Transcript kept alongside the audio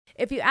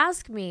If you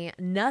ask me,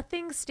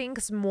 nothing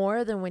stinks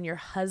more than when your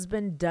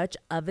husband Dutch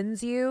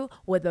ovens you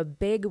with a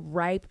big,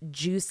 ripe,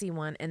 juicy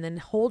one and then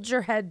holds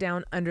your head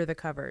down under the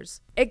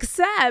covers.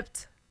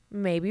 Except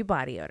maybe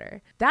body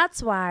odor.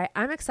 That's why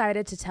I'm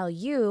excited to tell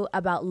you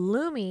about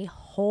Lume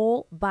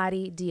Whole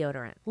Body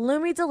Deodorant.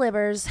 Lume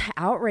delivers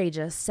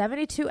outrageous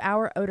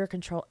 72-hour odor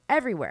control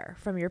everywhere,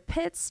 from your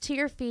pits to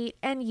your feet,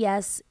 and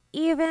yes,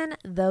 even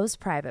those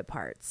private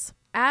parts.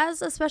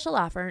 As a special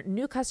offer,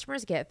 new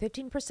customers get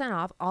 15%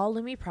 off all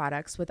Lume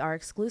products with our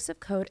exclusive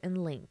code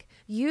and link.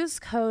 Use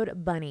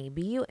code BUNNIE,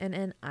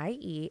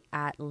 BUNNIE,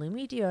 at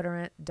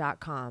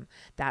LumeDeodorant.com.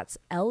 That's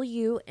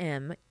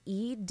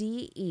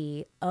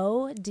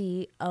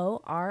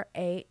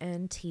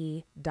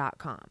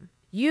LumeDeodorant.com.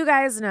 You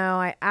guys know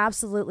I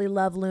absolutely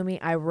love Lume.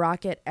 I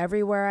rock it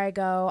everywhere I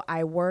go.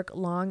 I work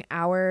long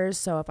hours.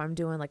 So if I'm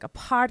doing like a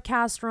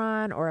podcast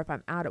run, or if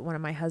I'm out at one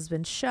of my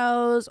husband's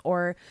shows,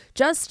 or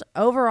just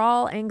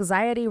overall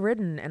anxiety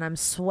ridden and I'm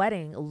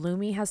sweating,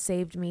 Lume has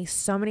saved me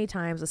so many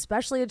times,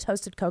 especially a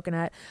toasted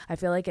coconut. I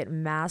feel like it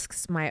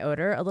masks my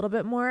odor a little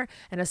bit more,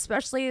 and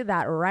especially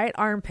that right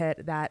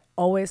armpit that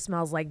always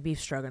smells like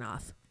beef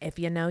stroganoff. If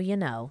you know, you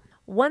know.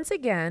 Once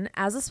again,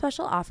 as a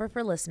special offer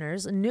for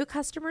listeners, new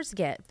customers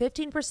get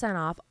 15%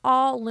 off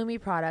all Lume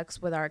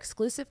products with our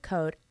exclusive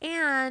code.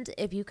 And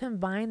if you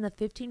combine the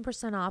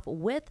 15% off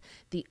with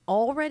the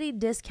already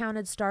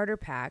discounted starter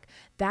pack,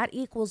 that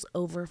equals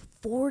over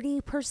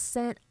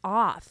 40%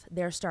 off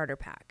their starter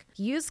pack.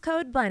 Use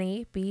code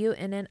BUNNIE,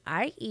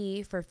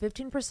 BUNNIE, for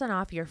 15%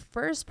 off your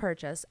first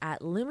purchase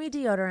at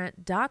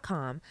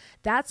LumeDeodorant.com.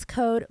 That's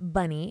code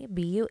BUNNIE,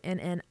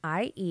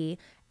 BUNNIE,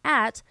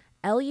 at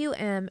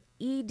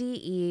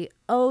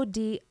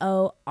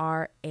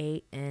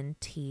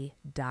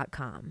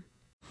LumeDeodorant.com.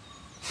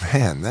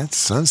 Man, that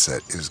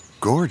sunset is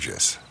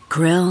gorgeous.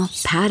 Grill,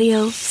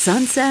 patio,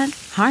 sunset.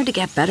 Hard to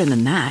get better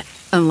than that.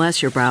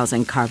 Unless you're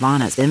browsing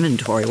Carvana's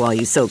inventory while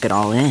you soak it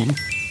all in.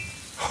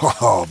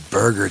 Oh,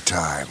 burger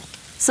time.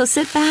 So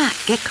sit back,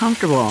 get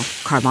comfortable.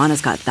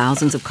 Carvana's got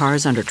thousands of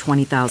cars under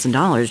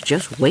 $20,000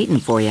 just waiting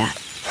for you.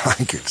 I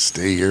could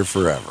stay here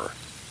forever.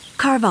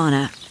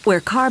 Carvana, where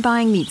car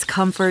buying meets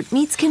comfort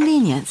meets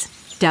convenience.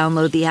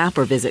 Download the app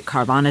or visit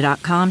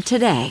Carvana.com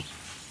today.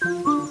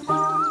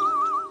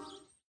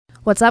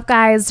 What's up,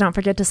 guys? Don't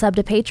forget to sub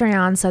to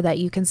Patreon so that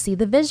you can see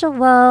the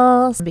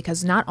visuals,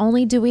 because not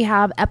only do we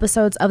have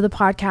episodes of the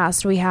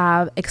podcast, we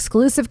have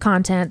exclusive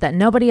content that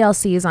nobody else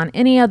sees on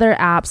any other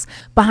apps,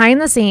 behind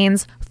the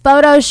scenes,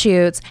 photo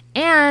shoots,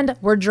 and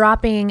we're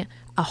dropping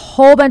a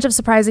whole bunch of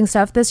surprising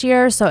stuff this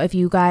year. So if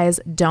you guys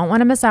don't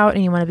want to miss out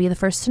and you want to be the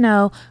first to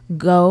know,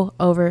 go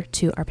over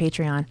to our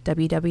Patreon,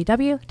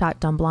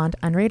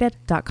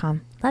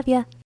 www.dumbblondeunrated.com. Love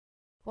ya.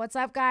 What's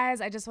up,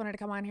 guys? I just wanted to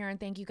come on here and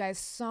thank you guys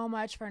so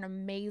much for an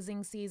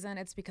amazing season.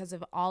 It's because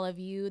of all of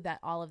you that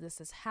all of this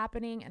is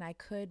happening, and I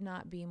could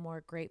not be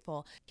more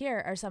grateful.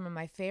 Here are some of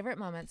my favorite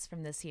moments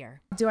from this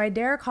year. Do I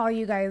dare call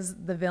you guys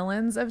the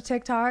villains of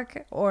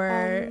TikTok?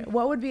 Or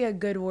what would be a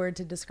good word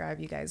to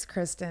describe you guys,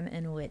 Kristen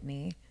and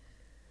Whitney?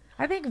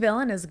 I think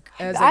villain is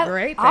a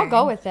great thing. I'll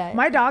go with it.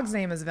 My dog's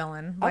name is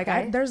Villain. Like,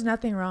 Okay. there's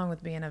nothing wrong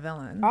with being a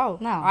villain. Oh,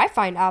 No. I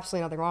find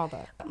absolutely nothing wrong with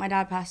it. My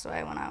dad passed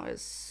away when I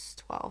was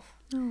 12.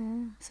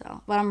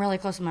 So, but I'm really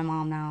close to my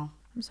mom now.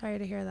 I'm sorry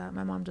to hear that.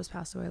 My mom just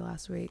passed away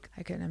last week.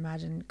 I couldn't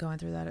imagine going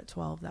through that at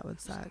 12. That would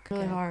suck.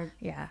 Really hard.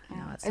 Yeah. No,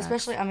 it sucks.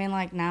 Especially, I mean,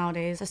 like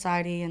nowadays,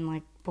 society and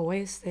like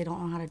boys, they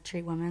don't know how to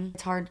treat women.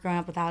 It's hard growing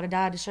up without a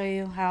dad to show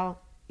you how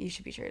you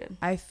should be treated.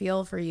 I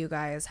feel for you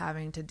guys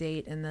having to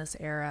date in this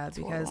era,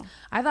 because horrible.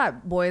 I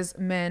thought boys,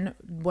 men,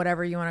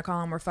 whatever you want to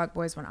call them, were fuck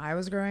boys when I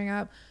was growing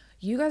up.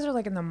 You guys are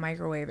like in the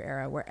microwave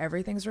era where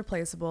everything's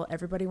replaceable.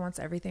 Everybody wants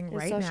everything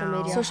right social now.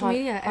 media. Social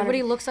media, 100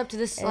 everybody looks up to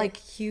this like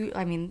huge.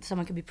 I mean,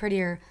 someone could be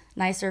prettier,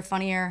 nicer,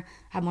 funnier,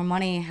 have more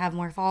money, have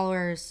more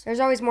followers.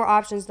 There's always more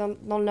options.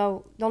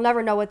 They'll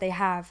never know what they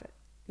have.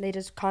 They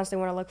just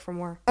constantly want to look for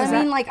more.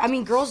 I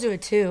mean, girls do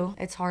it too.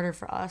 It's harder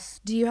for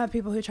us. Do you have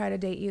people who try to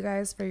date you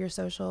guys for your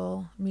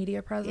social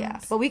media presence? Yeah,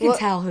 but we can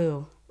tell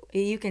who.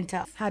 You can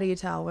tell. How do you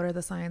tell? What are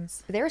the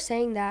signs? They were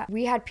saying that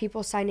we had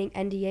people signing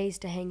NDAs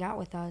to hang out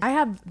with us. I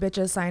have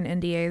bitches sign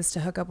NDAs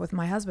to hook up with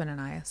my husband and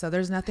I, so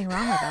there's nothing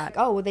wrong with that.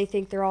 Oh, well, they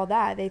think they're all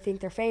that. They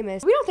think they're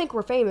famous. We don't think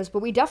we're famous,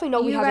 but we definitely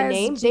know we You have a guys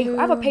name. do.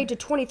 I have a page of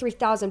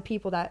 23,000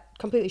 people that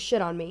completely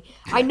shit on me.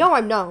 I know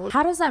I'm known.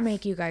 How does that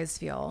make you guys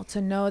feel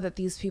to know that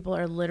these people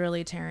are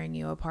literally tearing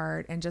you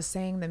apart and just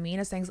saying the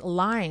meanest things,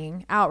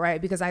 lying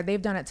outright, because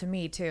they've done it to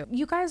me too.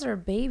 You guys are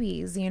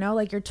babies, you know,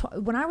 like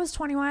when I was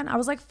 21, I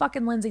was like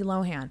fucking Lindsay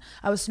Lohan.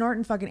 I was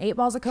snorting fucking 8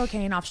 balls of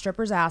cocaine off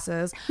strippers'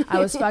 asses. I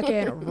was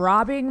fucking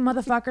robbing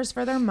motherfuckers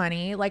for their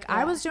money. Like,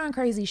 I was doing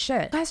crazy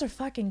shit. You guys are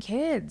fucking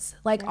kids.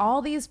 Like,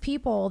 all these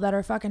people that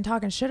are fucking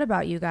talking shit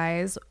about you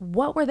guys,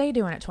 what were they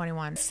doing at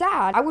 21?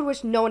 Sad. I would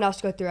wish no one else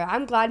to go through it.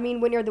 I'm glad me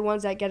and Whitney are the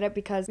ones that get it,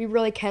 because we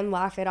really can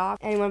laugh it off.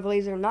 Anyone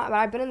believes it or not. But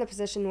I've been in the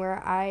position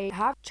where I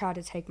have tried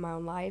to take my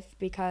own life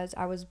because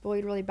I was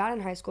bullied really bad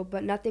in high school,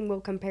 but nothing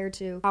will compare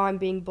to how I'm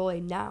being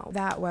bullied now.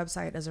 That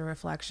website is a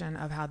reflection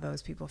of how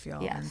those people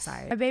feel. Yeah.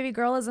 inside. My baby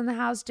girl is in the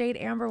house. Jade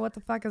Amber, what the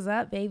fuck is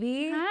up,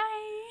 baby? Hi.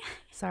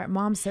 Sorry,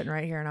 mom's sitting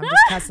right here and I'm just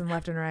cussing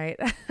left and right.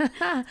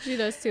 She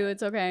does too.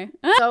 It's okay.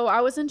 So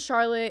I was in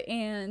Charlotte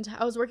and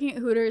I was working at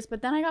Hooters,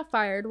 but then I got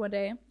fired one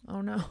day.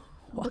 Oh no.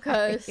 Why?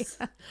 Because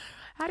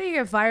how do you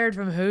get fired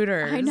from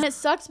Hooters? I know it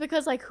sucks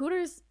because like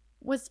Hooters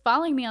was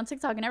following me on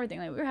TikTok and everything.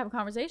 Like we were having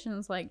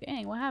conversations like,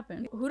 dang, what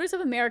happened? Hooters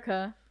of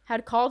America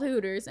had called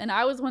Hooters and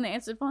I was the one that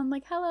answered the phone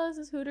like, hello, this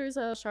is Hooters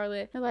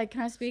Charlotte. They're like,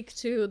 can I speak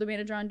to the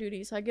manager on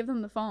duty? So I give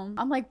them the phone.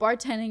 I'm like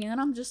bartending and then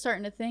I'm just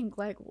starting to think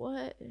like,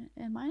 what?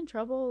 Am I in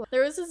trouble?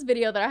 There was this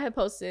video that I had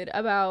posted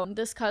about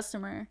this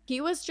customer. He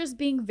was just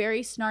being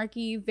very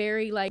snarky,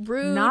 very like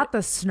rude. Not the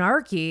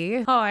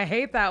snarky. Oh, I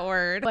hate that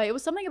word. But it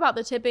was something about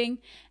the tipping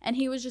and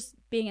he was just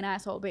being an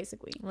asshole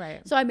basically.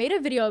 Right. So I made a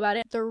video about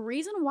it. The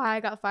reason why I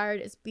got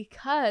fired is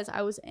because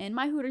I was in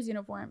my Hooters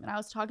uniform and I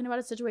was talking about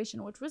a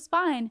situation which was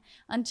fine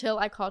until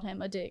I called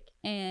him a dick.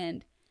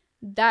 And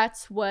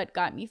that's what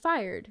got me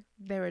fired.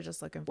 They were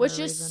just looking for Which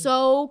a is reason.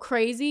 so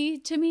crazy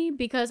to me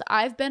because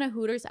I've been a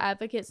Hooters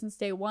advocate since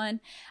day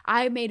one.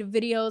 I made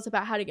videos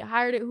about how to get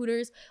hired at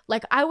Hooters.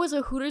 Like I was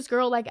a Hooters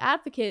girl, like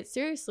advocate,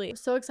 seriously. I'm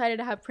so excited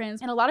to have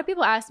Prince. And a lot of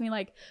people ask me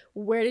like,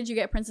 where did you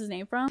get Prince's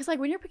name from? It's like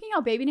when you're picking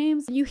out baby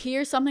names, you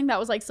hear something that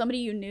was like somebody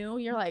you knew,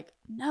 you're like,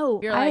 no.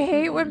 You're I like,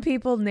 hate when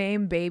people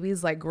name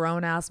babies like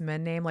grown ass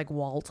men name like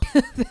Walt.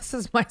 This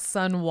is my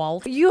son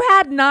Walt. You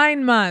had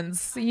 9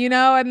 months, you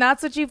know, and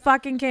that's what you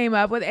fucking came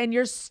up with, and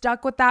you're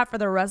stuck with that for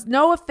the rest.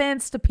 No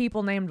offense to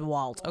people named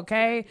Walt,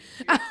 okay?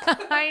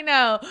 I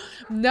know.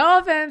 No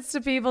offense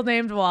to people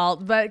named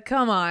Walt, but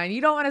come on.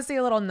 You don't want to see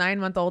a little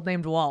 9-month-old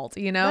named Walt,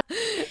 you know?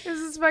 This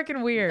is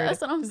fucking weird.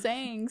 that's what I'm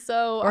saying.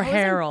 So Or I was in-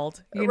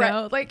 Harold, you Right.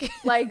 know?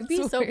 Like be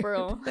it's so weird. for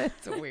real.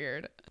 That's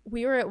weird.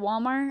 We were at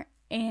Walmart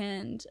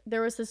and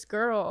there was this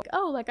girl, like,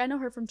 oh, like I know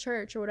her from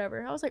church or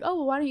whatever. I was like, oh,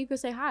 well, why don't you go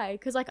say hi?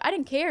 Because like I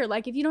didn't care.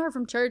 Like if you know her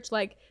from church,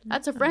 like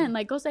that's a friend.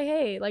 Like go say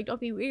hey. Like don't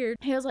be weird.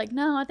 He was like,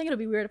 no, I think it'll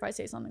be weird if I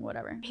say something,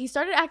 whatever. He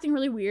started acting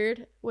really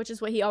weird, which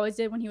is what he always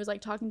did when he was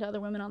like talking to other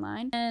women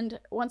online. And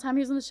one time he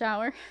was in the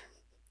shower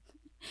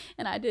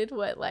and I did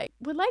what like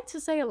would like to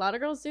say a lot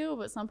of girls do,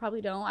 but some probably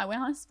don't. I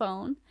went on his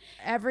phone.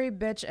 Every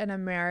bitch in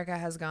America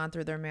has gone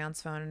through their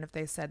man's phone, and if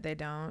they said they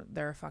don't,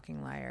 they're a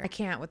fucking liar. I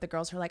can't with the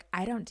girls who are like,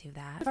 I don't do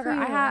that. Fucker,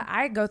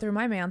 I go through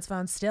my man's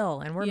phone still,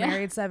 and we're Yeah.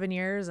 married 7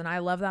 years, and I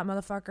love that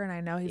motherfucker, and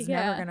I know he's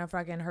Yeah. never gonna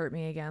fucking hurt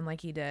me again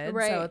like he did.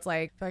 Right. So it's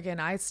like, fucking,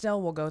 I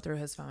still will go through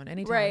his phone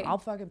anytime. Right. I'll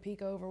fucking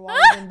peek over while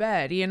he's in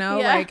bed, you know?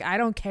 Yeah. Like, I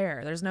don't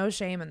care. There's no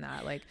shame in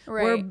that. Like,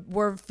 Right.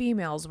 we're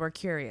females. We're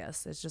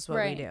curious. It's just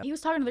what we do. He was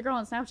talking to the girl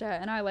on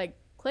Snapchat and I like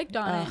clicked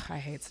on Ugh, it. I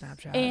hate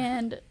Snapchat.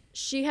 And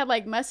she had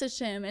like messaged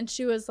him and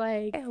she was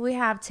like, We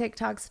have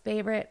TikTok's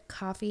favorite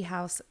coffee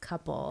house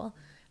couple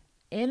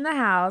in the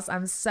house.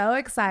 I'm so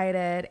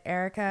excited.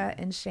 Erica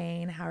and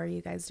Shane, how are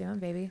you guys doing,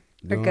 baby?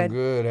 Doing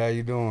good. How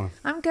you doing?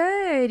 I'm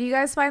good. You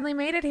guys finally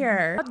made it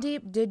here. How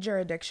deep did your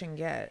addiction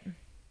get?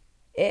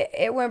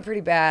 It went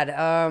pretty bad.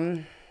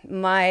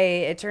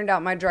 It turned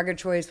out my drug of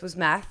choice was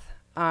meth.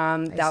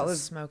 That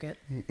was smoke it.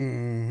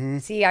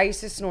 See, I used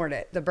to snort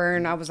it. The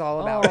burn, I was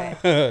all about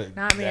it.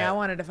 Not me. I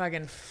wanted to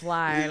fucking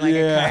fly like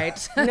a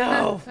kite.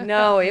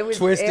 No, it was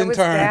Twist it and was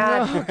turn.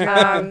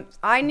 bad.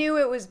 I knew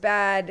it was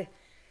bad.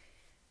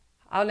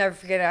 I'll never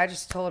forget it. I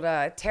just told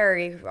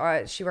Terry,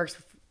 she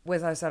works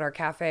with us at our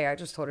cafe. I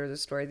just told her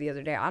this story the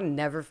other day. I'll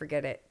never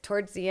forget it.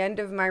 Towards the end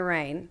of my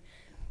reign,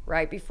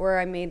 right before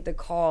I made the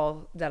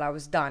call that I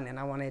was done and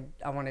I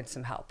wanted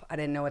some help. I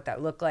didn't know what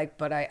that looked like,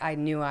 but I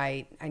knew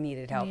I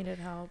needed help.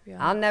 Yeah.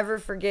 I'll never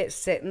forget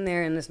sitting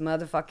there in this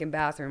motherfucking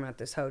bathroom at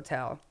this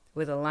hotel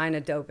with a line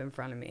of dope in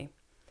front of me.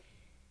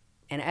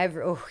 And it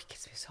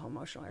gets me so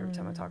emotional every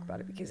time I talk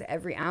about it because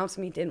every ounce of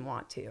me didn't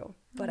want to,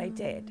 but I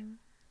did.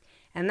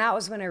 And that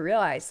was when I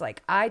realized,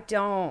 like,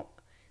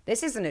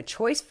 this isn't a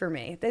choice for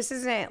me. This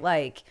isn't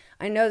like,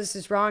 I know this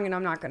is wrong and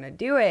I'm not going to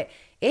do it.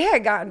 It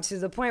had gotten to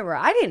the point where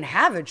I didn't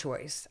have a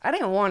choice. I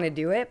didn't want to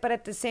do it. But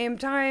at the same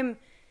time,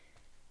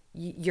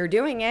 you're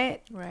doing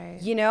it. Right.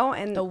 You know?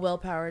 And The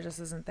willpower just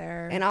isn't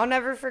there. and I'll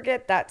never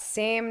forget that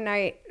same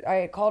night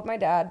I called my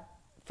dad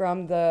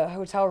from the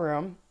hotel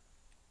room.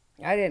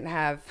 I didn't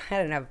have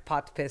a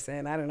pot to piss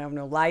in. I didn't have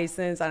no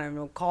license. I didn't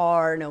have no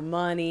car, no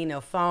money, no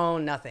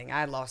phone, nothing. I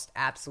had lost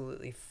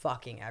absolutely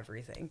fucking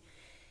everything.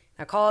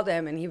 I called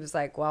him and he was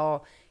like,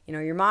 well, you know,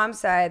 your mom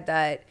said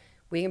that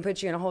we can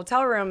put you in a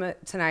hotel room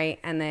tonight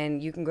and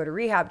then you can go to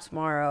rehab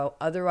tomorrow.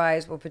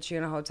 Otherwise, we'll put you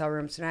in a hotel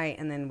room tonight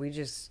and then we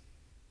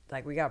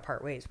got to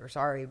part ways. We're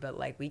sorry, but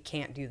like we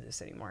can't do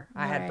this anymore.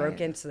 I had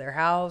broke into their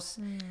house.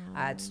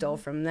 I had stole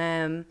from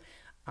them.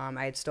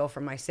 I had stole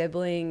from my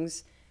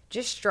siblings.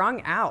 Just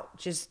strung out.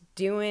 Just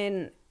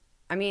doing,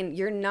 I mean,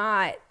 you're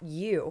not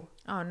you.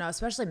 Oh no,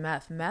 especially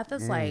meth. Meth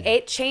is like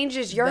It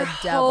changes your the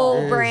whole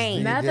devil.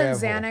 brain. Meth the and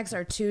devil. Xanax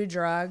are two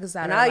drugs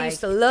that And are I like, used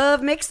to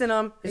love mixing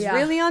them. It's Yeah.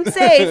 really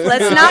unsafe.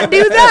 Let's not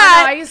do I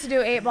that. used to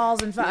do 8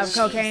 balls of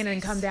cocaine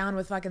and come down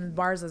with fucking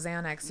bars of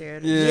Xanax,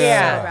 dude.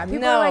 Yeah. So bad.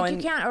 People No, are like, you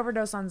and- can't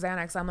overdose on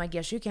Xanax. I'm like,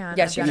 yes, you can.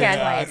 Yes, I've you done it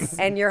can. twice.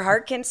 And your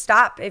heart can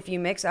stop if you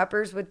mix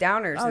uppers with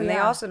downers. Oh, and they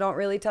yeah. also don't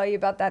really tell you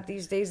about that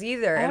these days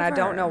either. And I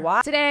don't know Ever.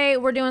 why. Today,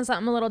 we're doing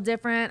something a little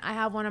different. I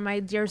have one of my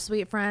dear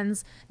sweet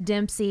friends,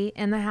 Dempsey,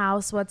 in the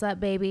house. What's up,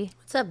 baby?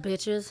 What's up,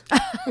 bitches?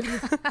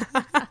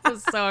 That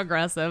was so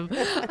aggressive.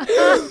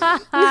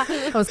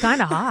 It was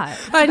kind of hot.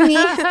 I need,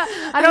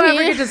 I don't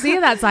ever get to see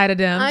that side of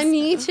Demps. I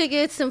need to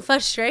get some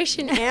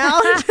frustration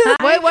out.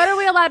 What are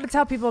we allowed to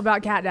tell people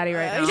about Cat Daddy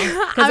right now?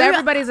 Because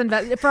everybody's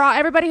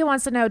everybody who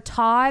wants to know,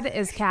 Todd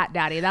is Cat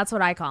Daddy. That's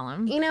what I call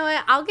him. You know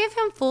what? I'll give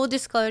him full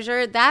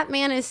disclosure. That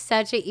man is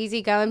such an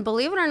easygoing.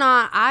 Believe it or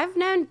not, I've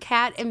known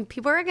Cat, and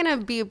people are gonna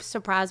be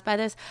surprised by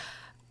this.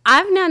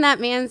 I've known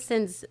that man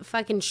since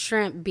fucking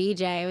Shrimp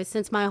BJ. It was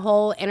since my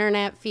whole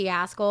internet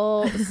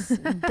fiasco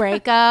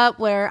breakup,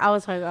 where I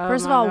was like, oh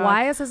First of my all, God.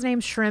 why is his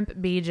name Shrimp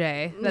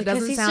BJ? That Because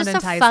doesn't he's sound just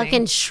enticing. a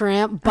fucking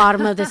shrimp,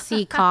 bottom of the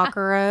sea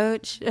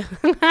cockroach.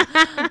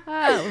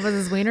 Was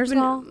his wiener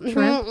small?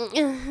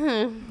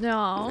 Shrimp?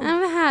 No.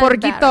 I've had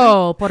better.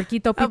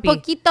 Porquito A pipi.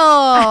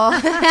 poquito.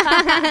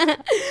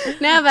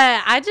 No,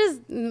 but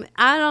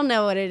I don't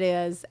know what it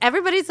is.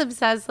 Everybody's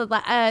obsessed with,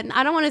 I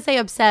don't want to say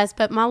obsessed,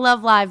 but my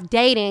love life,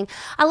 dating.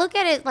 I look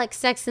at it like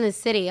Sex in the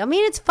City. I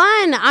mean, it's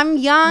fun. I'm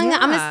young.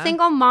 I'm a Yeah.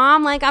 single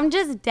mom. Like, I'm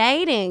just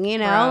dating, you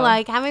know, Bro.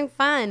 like having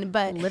fun.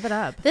 But Live it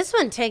up. this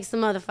one takes the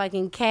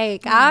motherfucking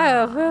cake.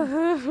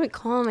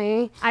 Call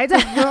me. I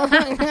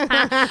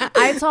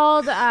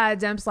told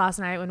Demps last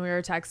night when we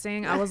were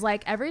texting, I was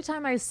like, every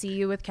time I see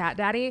you with Cat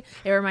Daddy,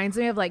 it reminds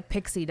me of like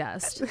pixie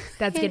dust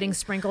that's getting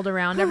sprinkled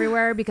around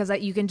everywhere because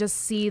you can just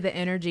see the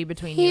energy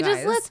between He you guys.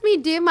 just lets me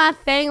do my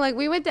thing. Like,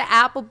 we went to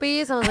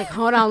Applebee's. I was like,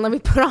 hold on, let me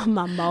put on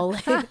my mole.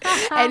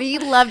 And he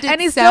loved it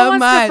and he so still wants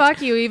much. to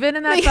fuck you, even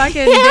in that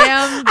fucking Yeah.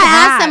 damn I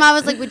asked him, hat. I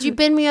was like, would you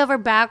bend me over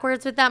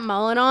backwards with that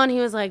mullet on? He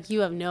was like,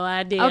 you have no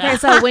idea. Okay,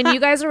 so when you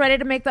guys are ready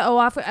to make the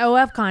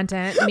OF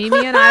content,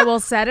 Mimi and I will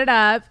set it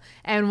up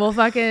and we'll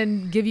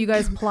fucking give you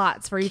guys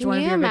plots for each Can one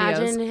of you your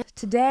imagine? videos.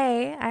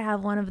 Today, I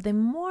have one of the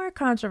more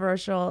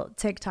controversial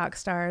TikTok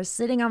stars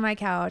sitting on my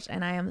couch,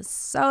 and I am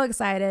so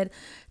excited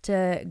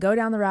to go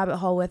down the rabbit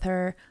hole with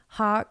her.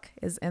 Hawk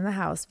is in the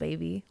house,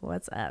 baby.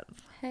 What's up?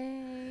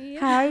 Hey,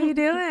 How are you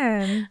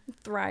doing?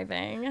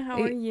 thriving.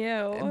 How are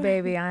you?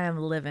 Baby, I am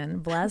living,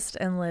 blessed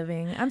and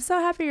living. I'm so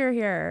happy you're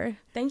here.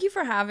 Thank you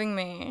for having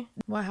me.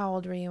 How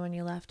old were you when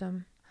you left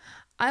him?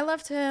 I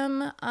left him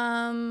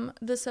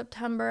the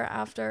September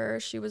after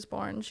she was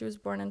born. She was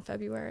born in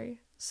February.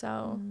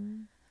 So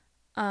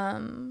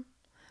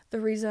the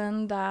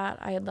reason that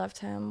I had left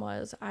him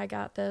was I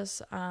got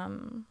this I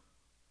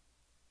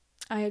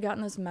had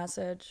gotten this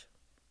message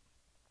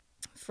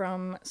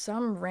from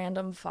some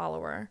random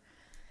follower,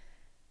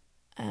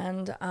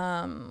 and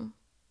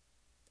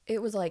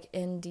it was like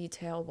in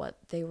detail what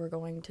they were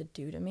going to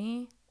do to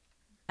me,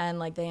 and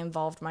like they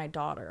involved my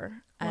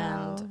daughter.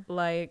 Wow. And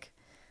like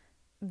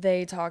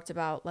they talked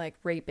about like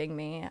raping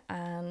me,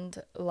 and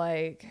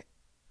like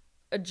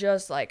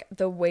just like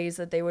the ways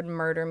that they would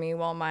murder me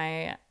while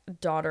my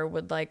daughter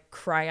would like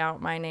cry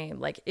out my name.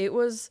 Like, it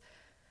was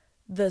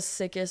the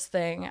sickest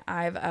thing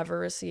I've ever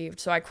received.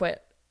 So I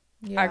quit.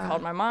 I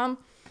called my mom.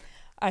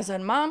 I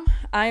said, Mom,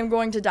 I am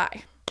going to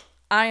die.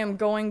 I am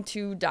going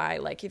to die,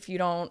 like, if you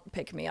don't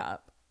pick me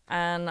up.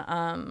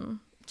 And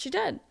she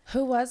did.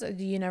 Who was it?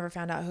 You never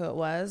found out who it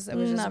was? It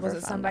was just Never was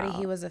it found somebody out.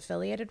 he was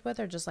affiliated with,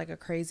 or just like a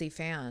crazy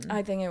fan?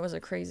 I think it was a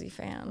crazy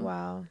fan.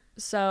 Wow.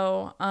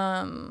 So,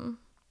 and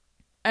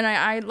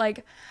I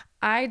like,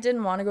 I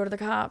didn't want to go to the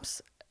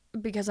cops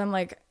because I'm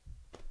like,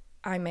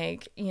 I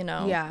make,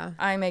 Yeah.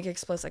 I make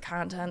explicit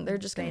content. They're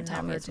just They going to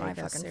tell me never it's my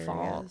take us fucking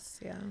fault. serious.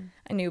 Yeah.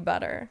 I knew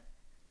better.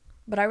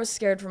 But I was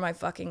scared for my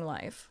fucking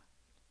life.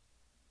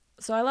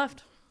 So I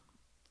left.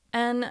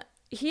 And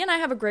he and I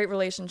have a great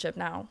relationship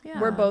now. Yeah.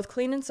 We're both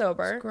clean and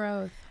sober.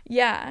 Growth.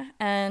 Yeah,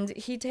 and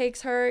he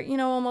takes her,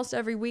 almost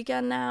every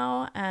weekend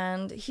now,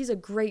 and he's a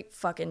great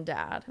fucking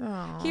dad.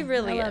 Oh, He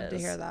really is. I love to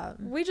hear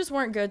that. We just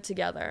weren't good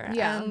together.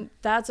 Yeah. And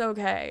that's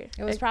okay.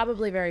 It was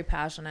probably very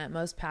passionate.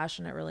 Most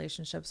passionate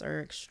relationships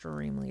are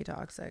extremely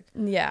toxic.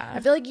 Yeah. I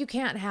feel like you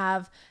can't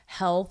have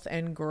health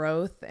and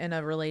growth in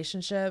a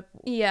relationship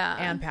Yeah.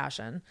 and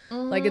passion.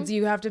 Like,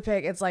 you have to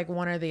pick, it's like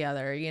one or the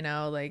other,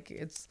 like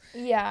it's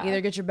Yeah.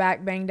 either get your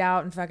back banged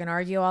out and fucking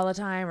argue all the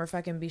time, or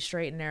fucking be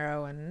straight and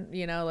narrow. And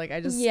like, I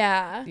just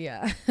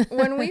yeah.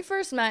 When we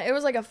first met, it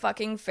was like a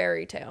fucking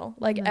fairy tale.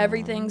 Like,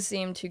 everything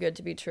seemed too good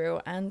to be true.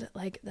 And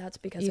like, that's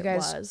because You it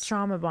guys was.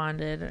 trauma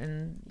bonded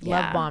and Yeah.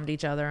 love bombed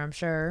each other, I'm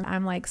sure.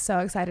 I'm like so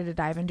excited to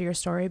dive into your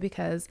story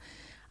because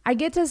I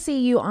get to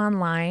see you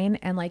online,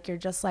 and like you're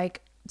just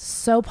like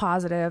so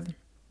positive,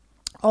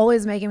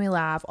 always making me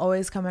laugh,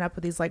 always coming up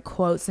with these like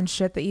quotes and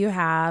shit that you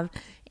have,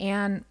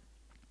 and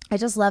I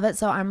just love it.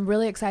 So I'm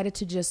really excited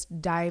to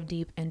just dive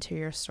deep into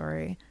your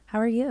story. How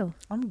are you?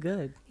 I'm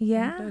good.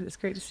 Yeah? I'm good. It's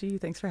great to see you.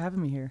 Thanks for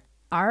having me here.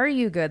 Are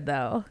you good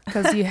though?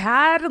 Because you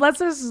had, let's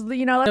just,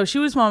 No, she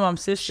was my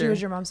mom's sister. She was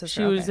your mom's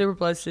sister. They were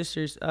blood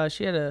sisters.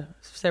 She had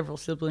several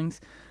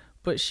siblings,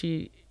 but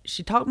she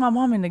talked my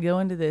mom into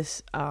going to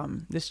this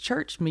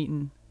church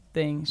meeting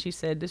thing. She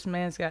said, this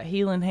man's got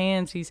healing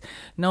hands. He's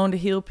known to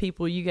heal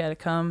people. You got to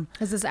come.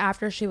 Is this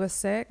after she was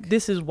sick?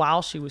 This is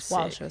while she was sick.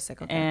 While she was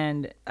sick, okay.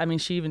 And I mean,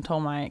 she even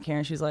told my Aunt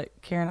Karen, she's like,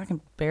 Karen, I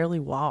can barely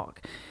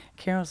walk.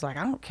 Karen was like,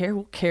 I don't care.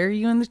 We'll carry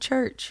you in the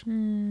church.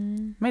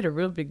 Made a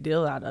real big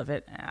deal out of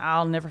it.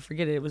 I'll never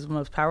forget it. It was the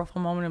most powerful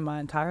moment in my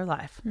entire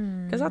life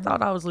because I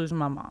thought I was losing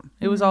my mom.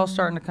 It was all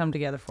starting to come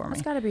together for me.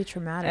 It's got to be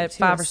traumatic. At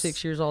 5 or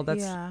 6 years old,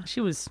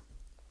 she was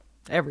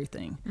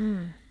everything.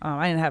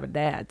 I didn't have a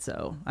dad,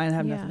 so I didn't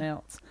have nothing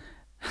else.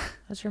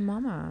 That's your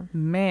mama.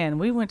 Man,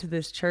 we went to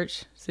this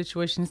church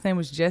situation. His name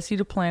was Jesse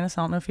Duplantis.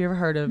 I don't know if you ever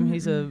heard of him.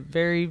 He's a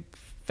very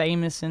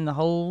famous in the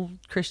whole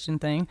Christian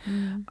thing.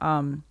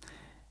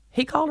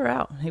 He called her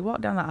out. He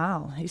walked down the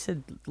aisle. He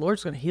said,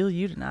 Lord's going to heal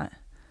you tonight.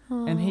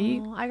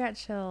 And I got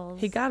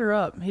chills. He got her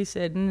up. He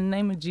said, in the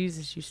name of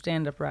Jesus, you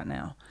stand up right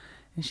now.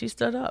 And she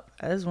stood up.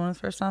 That was one of the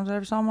first times I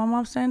ever saw my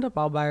mom stand up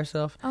all by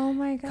herself. Oh,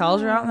 my God.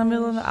 Calls her out in the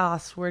middle of the aisle. I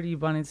swear to you,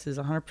 Bunny, this is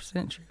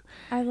 100% true.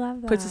 I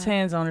love that. Puts his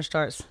hands on her,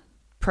 starts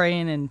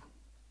praying and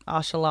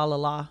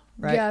asha-la-la-la,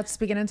 right? Yeah,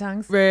 speaking in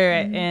tongues.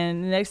 Right.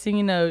 And the next thing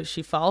you know,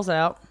 she falls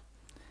out.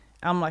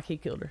 I'm like, he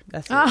killed her.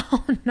 That's it.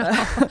 Oh, no.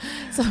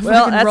 So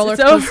well, that's roller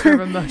coaster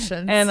of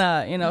emotions. And,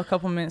 a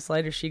couple minutes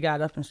later, she got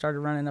up and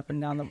started running up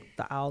and down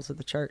the aisles of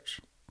the church.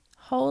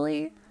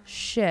 Holy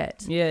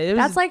shit. Yeah.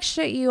 That's like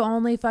shit you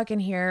only fucking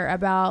hear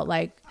about,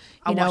 like,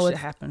 I watched it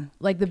happen.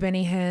 Like the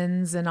Benny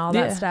Hinn's and all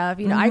that stuff.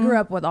 I grew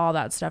up with all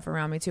that stuff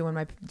around me too when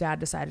my dad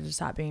decided to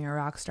stop being a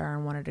rock star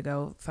and wanted to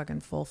go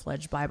fucking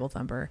full-fledged Bible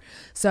thumper.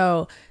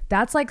 So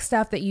that's like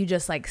stuff that you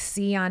just like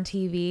see on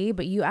TV,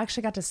 but you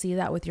actually got to see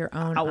that with your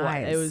own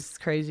eyes. It was the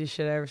craziest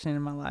shit I ever seen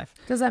in my life.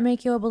 Does that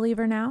make you a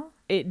believer now?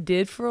 It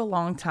did for a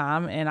long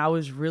time, and I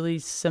was really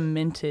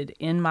cemented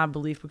in my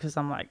belief because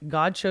I'm like,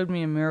 God showed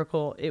me a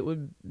miracle. It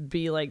would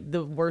be like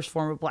the worst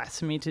form of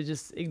blasphemy to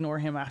just ignore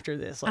him after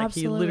this. Like,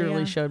 absolutely, he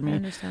literally showed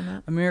me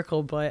a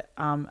miracle. But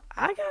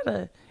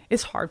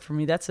it's hard for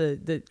me.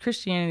 The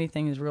Christianity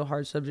thing is a real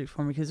hard subject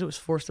for me because it was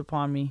forced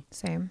upon me.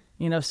 Same.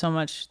 So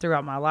much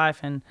throughout my life.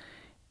 And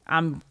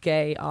I'm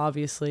gay,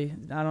 obviously.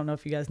 I don't know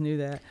if you guys knew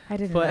that. I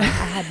didn't know. I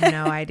had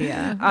no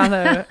idea. I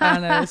know.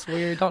 It's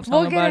weird. Don't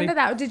tell nobody. We'll get into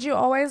that. Did you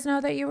always know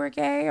that you were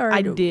gay? Or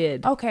I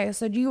did. Okay,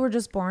 so you were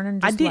just born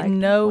and just I didn't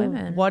know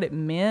women. what it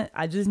meant.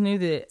 I just knew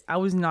that I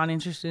was not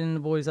interested in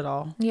the boys at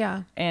all.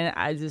 Yeah. And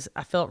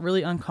I felt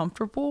really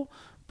uncomfortable,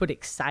 but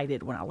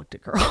excited when I looked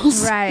at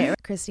girls. Right.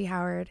 Christy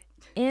Howard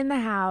in the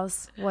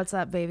house. What's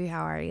up, baby?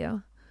 How are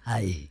you?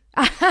 Hi.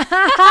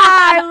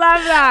 I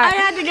love that. I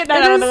had to get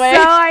that out of the way.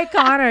 So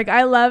iconic.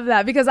 I love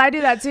that because I do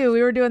that too.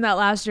 We were doing that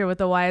last year with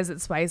the Why Is It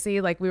Spicy?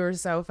 Like we were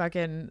so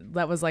fucking,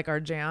 that was like our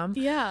jam.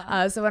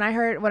 Yeah. So when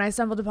I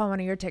stumbled upon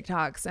one of your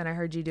TikToks and I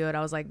heard you do it,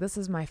 I was like, this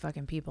is my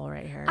fucking people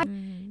right here.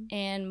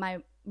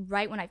 And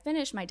right when I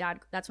finished,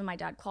 that's when my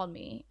dad called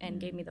me and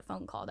gave me the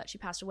phone call that she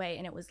passed away.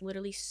 And it was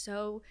literally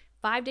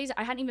 5 days.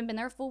 I hadn't even been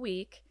there a full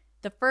week.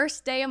 The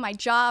first day of my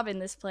job in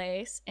this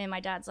place. And my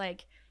dad's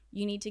like,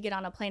 you need to get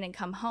on a plane and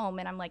come home.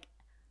 And I'm like,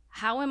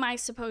 how am I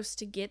supposed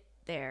to get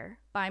there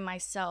by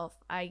myself?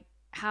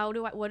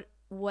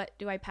 What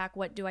do I pack?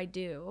 What do I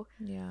do?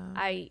 Yeah.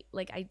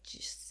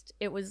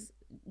 It was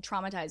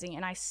traumatizing.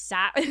 And I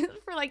sat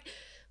for like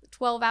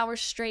 12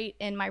 hours straight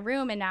in my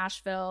room in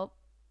Nashville.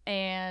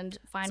 And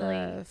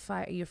finally,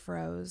 you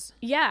froze.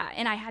 Yeah.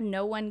 And I had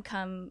no one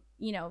come,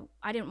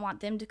 I didn't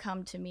want them to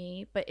come to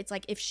me, but it's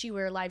like, if she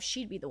were alive,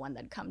 she'd be the one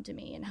that'd come to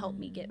me and help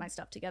me get my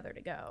stuff together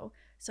to go.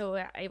 So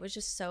it was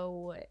just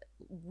so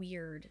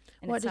weird.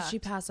 And what did she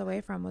pass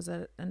away from? Was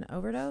it an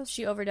overdose?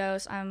 She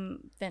overdosed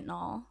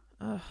fentanyl.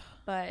 Ugh.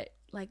 But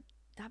like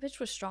that bitch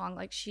was strong.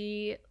 Like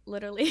she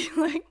literally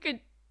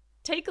could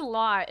take a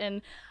lot.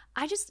 And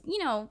I just,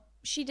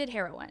 she did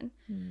heroin.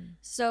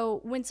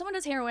 So when someone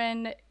does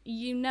heroin,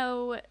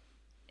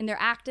 and they're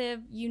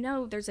active,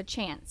 there's a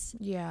chance.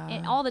 Yeah.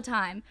 And all the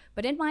time.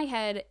 But in my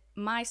head,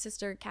 my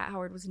sister, Kat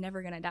Howard, was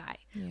never going to die.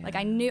 Yeah. Like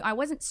I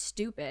wasn't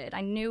stupid.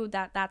 I knew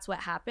that that's what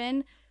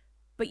happened.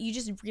 But you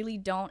just really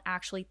don't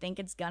actually think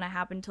it's going to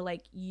happen to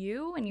like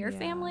you and your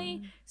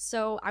family.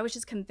 So I was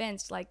just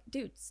convinced like,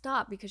 dude,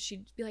 stop. Because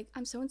she'd be like,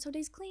 I'm so-and-so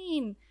days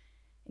clean.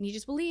 And you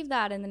just believe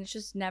that, and then it's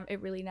just it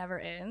really never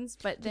ends.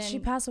 But then, did she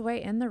pass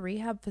away in the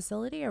rehab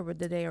facility, or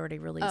did they already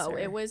release her? Oh,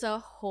 it was a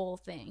whole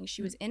thing.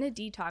 She was in a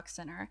detox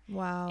center.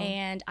 Wow.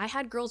 And I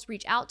had girls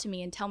reach out to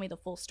me and tell me the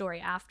full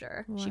story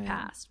after she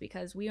passed,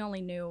 because we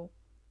only knew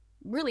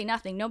really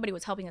nothing. Nobody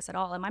was helping us at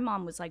all. And my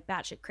mom was like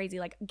batshit crazy,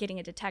 like getting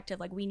a detective,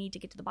 like we need to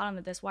get to the bottom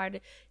of this. Why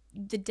did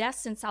the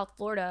deaths in South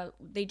Florida,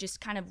 they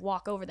just kind of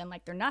walk over them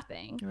like they're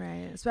nothing.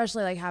 Right.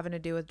 Especially like having to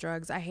do with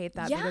drugs. I hate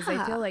that because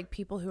I feel like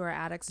people who are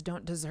addicts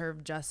don't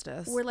deserve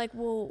justice. We're like,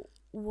 well,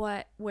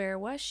 where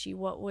was she?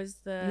 What was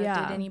did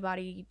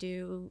anybody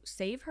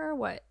save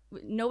her?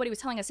 Nobody was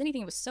telling us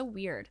anything. It was so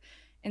weird.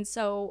 And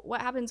so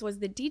what happens was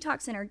the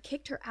detox center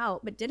kicked her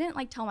out, but didn't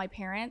like tell my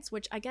parents,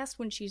 which I guess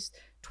when she's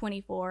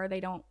 24, they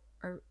don't,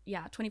 or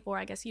yeah, 24,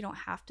 I guess you don't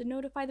have to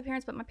notify the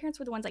parents, but my parents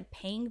were the ones like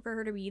paying for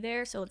her to be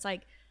there. So it's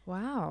like,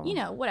 wow, you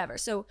know, whatever.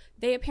 So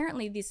they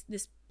apparently,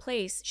 this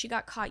place she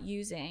got caught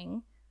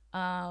using,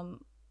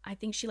 I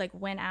think she like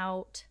went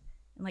out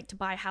and like to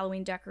buy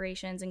Halloween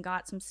decorations and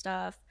got some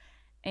stuff,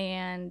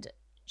 and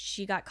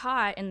she got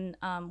caught. And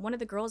one of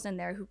the girls in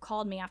there who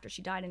called me after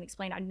she died and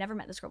explained, I'd never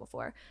met this girl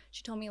before.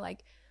 She told me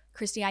like,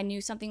 Christy, I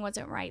knew something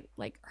wasn't right.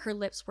 Like her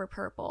lips were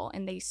purple,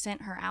 and they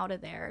sent her out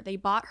of there. They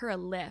bought her a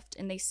lift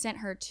and they sent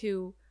her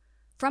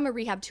from a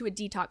rehab to a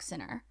detox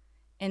center.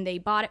 And they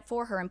bought it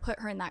for her and put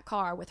her in that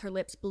car with her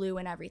lips blue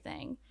and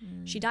everything.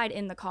 She died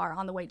in the car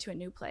on the way to a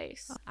new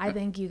place. I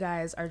think you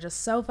guys are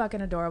just so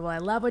fucking adorable. I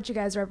love what you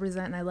guys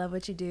represent, and I love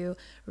what you do.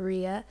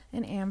 Rhea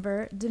and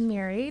Amber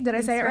Demiri. Did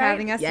I say it for right?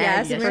 having us.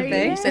 Yes,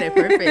 perfect. You said it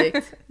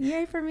perfect.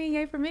 Yay for me,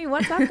 yay for me.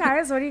 What's up,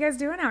 guys? What are you guys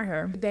doing out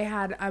here? They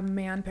had a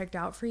man picked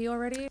out for you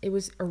already? It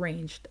was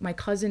arranged. My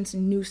cousins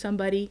knew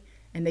somebody,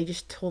 and they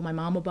just told my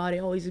mom about it.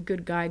 Oh, he's a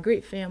good guy,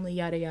 great family,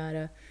 yada,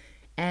 yada.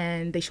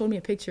 And they showed me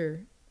a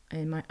picture.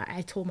 And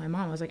I told my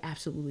mom, I was like,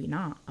 absolutely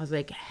not. I was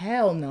like,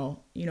 hell no.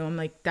 You know, I'm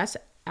like, that's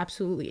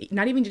absolutely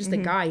not even just a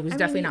guy. He was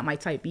definitely not my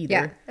type either.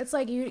 Yeah. It's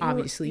like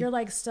obviously you're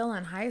like still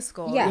in high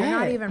school. Yeah. You're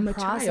not Yeah, even I'm a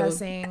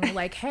processing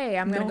like, hey,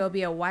 I'm gonna go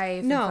be a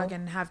wife No. and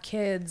fucking have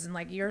kids, and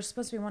like you're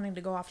supposed to be wanting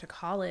to go off to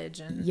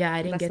college. And yeah,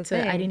 I didn't That's get the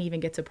to. I thing. didn't even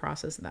get to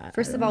process that.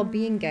 First of all,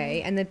 being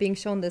gay and then being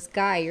shown this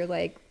guy, you're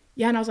like,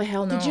 yeah, and I was like,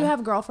 hell no. Did you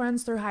have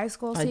girlfriends through high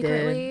school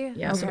secretly? I did.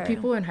 Yeah, so Okay.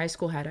 people in high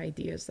school had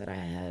ideas that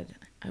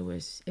I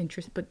was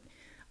interested, but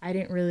I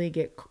didn't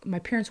really my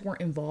parents weren't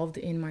involved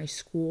in my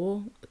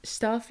school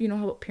stuff. You know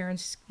how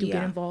parents do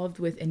get involved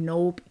with, and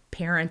no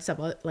parents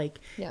about like,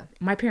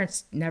 my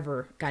parents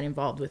never got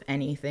involved with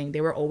anything.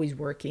 They were always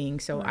working.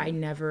 So I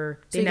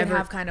never, So you could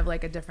have kind of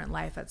like a different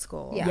life at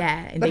school. yeah.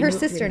 Yeah, and But they her knew-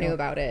 sister they knew know.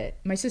 about it.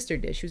 My sister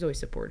did. She was always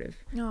supportive.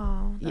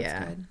 Oh, that's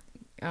Yeah.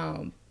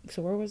 good.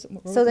 So where was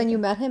So then you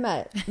met him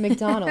at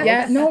McDonald's.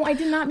 Yeah, no, I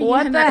did not meet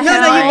What him the at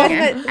hell? No, you like,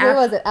 met him at, where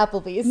was it?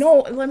 Applebee's.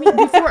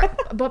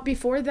 No,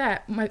 before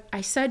that,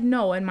 I said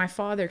no, and my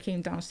father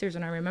came downstairs,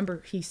 and I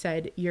remember he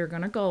said, "You're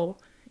gonna go,"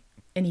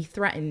 and he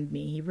threatened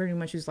me. He pretty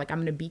much was like, "I'm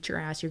gonna beat your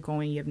ass. You're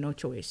going. You have no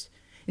choice."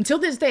 Until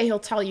this day, he'll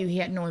tell you he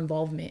had no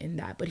involvement in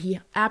that, but he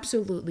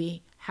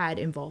absolutely had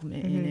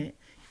involvement in it.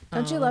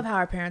 Don't you love how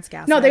our parents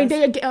gaslight No, us?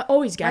 they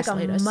always Like a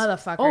gaslight us.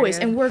 motherfucker, Always,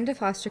 dude. and I we're went to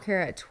foster care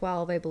at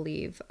 12, I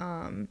believe.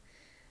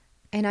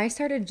 And I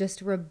started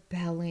just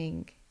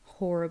rebelling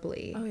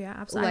horribly. Oh, yeah,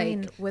 absolutely. I Like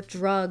mean, with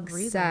drugs,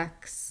 reason.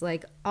 sex,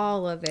 like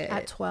all of it.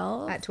 At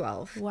 12? At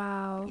 12.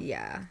 Wow.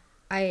 Yeah.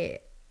 I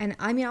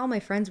mean, all my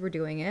friends were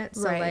doing it.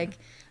 So, Right. like,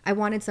 I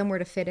wanted somewhere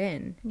to fit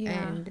in. Yeah.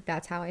 And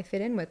that's how I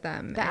fit in with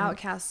them. The And-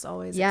 outcasts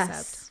always Yes.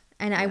 accept.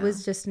 And I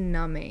was just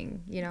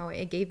numbing. You know,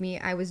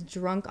 I was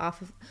drunk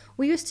off of,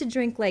 we used to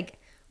drink, like,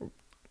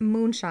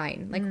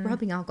 moonshine, like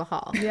rubbing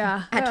alcohol.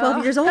 Yeah. At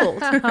 12 years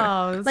old.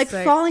 Oh, Like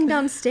sick. falling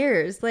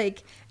downstairs.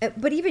 Like,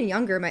 but even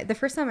younger, the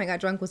first time I got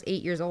drunk was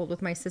 8 years old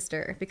with my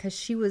sister, because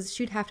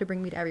she'd have to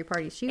bring me to every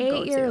party she'd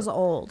go 8 to. years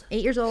old.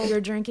 8 years old.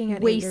 You're drinking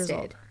at 8 years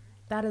old.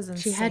 That is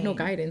insane. she had no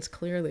guidance.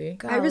 Clearly,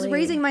 I was Golly.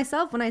 raising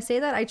myself. When I say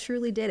that, I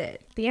truly did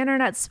it. The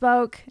internet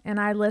spoke and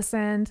I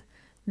listened.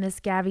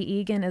 Miss Gabby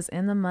Egan is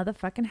in the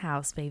motherfucking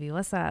house, baby.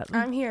 What's up?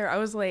 I'm here. I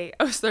was late.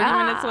 I was 30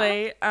 minutes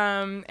late.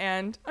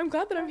 And I'm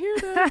glad that I'm here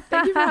though.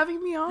 Thank you for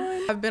having me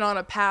on. I've been on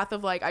a path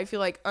of like, I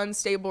feel like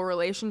unstable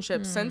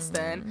relationships since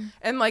then.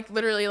 And like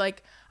literally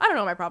like, I don't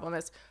know what my problem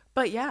is,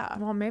 but yeah.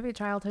 Well, maybe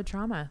childhood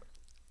trauma,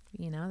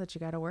 that you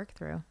got to work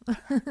through.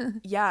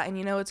 Yeah. And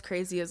you know, what's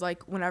crazy is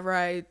like, whenever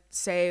I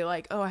say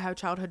like, oh, I have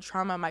childhood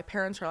trauma, my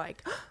parents are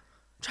like,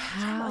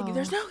 trauma. Like,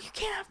 there's no, you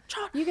can't have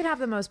trauma. You can have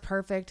the most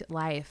perfect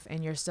life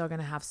and you're still going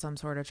to have some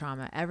sort of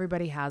trauma.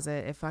 Everybody has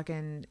it. If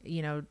fucking,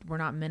 we're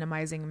not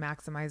minimizing,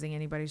 maximizing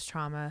anybody's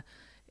trauma.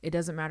 It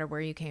doesn't matter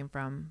where you came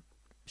from.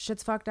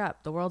 Shit's fucked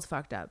up. The world's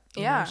fucked up.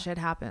 You know, shit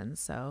happens.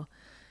 So,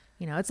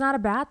 it's not a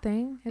bad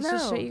thing. It's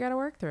just shit you got to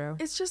work through.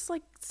 It's just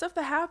like stuff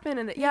that happened.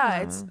 And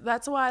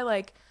that's why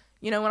like,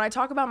 when I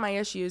talk about my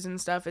issues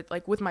and stuff, it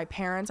like with my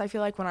parents, I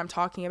feel like when I'm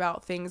talking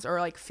about things or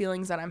like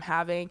feelings that I'm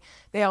having,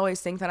 they always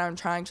think that I'm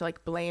trying to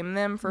like blame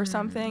them for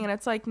something. And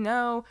it's like,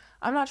 no,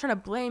 I'm not trying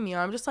to blame you.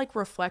 I'm just like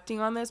reflecting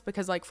on this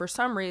because like for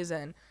some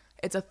reason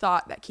it's a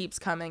thought that keeps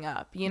coming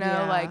up,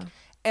 like,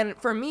 and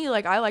for me,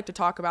 like, I like to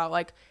talk about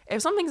like,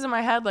 if something's in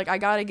my head, like I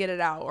got to get it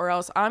out or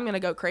else I'm going to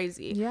go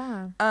crazy.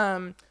 Yeah.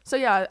 So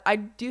yeah, I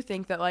do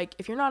think that like,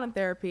 if you're not in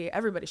therapy,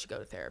 everybody should go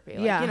to therapy.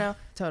 Like,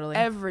 totally.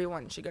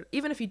 Everyone should go,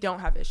 even if you don't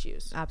have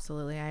issues.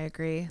 Absolutely. I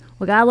agree.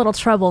 We got a little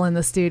trouble in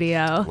the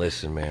studio.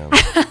 Listen, man,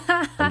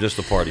 I'm just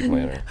a party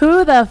planner.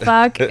 Who the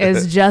fuck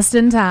is just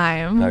in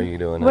time? How are you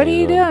doing? What are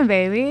you doing,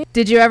 baby?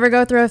 Did you ever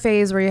go through a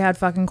phase where you had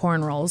fucking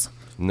corn rolls?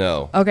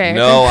 No. Okay.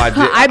 No, I did.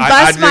 I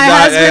bust my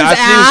husband's I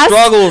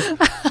ass. seen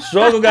the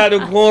Struggle got the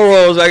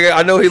cornrows.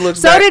 I know he looks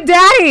So back. did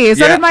Daddy.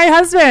 So Yeah. did my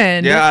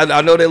husband. Yeah,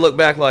 I know they look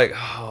back like,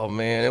 oh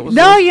man, it was.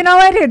 No, you know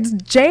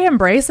what? Jay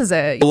embraces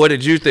it. What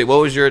did you think?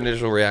 What was your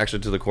initial reaction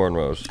to the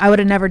cornrows? I would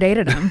have never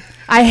dated him.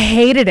 I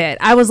hated it.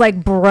 I was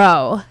like,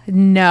 bro,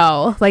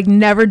 no, like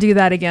never do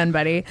that again,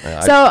 buddy.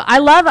 So I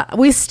love,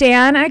 we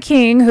stan a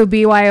king who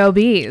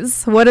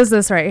BYOBs. What is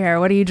this right here?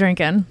 What are you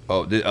drinking?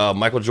 Oh,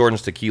 Michael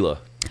Jordan's tequila.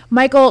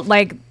 Michael,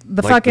 like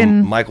the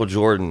fucking. Michael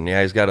Jordan.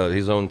 Yeah, he's got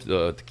his own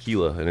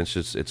tequila, and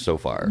it's so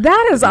fire.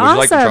 That is Would you awesome.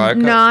 like to try a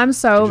cup? No, I'm Would you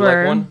sober.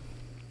 like one?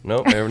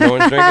 No, no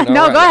one's drinking.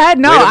 No, All right. go ahead.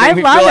 No, Way to I make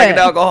me love feel like it. an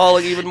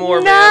alcoholic even more,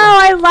 No, man.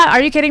 I love.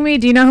 Are you kidding me?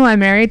 Do you know who I'm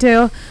married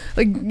to?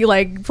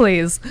 Like,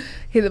 please.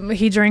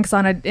 He drinks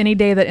on any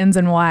day that ends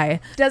in Y.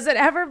 Does it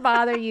ever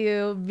bother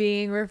you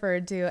being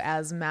referred to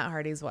as Matt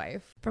Hardy's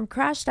wife? From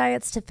crash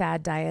diets to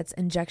fad diets,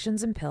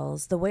 injections and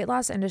pills, the weight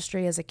loss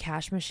industry is a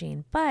cash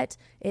machine, but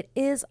it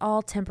is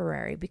all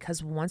temporary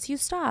because once you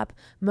stop,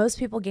 most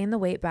people gain the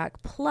weight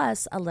back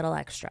plus a little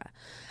extra.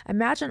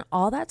 Imagine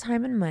all that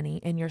time and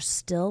money and you're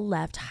still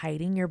left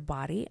hiding your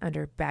body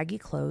under baggy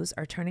clothes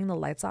or turning the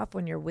lights off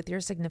when you're with your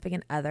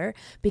significant other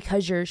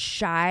because you're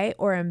shy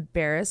or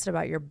embarrassed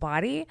about your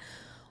body.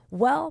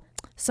 Well,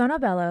 Sono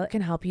Bello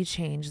can help you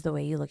change the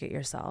way you look at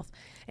yourself.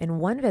 In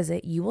one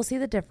visit, you will see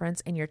the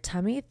difference in your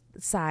tummy,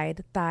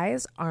 side,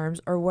 thighs, arms,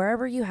 or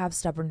wherever you have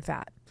stubborn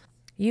fat.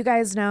 You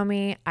guys know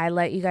me. I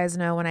let you guys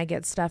know when I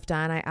get stuff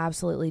done. I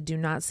absolutely do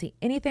not see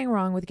anything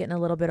wrong with getting a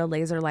little bit of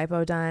laser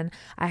lipo done.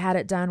 I had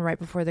it done right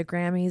before the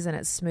Grammys and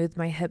it smoothed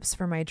my hips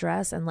for my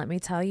dress. And let me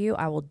tell you,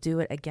 I will do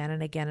it again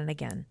and again and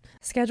again.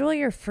 Schedule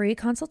your free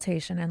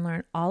consultation and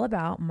learn all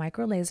about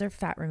micro laser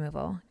fat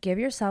removal. Give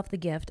yourself the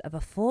gift of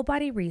a full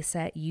body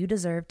reset. You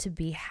deserve to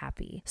be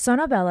happy.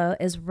 Sono Bello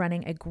is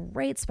running a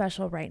great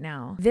special right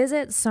now.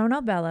 Visit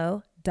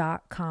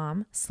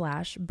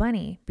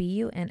sonobello.com/bunny,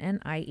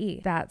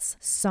 BUNNIE. That's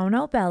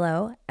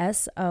Sonobello,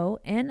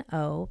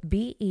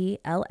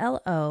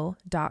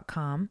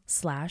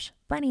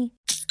 SONOBELLO.com/bunny.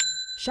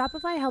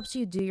 Shopify helps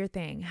you do your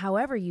thing,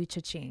 however you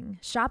cha-ching.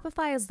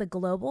 Shopify is the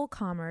global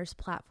commerce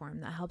platform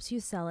that helps you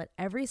sell at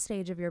every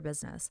stage of your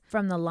business.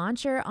 From the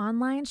launch your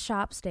online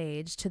shop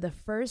stage to the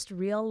first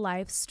real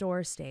life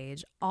store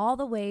stage, all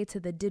the way to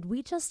the did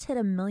we just hit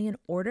 1 million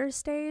orders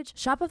stage?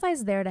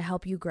 Shopify's there to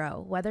help you grow.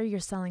 Whether you're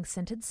selling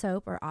scented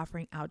soap or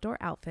offering outdoor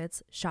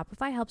outfits,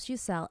 Shopify helps you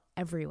sell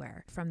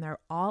everywhere. From their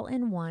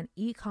all-in-one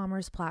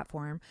e-commerce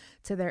platform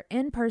to their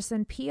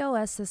in-person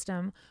POS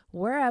system,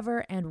 wherever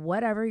and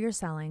whatever you're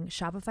selling,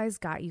 Shopify's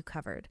got you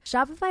covered.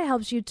 Shopify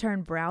helps you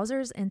turn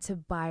browsers into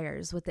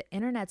buyers with the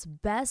internet's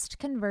best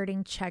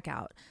converting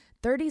checkout.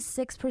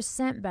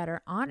 36%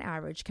 better on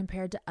average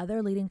compared to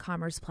other leading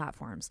commerce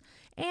platforms.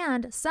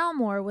 And sell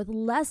more with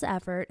less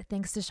effort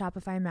thanks to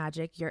Shopify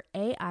Magic, your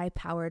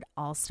AI-powered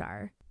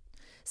all-star.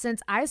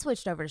 Since I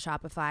switched over to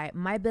Shopify,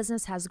 my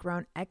business has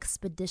grown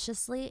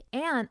expeditiously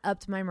and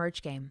upped my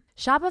merch game.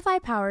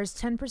 Shopify powers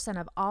 10%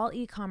 of all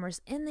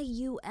e-commerce in the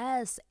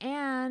US,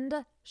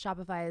 and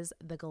Shopify is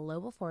the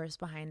global force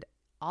behind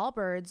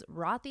Allbirds,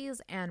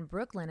 Rothy's, and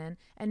Brooklinen,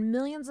 and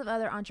millions of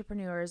other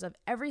entrepreneurs of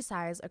every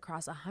size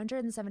across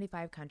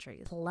 175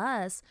 countries.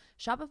 Plus,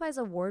 Shopify's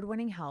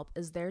award-winning help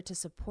is there to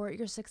support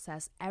your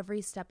success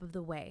every step of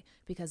the way,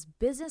 because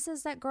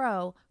businesses that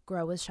grow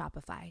with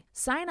Shopify.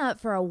 Sign up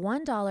for a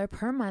 $1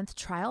 per month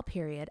trial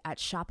period at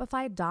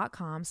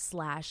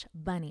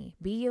shopify.com/bunny,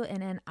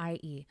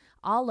 BUNNIE,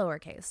 all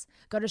lowercase.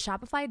 Go to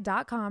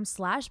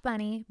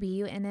shopify.com/bunny,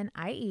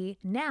 BUNNIE,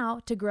 now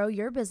to grow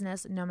your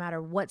business no matter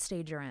what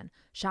stage you're in.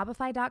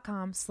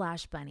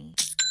 Shopify.com/bunny.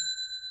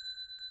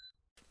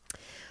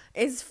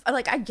 Is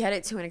like, I get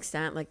it to an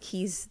extent, like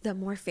he's the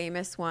more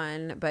famous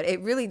one, but it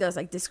really does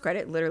like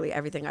discredit literally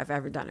everything I've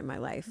ever done in my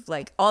life.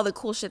 Like all the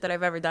cool shit that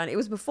I've ever done, it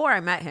was before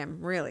I met him,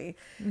 really.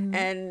 Mm-hmm.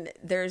 And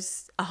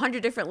there's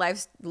 100 different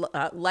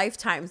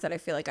lifetimes that I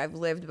feel like I've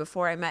lived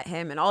before I met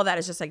him, and all that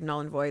is just like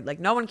null and void.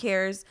 Like no one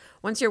cares.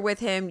 Once you're with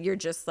him, you're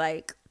just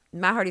like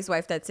Matt Hardy's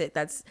wife. That's it.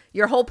 That's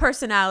your whole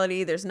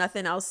personality. There's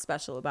nothing else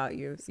special about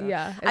you. So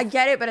Yeah, I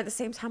get it, but at the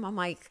same time, I'm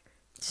like,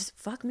 just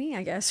fuck me,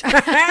 I guess.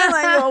 Like,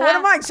 well, what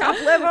am I,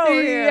 chopped liver over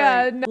here?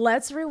 Yeah.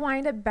 Let's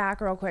rewind it back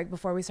real quick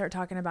before we start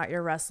talking about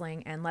your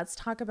wrestling, and let's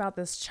talk about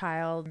this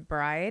child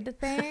bride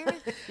thing.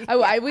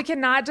 We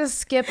cannot just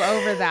skip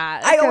over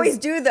that. I always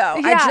do, though.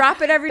 I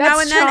drop it every now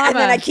and then, and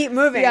then I keep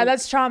moving. Yeah,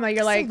 that's trauma. You're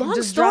It's like, a long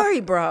just story,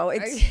 drop. bro.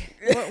 It's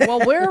Well,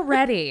 we're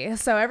ready.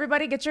 So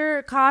everybody get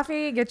your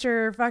coffee, get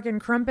your fucking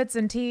crumpets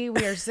and tea.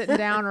 We are sitting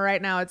down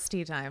right now. It's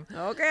tea time.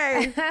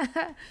 Okay.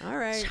 All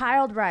right.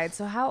 Child bride.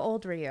 So how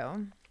old were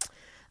you?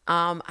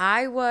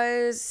 I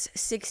was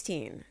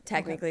 16,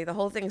 technically. Okay. The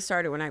whole thing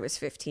started when I was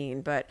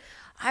 15, but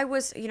I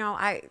was,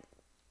 I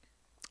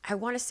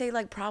want to say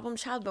like problem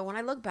child, but when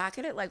I look back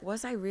at it, like,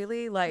 was I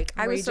really like,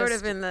 I was sort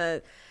of in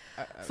the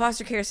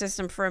foster care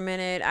system for a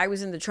minute. I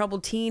was in the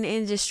troubled teen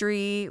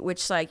industry,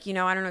 which like, you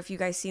know, I don't know if you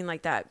guys seen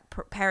like that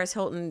Paris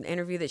Hilton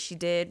interview that she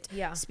did.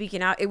 Yeah.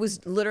 Speaking out. It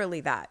was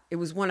literally that. It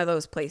was one of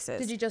those places.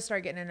 Did you just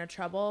start getting into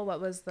trouble? What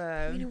was the...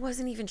 I mean, it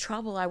wasn't even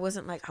trouble. I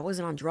wasn't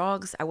on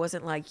drugs. I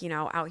wasn't like, you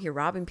know, out here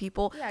robbing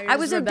people. Yeah, you're I just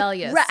was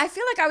rebellious. I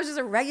feel like I was just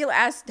a regular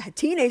ass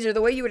teenager,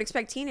 the way you would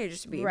expect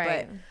teenagers to be.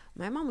 Right. But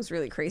my mom was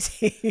really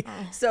crazy.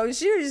 So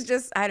she was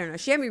just, I don't know.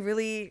 She had me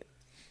really,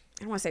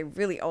 I don't want to say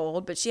really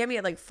old, but she had me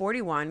at like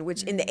 41,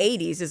 which in the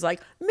 80s is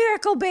like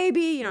miracle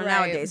baby. You know, Right.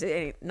 nowadays it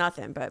ain't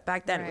nothing, but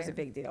back then it was a Right.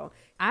 big deal.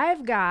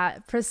 I've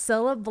got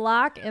Priscilla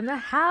Block in the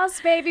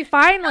house, baby.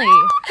 Finally.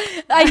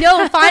 I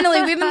know,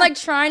 finally. We've been like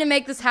trying to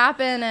make this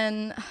happen,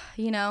 and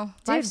you know,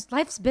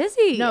 life's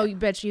busy. No,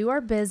 bitch, you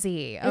are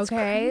busy. It's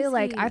Okay.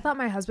 Like, crazy. I thought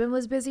my husband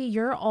was busy.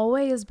 You're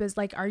always busy.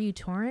 Like, are you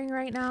touring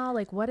right now?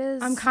 Like, what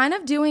is... I'm kind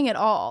of doing it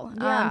all.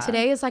 Yeah.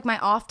 Today is like my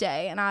off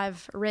day, and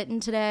I've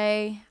written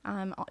today.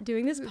 I'm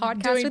doing this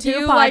podcast Doing with 2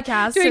 you.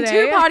 podcasts doing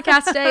today. 2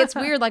 podcasts today. It's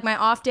weird. Like my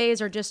off days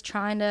are just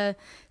trying to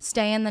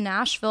stay in the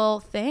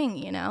Nashville thing.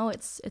 You know,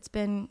 it's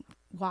been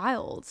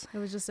wild. It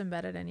was just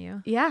embedded in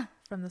you. Yeah.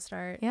 From the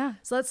start. Yeah.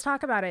 So let's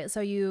talk about it. So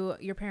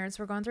your parents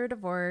were going through a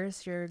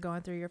divorce. You're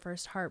going through your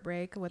first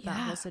heartbreak with that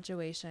Yeah. whole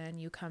situation.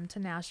 You come to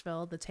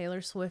Nashville the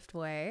Taylor Swift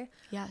way.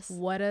 Yes.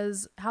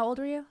 How old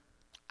were you?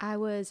 I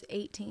was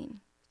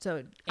 18.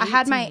 So I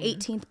had my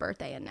 18. 18th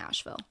birthday in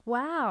Nashville.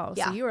 Wow.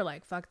 Yeah. So you were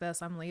like, fuck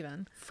this, I'm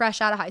leaving.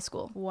 Fresh out of high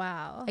school.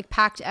 Wow. Like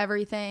packed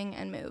everything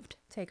and moved.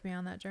 Take me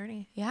on that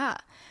journey. Yeah.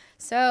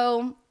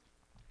 So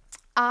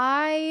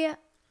I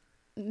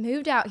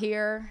moved out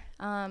here.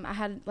 I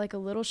had like a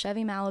little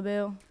Chevy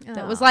Malibu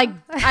that was like,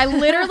 I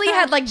literally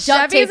had like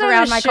duct tape Chevys are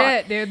around the my car.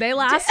 shit, dude. They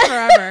last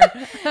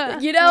forever.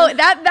 You know,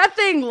 that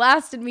thing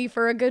lasted me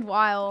for a good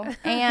while.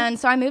 And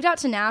so I moved out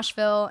to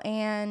Nashville,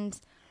 and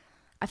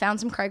I found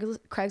some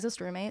Craigslist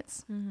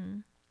roommates. Mm-hmm.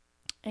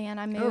 And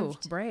I Oh,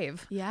 moved.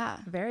 brave. Yeah.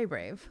 Very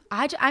brave.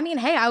 I mean,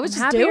 hey, I was I'm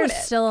just happy doing you're it.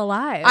 still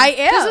alive. I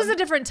am. This was a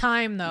different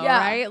time though, Yeah.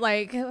 right?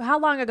 Like, how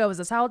long ago was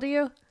this? How old are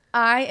you?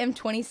 I am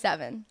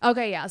 27.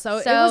 Okay, yeah. So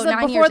it So was 9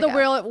 before years the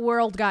ago.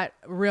 world got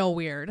real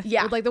weird.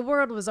 Yeah. Like the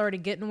world was already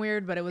getting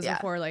weird, but it was Yeah.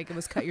 before like it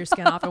was cut your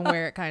skin off and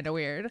wear it kind of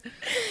weird.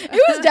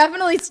 It was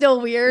definitely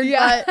still weird.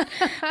 Yeah.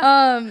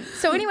 But,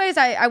 so anyways,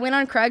 I went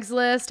on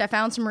Craigslist. I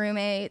found some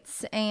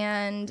roommates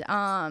and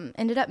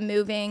ended up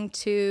moving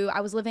to,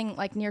 I was living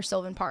like near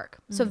Sylvan Park.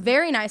 So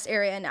very nice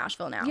area in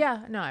Nashville now.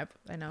 Yeah, no,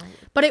 I know.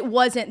 But it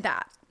wasn't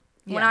that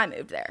when Yeah. I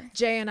moved there.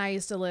 Jay and I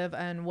used to live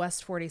in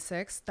West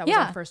 46. That was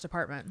Yeah. our first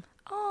apartment.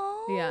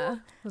 Oh, Yeah.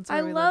 That's where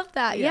I we love lived.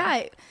 that.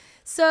 Yeah.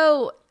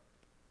 So,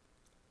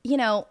 you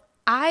know,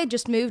 I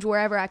just moved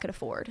wherever I could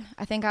afford.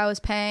 I think I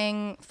was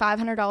paying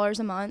 $500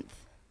 a month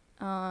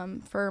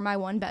for my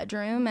 1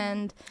 bedroom,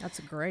 and That's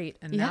great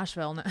in Yeah.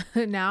 Nashville.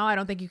 Now I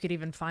don't think you could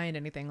even find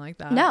anything like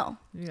that. no,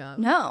 Yeah.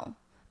 no.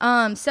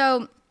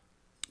 So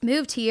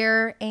moved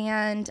here,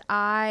 and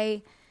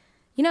I,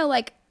 you know,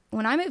 like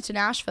when I moved to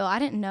Nashville, I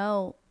didn't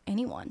know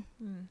anyone.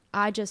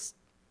 I just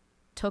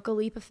took a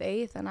leap of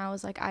faith, and I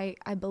was like, I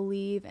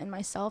believe in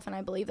myself, and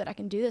I believe that I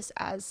can do this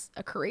as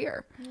a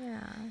career.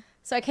 Yeah.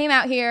 So I came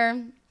out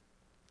here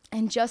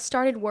and just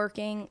started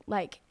working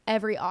like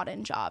every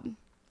odd-end job.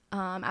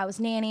 I was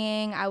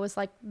nannying. I was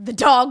like the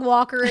dog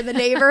walker in the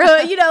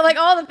neighborhood, you know, like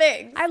all the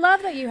things. I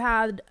love that you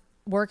had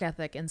work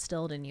ethic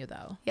instilled in you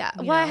though. Yeah.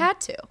 You Well, I know? had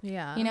to.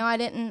 Yeah. You know, I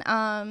didn't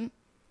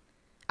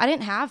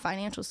have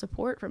financial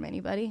support from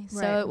anybody.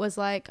 So Right. it was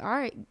like, all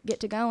right, get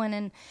to going.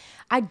 And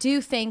I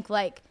do think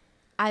like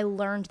I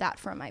learned that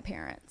from my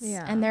parents.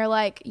 Yeah. And they're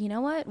like, you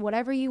know what?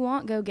 Whatever you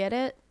want, go get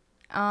it.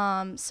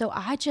 So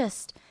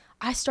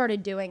I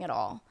started doing it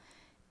all.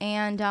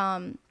 And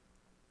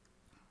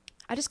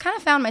I just kind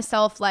of found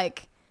myself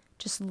like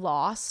just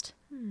lost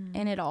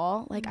in it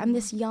all. Like I'm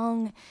this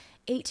young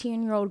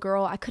 18-year-old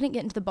girl. I couldn't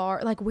get into the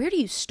bar. Like, where do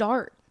you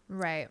start?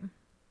 Right.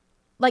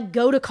 Like,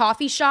 go to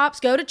coffee shops,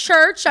 go to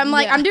church. I'm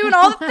like, Yeah. I'm doing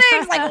all the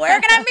things. Like, where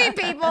can I meet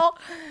people?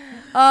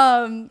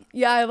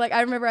 Yeah, like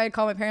I remember I had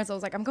called my parents. I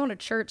was like, I'm going to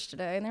church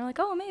today, and they're like,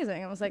 oh,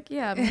 amazing. I was like,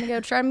 yeah, I'm gonna go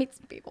try to meet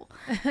some people.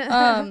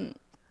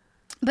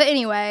 But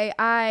anyway,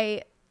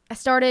 I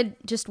started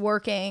just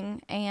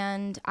working,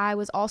 and I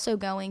was also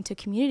going to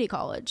community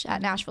college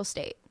at Nashville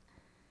State.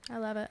 I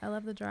love it. I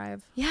love the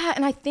drive. Yeah,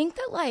 and I think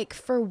that like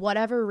for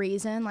whatever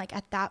reason, like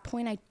at that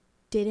point, I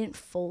didn't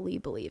fully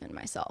believe in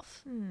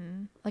myself.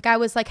 Like I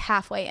was like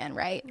halfway in,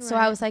 right? So I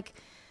Right. was like,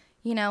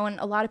 you know, and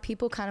a lot of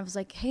people kind of was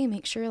like, hey,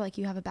 make sure like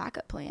you have a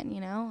backup plan, you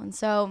know? And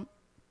so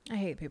I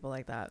hate people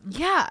like that.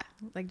 yeah.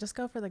 Like, just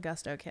go for the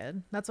gusto,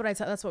 kid. That's what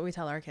that's what we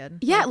tell our kid.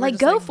 Yeah, we're like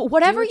just go for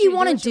whatever do you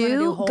what want to wanna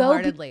do,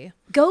 wholeheartedly.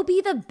 go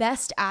be the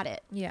best at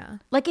it. Yeah.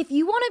 Like if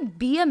you want to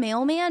be a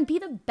mailman, be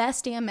the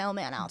best damn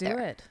mailman out Do there.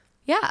 it.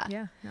 Yeah.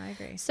 Yeah. No, I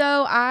agree.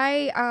 So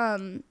I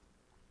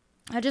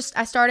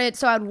started,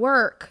 so I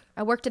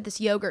worked at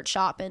this yogurt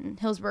shop in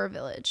Hillsborough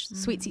Village,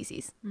 Sweet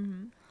Cece's.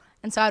 And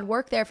so I'd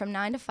work there from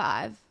 9 to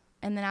 5,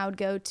 and then I would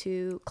go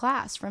to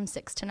class from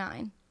 6 to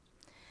 9.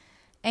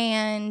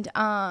 And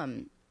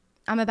I'm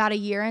about a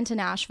year into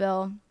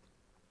Nashville,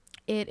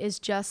 it is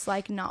just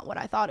like not what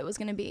I thought it was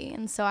going to be.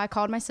 And so I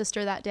called my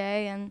sister that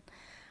day and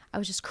I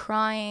was just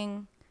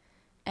crying.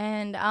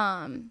 And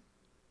I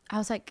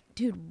was like,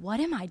 dude, what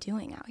am I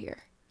doing out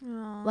here?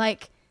 Aww.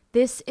 Like,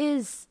 this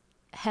is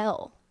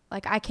hell.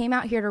 Like, I came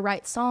out here to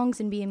write songs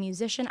and be a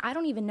musician. I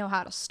don't even know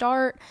how to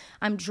start.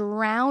 I'm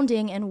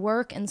drowning in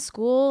work and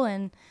school.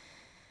 And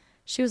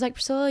she was like,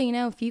 Priscilla, you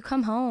know, if you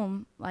come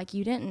home, like,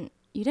 you didn't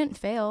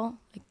fail.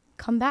 Like,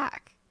 come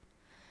back.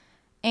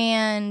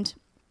 And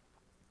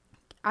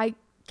I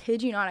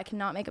kid you not, I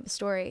cannot make up a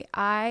story.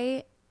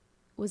 I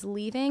was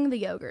leaving the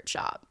yogurt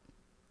shop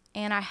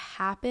and I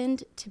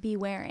happened to be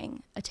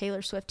wearing a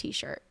Taylor Swift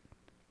t-shirt.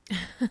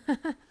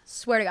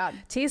 Swear to God.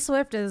 T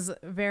Swift is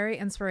very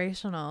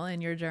inspirational in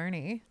your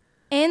journey.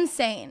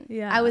 Insane.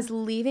 Yeah. I was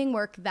leaving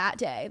work that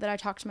day that I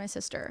talked to my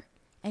sister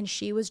and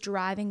she was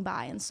driving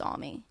by and saw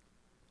me.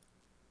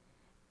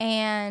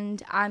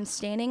 And I'm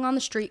standing on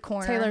the street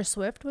corner. Taylor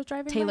Swift was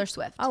driving Taylor by?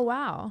 Swift. Oh,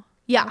 wow.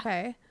 Yeah.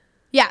 Okay.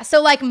 Yeah.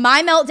 So like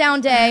my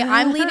meltdown day,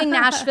 I'm leaving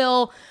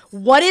Nashville.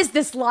 What is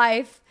this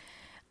life?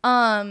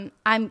 I'm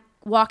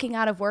walking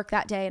out of work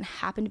that day and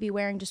happened to be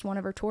wearing just one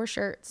of her tour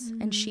shirts.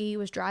 And she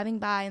was driving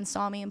by and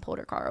saw me and pulled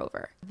her car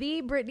over. The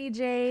Brittany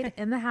Jade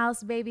in the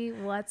house, baby.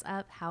 What's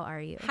up? How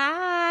are you?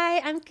 Hi,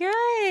 I'm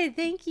good.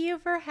 Thank you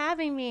for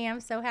having me. I'm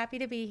so happy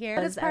to be here.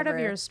 But it's part of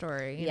your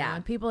story. You know, Yeah.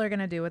 and people are going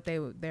to do what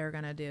they're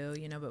going to do,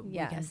 you know, but we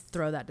can Yes.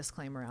 throw that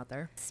disclaimer out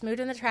there. Moved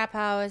in the trap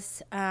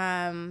house,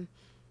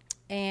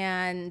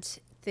 and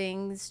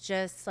things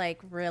just like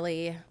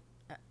really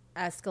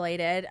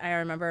escalated. I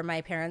remember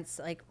my parents,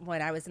 like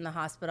when I was in the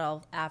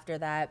hospital after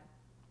that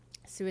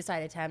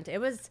suicide attempt,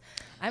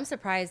 I'm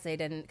surprised they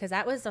didn't, because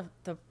that was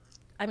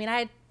I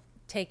had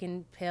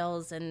taken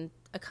pills and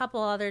a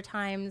couple other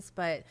times,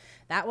 but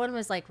that one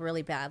was like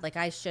really bad. Like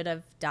I should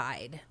have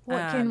died.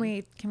 What can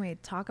we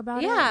talk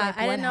about? Yeah, it? Like,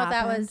 I didn't know if that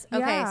happened? was okay.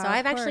 Yeah, So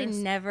I've of actually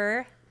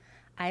course.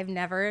 I've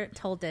never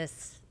told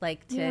this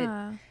like to.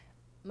 Yeah.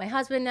 My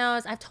husband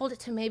knows. I've told it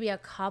to maybe a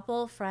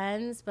couple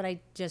friends, but I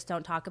just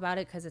don't talk about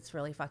it because it's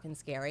really fucking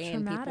scary.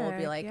 And people will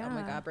be Traumatic, like, "Oh my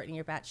yeah. God, Brittany,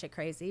 you're batshit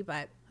crazy."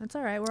 But That's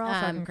all right. We're all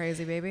fucking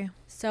crazy, baby.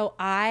 so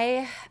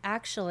I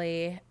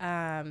actually,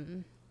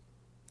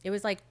 it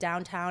was like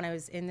downtown. I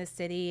was in the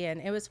city,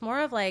 and it was more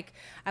of like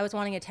I was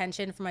wanting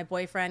attention from my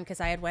boyfriend because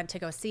I had went to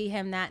go see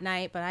him that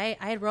night. But I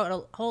had wrote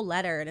a whole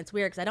letter, and it's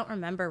weird because I don't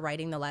remember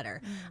writing the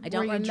letter. I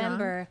don't Were you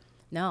remember. drunk?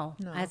 No,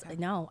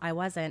 no, I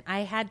wasn't.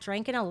 I had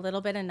drank in a little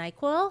bit of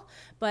NyQuil,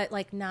 but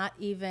like not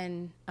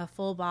even a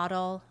full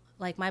bottle.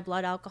 Like my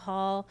blood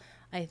alcohol,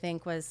 I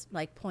think was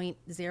like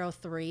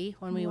 0.03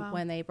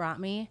 when they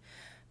brought me.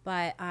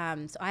 But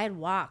so I had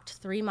walked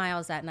 3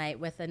 miles that night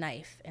with a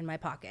knife in my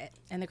pocket.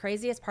 And the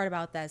craziest part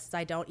about this is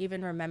I don't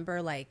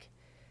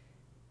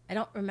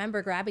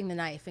remember grabbing the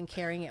knife and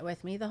carrying it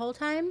with me the whole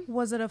time.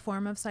 Was it a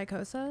form of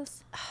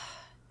psychosis?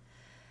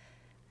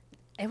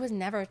 It was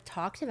never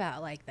talked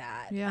about like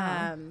that.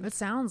 Yeah. It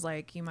sounds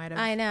like you might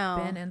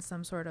have been in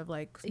some sort of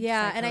like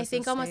yeah, and I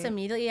think almost state.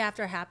 immediately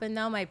after it happened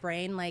though, my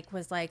brain like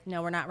was like,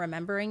 no, we're not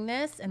remembering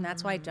this, and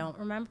that's why I don't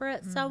remember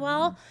it so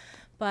well.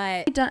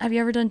 But Have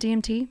you ever done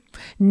DMT?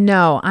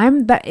 No,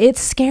 it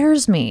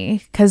scares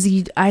me because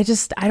I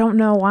don't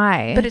know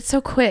why. But it's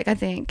so quick, I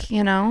think,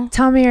 you know?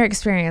 Tell me your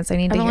experience. I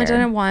need to I've hear. only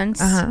done it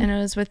once, Uh-huh. and it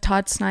was with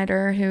Todd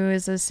Snyder, who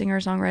is a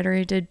singer-songwriter.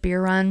 He did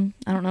Beer Run.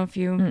 I don't know if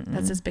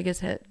that's his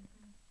biggest hit.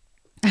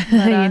 But,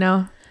 you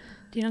know?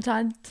 Do you know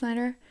Todd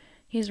Snyder?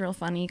 He's a real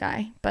funny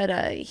guy. But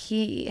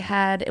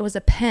it was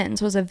a pen,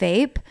 so it was a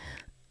vape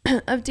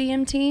of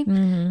DMT,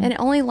 and it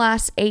only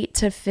lasts 8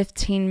 to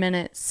 15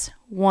 minutes,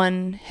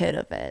 one hit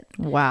of it.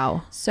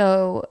 Wow.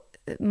 So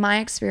my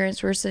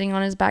experience, we're sitting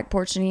on his back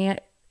porch, and he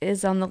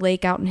is on the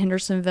lake out in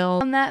Hendersonville.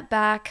 On that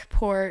back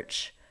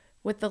porch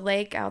with the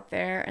lake out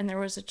there, and there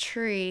was a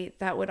tree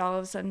that would all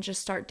of a sudden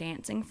just start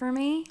dancing for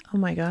me. Oh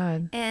my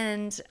God.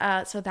 And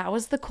so that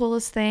was the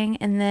coolest thing.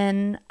 And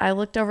then I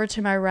looked over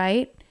to my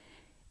right,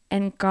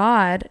 and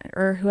God,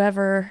 or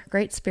whoever,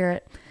 Great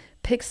Spirit,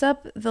 picks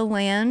up the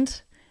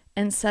land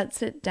and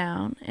sets it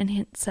down, and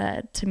he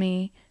said to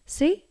me,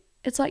 "See,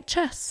 it's like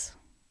chess."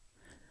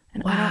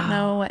 And I don't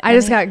know what I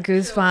just got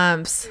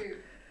goosebumps.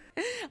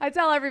 I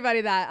tell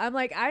everybody that. I'm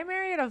like, I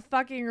married a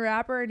fucking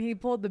rapper and he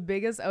pulled the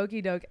biggest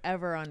okie doke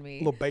ever on me. A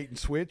little bait and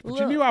switch, but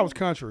you knew I was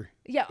country.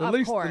 Yeah, at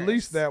least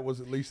course. that was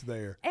at least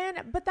there.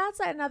 But that's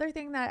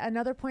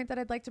another point that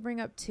I'd like to bring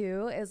up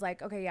too is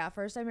like, okay, yeah,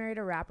 first I married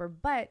a rapper,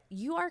 but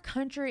you are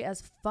country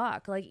as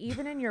fuck. Like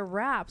even in your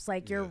raps,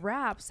 like your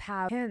raps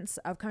have hints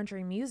of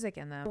country music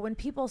in them. When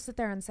people sit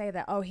there and say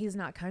that, oh, he's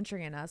not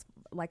country in us,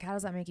 like how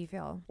does that make you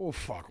feel? Oh,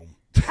 fuck him.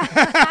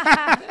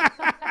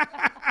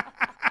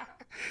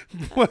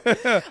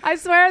 I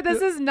swear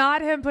this is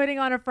not him putting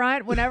on a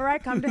front. Whenever I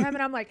come to him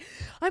and I'm like,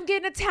 I'm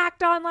getting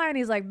attacked online,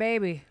 he's like,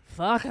 baby,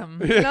 fuck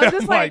him. And I'm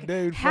just like,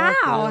 dude, how?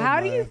 fuck him, How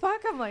do you man.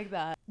 fuck him like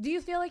that? Do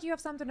you feel like you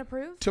have something to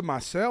prove? To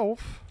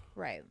myself,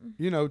 Right.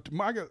 you know,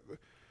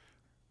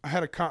 I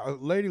had a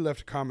lady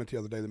left a comment the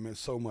other day that meant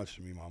so much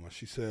to me, Mama.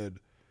 She said,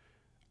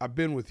 I've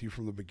been with you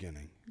from the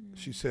beginning.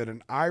 She said,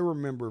 and I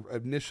remember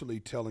initially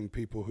telling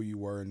people who you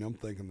were and them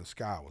thinking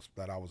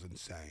that I was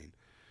insane.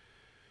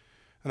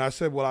 And I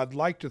said, well, I'd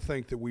like to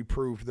think that we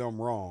proved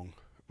them wrong,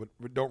 but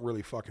it don't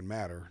really fucking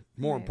matter.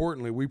 More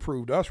importantly, we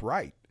proved us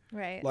right.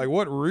 Right. Like,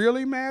 what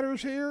really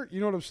matters here, you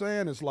know what I'm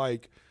saying, is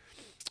like,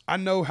 I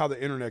know how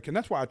the internet can,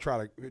 that's why I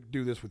try to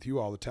do this with you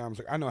all the time. It's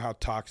like, I know how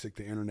toxic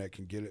the internet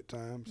can get at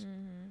times.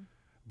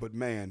 But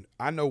man,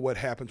 I know what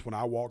happens when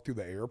I walk through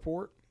the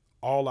airport.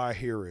 All I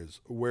hear is,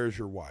 where's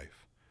your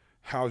wife?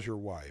 How's your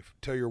wife?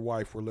 Tell your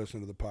wife we're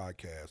listening to the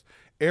podcast.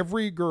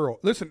 Every girl,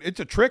 listen, it's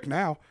a trick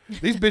now.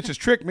 These bitches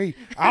trick me.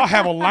 I'll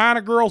have a line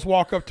of girls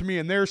walk up to me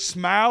and they're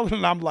smiling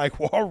and I'm like,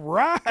 well, all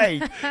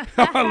right,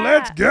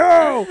 let's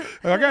go.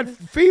 I got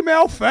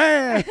female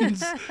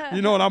fans,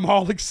 you know, and I'm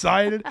all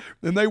excited.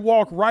 And they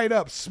walk right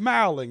up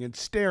smiling and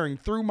staring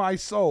through my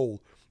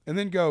soul and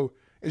then go,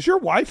 is your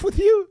wife with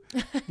you?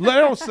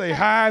 They'll say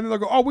hi and they'll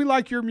go, oh, we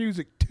like your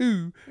music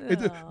too.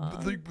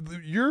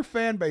 Your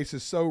fan base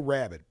is so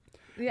rabid.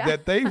 Yeah.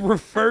 That they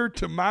refer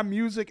to my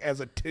music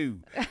as a 2.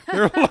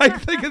 They're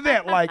like, think of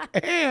that, like,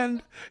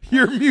 and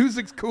your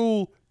music's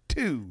cool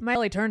too.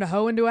 Miley turned a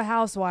hoe into a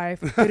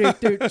housewife.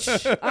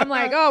 I'm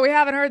like, oh, we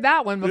haven't heard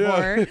that one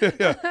before.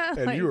 Yeah.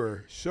 And you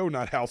are so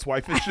not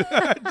housewife-ish,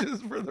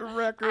 just for the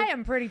record. I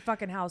am pretty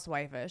fucking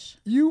housewife-ish.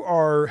 You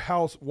are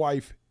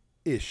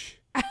housewife-ish.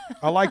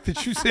 I like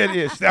that you said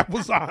ish. That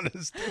was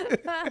honest.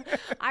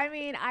 I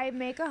mean, I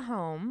make a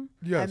home.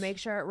 Yes. I make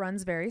sure it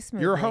runs very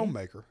smoothly. You're a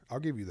homemaker. I'll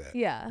give you that.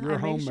 Yeah. You're a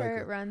homemaker. Make sure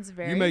it runs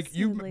very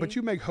smoothly. But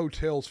you make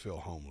hotels feel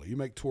homely. You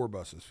make tour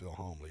buses feel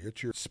homely.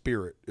 It's your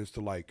spirit is to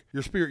like,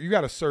 your spirit, you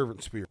got a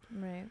servant spirit.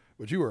 Right.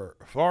 But you are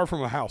far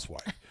from a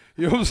housewife.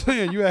 You know what I'm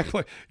saying? You act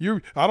like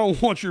I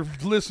don't want your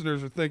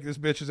listeners to think this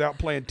bitch is out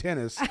playing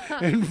tennis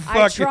and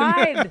fucking.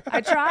 I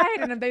tried,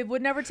 and they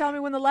would never tell me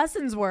when the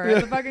lessons were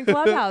at the fucking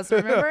clubhouse.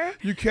 Remember?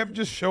 You kept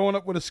just showing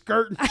up with a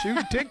skirt and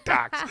shooting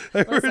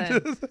TikToks.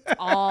 Listen, it's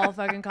all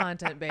fucking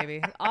content,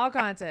 baby. All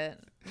content.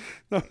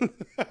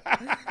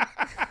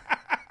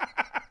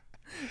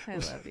 I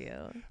love you.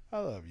 I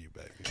love you,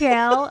 baby.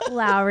 Kale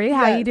Lowry,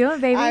 how you doing,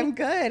 baby? I'm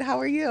good. How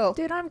are you?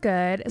 Dude, I'm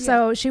good. Yeah.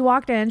 So she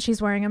walked in.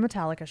 She's wearing a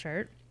Metallica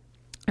shirt.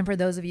 And for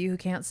those of you who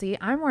can't see,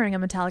 I'm wearing a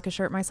Metallica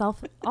shirt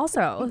myself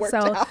also. So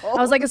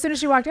I was like, as soon as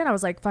she walked in, I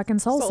was like, fucking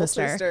Soul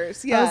Sister.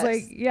 Sisters, yes. I was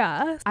like,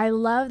 yeah. I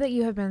love that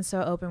you have been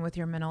so open with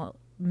your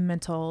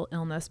mental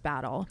illness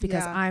battle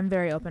because I'm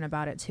very open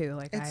about it too.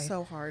 Like, it's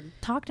so hard.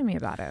 Talk to me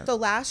about it. So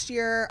last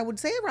year, I would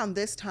say around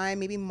this time,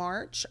 maybe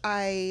March,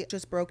 I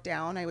just broke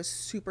down. I was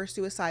super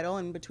suicidal,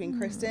 and between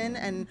Kristen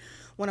and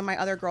one of my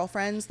other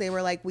girlfriends, they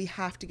were like, we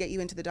have to get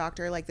you into the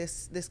doctor. Like,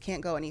 this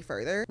can't go any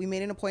further. We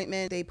made an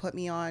appointment. They put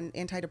me on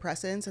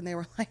antidepressants and they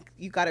were like,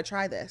 you got to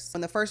try this.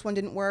 When the first one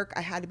didn't work,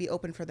 I had to be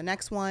open for the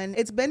next one.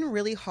 It's been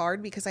really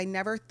hard because I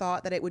never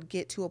thought that it would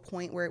get to a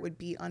point where it would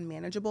be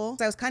unmanageable.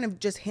 So I was kind of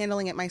just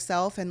handling it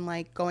myself and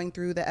like going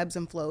through the ebbs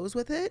and flows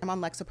with it. I'm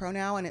on Lexapro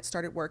now and it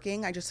started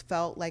working. I just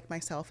felt like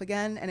myself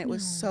again. And it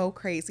was so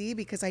crazy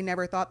because I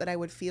never thought that I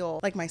would feel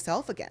like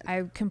myself again.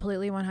 I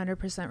completely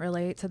 100%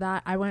 relate to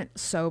that. I went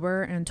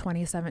sober in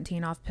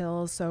 2017 off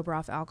pills, sober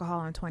off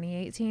alcohol in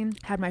 2018.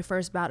 Had my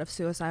first bout of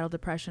suicidal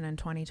depression in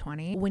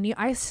 2020. When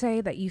I say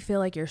that you feel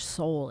like your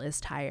soul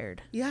is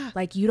tired. Yeah.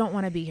 Like you don't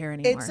want to be here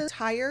anymore. It's a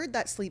tired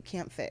that sleep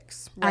can't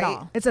fix, right? At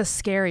all. It's a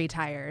scary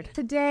tired.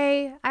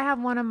 Today, I have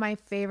one of my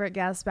favorite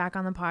guests back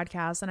on the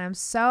podcast, and I'm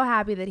so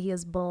happy that he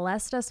has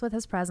blessed us with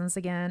his presence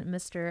again.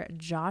 Mr.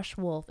 Josh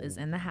Wolf is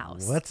in the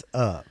house. What's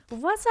up?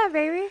 What's up,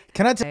 baby?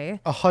 Can I tell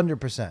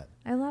 100%?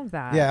 I love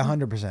that. Yeah,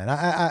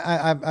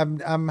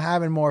 100%. I'm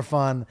having more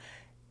fun,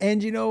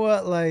 and you know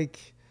what?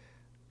 Like,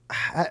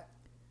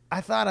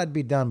 I thought I'd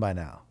be done by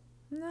now.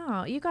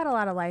 No, you got a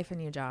lot of life in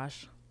you,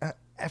 Josh.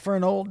 For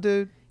an old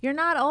dude, you're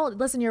not old.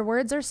 Listen, your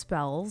words are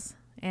spells,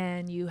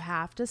 and you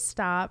have to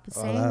stop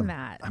saying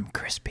that. I'm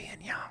crispy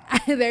and young.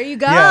 There you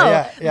go.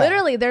 Yeah.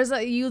 Literally, there's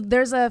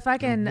a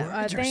fucking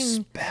words thing. Are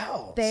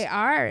spells. They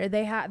are.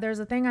 There's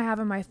a thing I have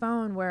on my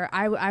phone where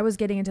I was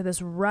getting into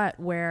this rut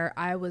where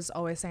I was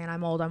always saying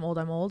I'm old.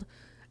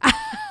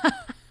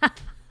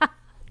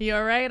 You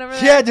all right over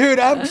there? Yeah, dude,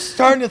 I'm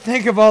starting to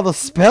think of all the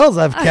spells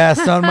I've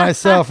cast on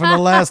myself in the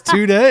last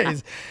 2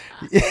 days.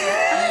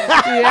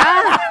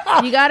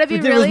 Yeah, you got to be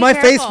really Was my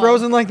careful. face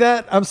frozen like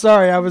that? I'm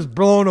sorry, I was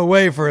blown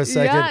away for a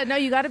second. Yeah, no,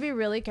 you got to be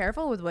really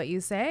careful with what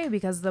you say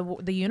because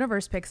the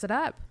universe picks it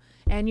up.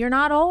 And you're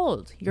not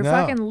old. You're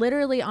fucking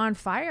literally on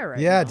fire right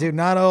now. Yeah, dude,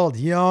 not old,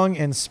 young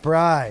and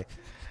spry.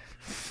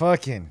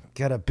 Fucking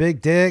got a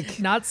big dick.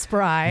 Not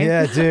spry.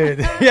 Yeah, dude.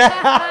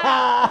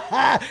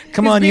 Yeah.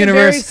 Come He's on, being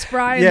universe. very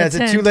spry yeah, in is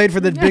the it too tent. late for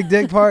the big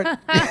dick part?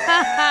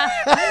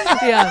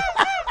 Yeah.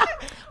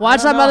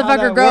 Watch that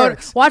motherfucker grow.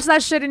 Works. Watch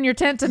that shit in your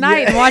tent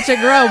tonight and watch it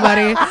grow,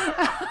 buddy.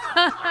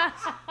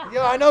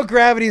 Yo, I know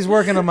gravity's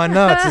working on my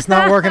nuts. It's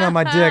not working on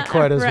my dick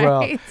quite as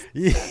well.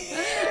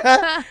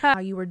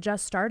 You were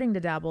just starting to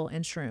dabble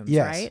in shrooms,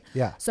 Yes, right?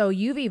 yeah. So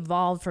you've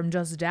evolved from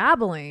just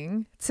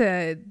dabbling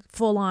to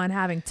full on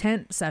having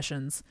tent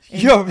sessions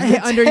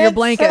under your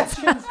blankets.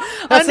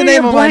 That's the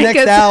name of my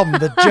next album,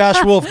 the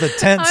Josh Wolf, the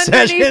Tent Underneath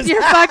Sessions.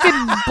 your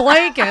fucking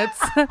blankets.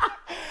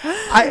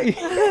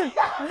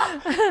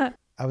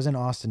 I was in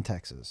Austin,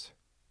 Texas.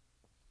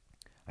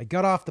 I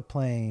got off the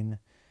plane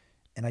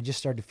and I just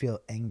started to feel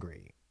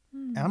angry.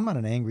 And I'm not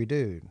an angry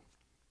dude.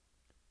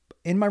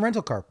 In my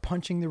rental car,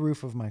 punching the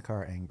roof of my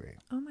car, angry.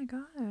 Oh my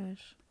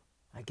gosh.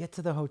 I get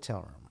to the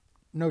hotel room,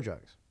 no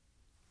drugs.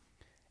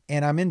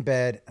 And I'm in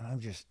bed and I'm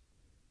just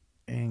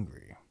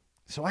angry.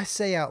 So I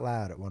say out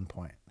loud at one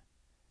point,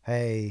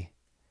 hey,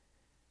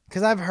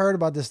 because I've heard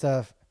about this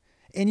stuff.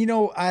 And you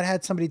know, I'd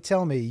had somebody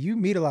tell me, you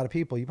meet a lot of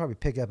people, you probably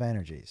pick up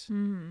energies.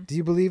 Mm-hmm. Do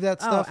you believe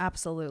that stuff? Oh,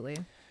 absolutely.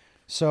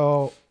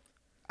 So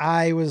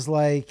I was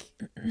like,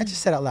 I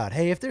just said out loud,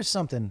 hey, if there's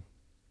something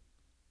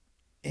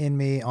in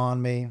me,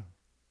 on me,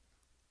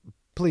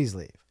 please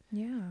leave.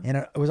 Yeah. And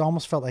it was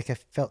almost felt like I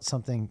felt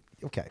something,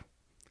 okay,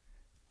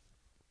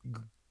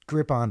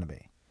 grip onto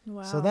me.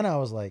 Wow. So then I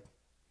was like,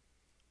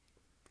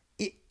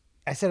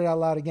 I said it out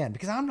loud again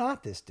because I'm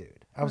not this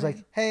dude. I was Right.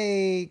 like,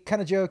 hey,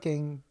 kind of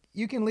joking,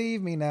 you can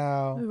leave me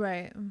now.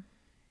 Right.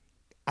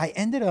 I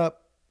ended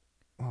up,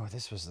 oh,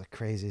 this was the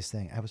craziest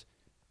thing. I was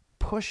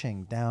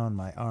pushing down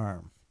my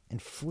arm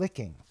and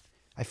flicking.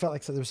 I felt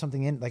like there was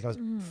something in, like I was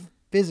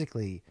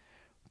physically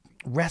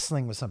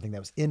wrestling with something that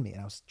was in me,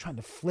 and I was trying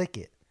to flick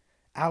it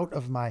out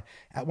of my.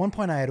 At one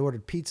point, I had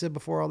ordered pizza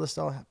before all this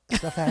stuff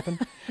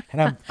happened,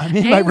 and I'm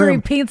in my Angry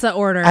room. pizza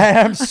order.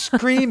 I'm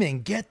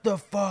screaming, "Get the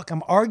fuck!"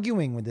 I'm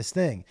arguing with this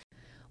thing.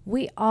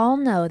 We all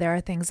know there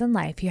are things in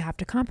life you have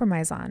to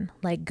compromise on,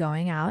 like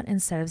going out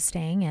instead of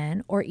staying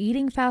in or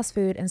eating fast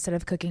food instead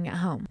of cooking at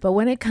home. But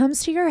when it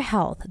comes to your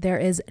health, there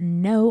is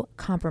no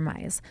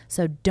compromise.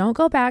 So don't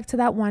go back to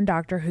that one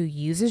doctor who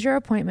uses your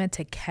appointment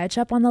to catch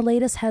up on the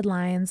latest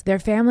headlines, their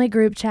family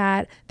group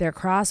chat, their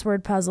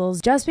crossword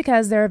puzzles, just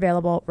because they're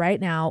available right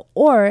now,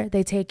 or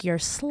they take your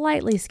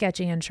slightly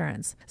sketchy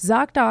insurance.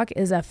 ZocDoc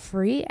is a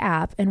free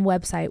app and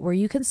website where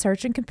you can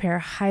search and compare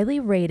highly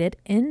rated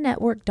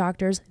in-network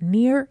doctors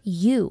near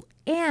you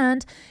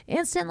and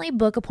instantly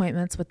book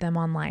appointments with them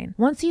online.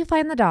 Once you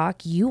find the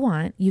doc you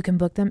want, you can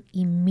book them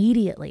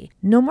immediately.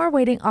 No more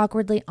waiting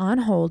awkwardly on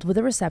hold with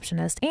a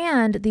receptionist,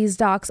 and these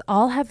docs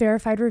all have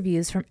verified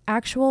reviews from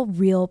actual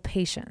real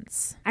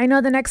patients. I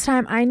know the next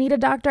time I need a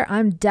doctor,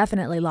 I'm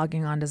definitely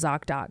logging on to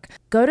ZocDoc.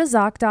 Go to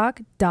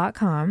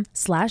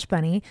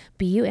ZocDoc.com/bunny,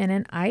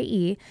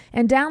 BUNNIE,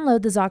 and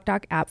download the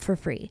ZocDoc app for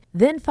free.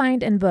 Then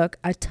find and book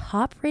a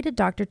top-rated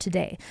doctor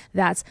today.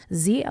 That's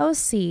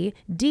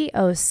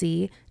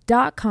ZocDoc.com/bunny,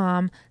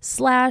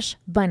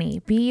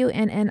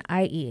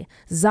 BUNNIE,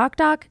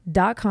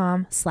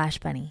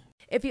 ZocDoc.com/bunny.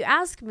 If you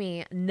ask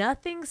me,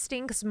 nothing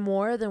stinks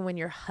more than when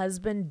your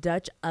husband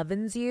Dutch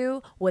ovens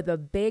you with a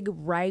big,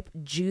 ripe,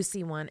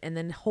 juicy one and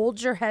then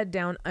holds your head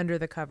down under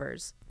the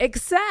covers.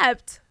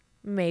 Except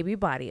maybe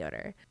body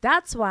odor.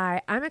 That's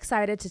why I'm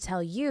excited to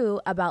tell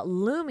you about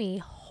Lume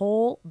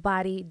Whole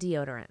Body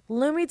Deodorant.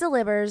 Lume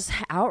delivers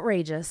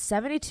outrageous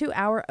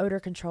 72-hour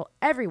odor control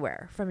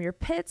everywhere, from your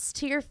pits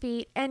to your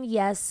feet, and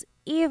yes,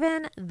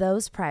 even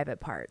those private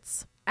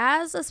parts.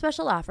 As a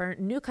special offer,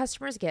 new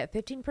customers get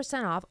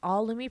 15% off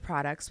all Lume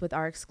products with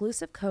our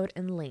exclusive code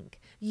and link.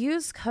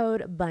 Use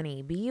code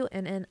BUNNIE,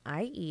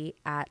 BUNNIE,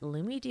 at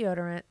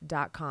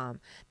LumeDeodorant.com.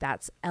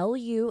 That's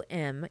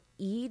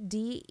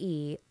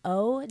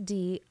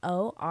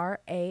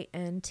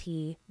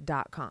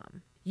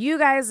LumeDeodorant.com. You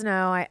guys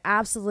know I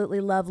absolutely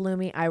love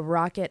Lume. I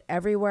rock it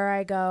everywhere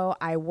I go.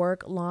 I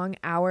work long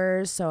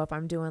hours, so if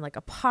I'm doing like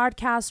a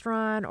podcast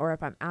run, or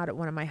if I'm out at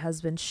one of my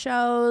husband's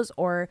shows,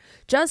 or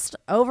just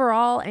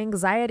overall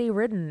anxiety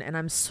ridden and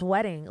I'm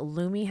sweating,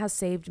 Lume has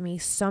saved me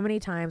so many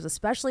times,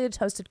 especially a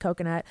toasted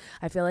coconut.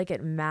 I feel like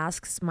it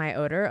masks my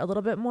odor a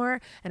little bit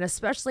more, and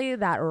especially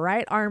that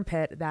right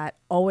armpit that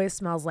always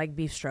smells like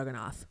beef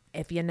stroganoff.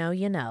 If you know,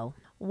 you know.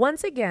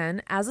 Once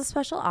again, as a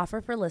special offer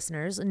for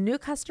listeners, new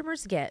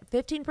customers get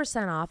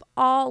 15% off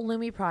all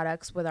Lume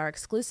products with our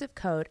exclusive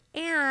code.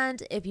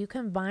 And if you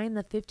combine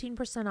the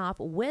 15% off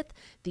with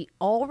the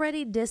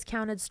already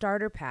discounted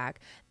starter pack,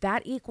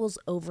 that equals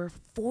over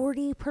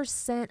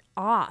 40%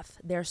 off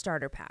their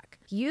starter pack.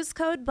 Use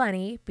code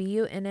BUNNIE,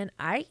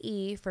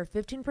 BUNNIE, for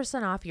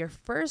 15% off your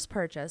first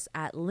purchase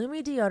at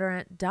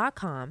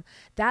LumeDeodorant.com.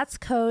 That's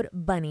code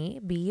BUNNIE,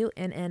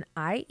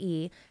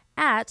 BUNNIE,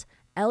 at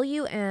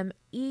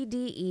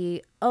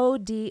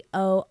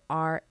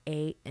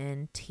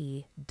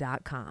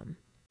LumeDeodorant.com.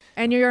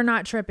 And you're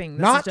not tripping.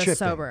 This Not is just tripping.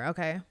 sober,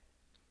 okay?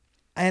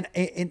 And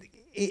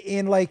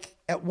like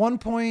at one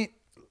point,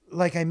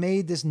 like I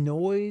made this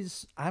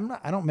noise. I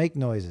don't make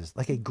noises,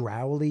 like a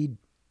growly,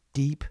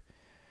 deep.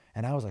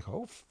 And I was like,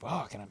 oh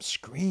fuck. And I'm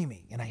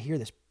screaming and I hear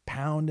this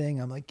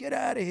pounding. I'm like, get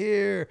out of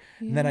here.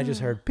 Yeah. And then I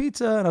just heard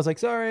pizza and I was like,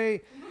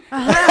 sorry.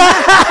 BRB,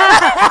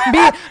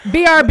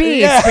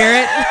 yeah.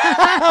 Spirit.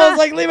 I was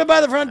like, leave it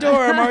by the front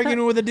door. I'm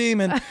arguing with a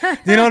demon.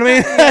 You know what I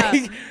mean? Yeah.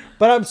 Like,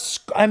 but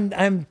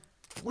I'm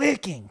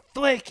flicking.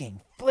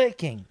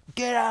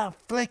 Get out,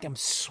 flick. I'm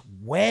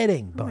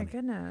sweating, Oh my Bunny.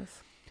 goodness.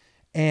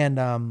 And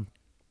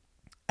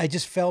I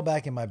just fell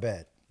back in my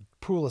bed,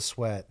 pool of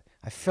sweat.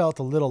 I felt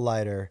a little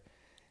lighter,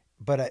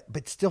 but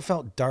still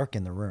felt dark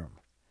in the room.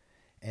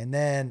 And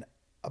then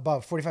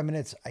about 45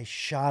 minutes, I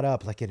shot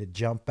up like it had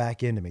jumped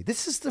back into me.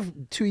 This is the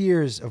 2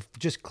 years of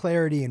just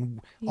clarity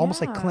and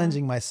almost like Yeah.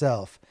 cleansing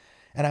myself.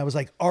 And I was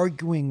like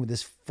arguing with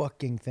this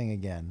fucking thing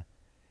again,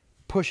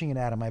 pushing it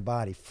out of my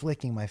body,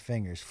 flicking my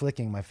fingers.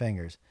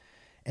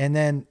 And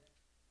then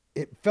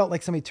it felt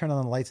like somebody turned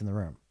on the lights in the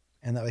room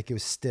and that like it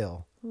was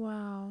still.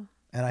 Wow.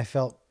 And I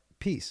felt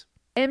peace.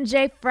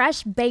 MJ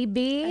Fresh,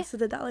 baby. I see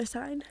the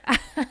 $sign.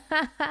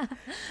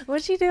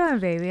 What you doing,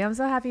 baby? I'm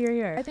so happy you're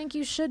here. I think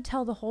you should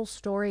tell the whole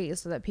story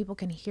so that people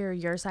can hear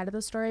your side of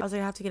the story. I was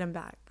like, I have to get him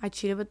back. I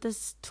cheated with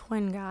this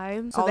twin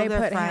guy. So All they of their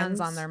put friends,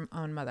 hands on their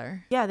own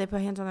mother. Yeah, they put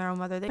hands on their own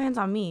mother. They put hands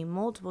on me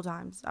multiple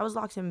times. I was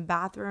locked in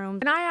bathrooms.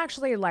 And I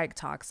actually like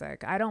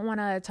toxic. I don't want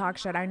to talk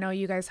shit. I know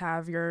you guys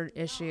have your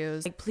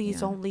issues. Like, please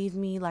don't leave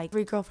me. Like,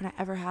 every girlfriend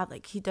I ever had,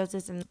 like, he does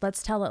this. And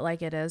let's tell it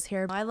like it is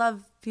here. I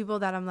love people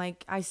that I'm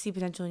like, I see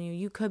potential in you.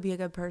 You could be a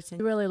good person.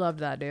 You really loved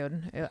that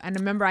dude. And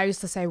remember, I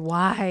used to say,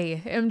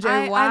 why?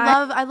 MJ,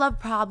 why? I love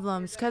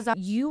problems because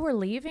you were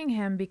leaving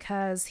him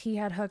because he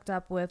had hooked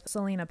up with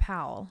Selena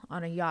Powell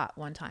on a yacht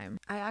one time.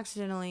 I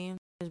accidentally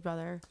his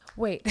brother.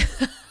 Wait.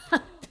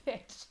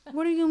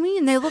 What do you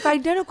mean? They look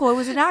identical. It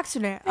was an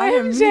accident. I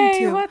didn't mean MJ,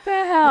 to. what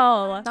the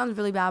hell? Sounds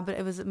really bad, but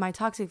it was my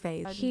toxic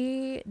phase.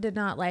 He did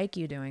not like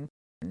you doing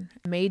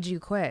made you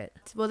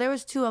quit. Well, there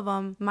was two of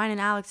them. Mine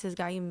and Alex's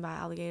got eaten by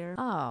alligator.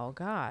 Oh,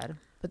 God.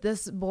 But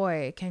this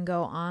boy can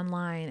go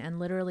online and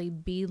literally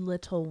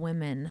belittle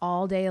women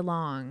all day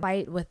long,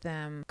 fight with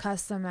them,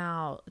 cuss them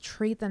out,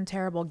 treat them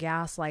terrible,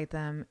 gaslight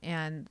them,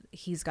 and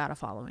he's got a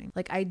following.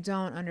 Like, I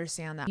don't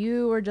understand that.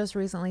 You were just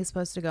recently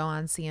supposed to go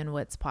on Cian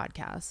Witt's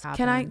podcast.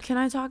 Can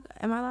I talk?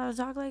 Am I allowed to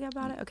talk like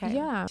about it? Okay.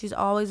 Yeah. She's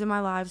always in my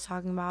lives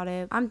talking about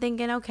it. I'm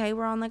thinking, okay,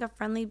 we're on like a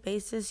friendly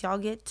basis. Y'all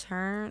get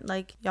turned.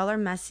 Like, y'all are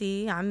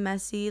messy. I'm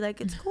messy. Like,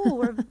 it's cool.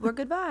 We're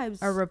good vibes.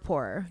 A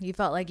rapport. You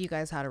felt like you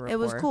guys had a rapport. It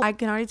was cool. I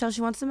can already tell she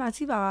wants some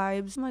messy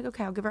vibes. I'm like,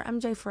 okay, I'll give her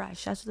MJ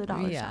Fresh. That's with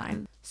the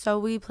 $sign. So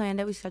we planned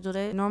it. We scheduled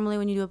it. Normally,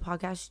 when you do a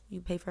podcast,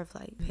 you pay for a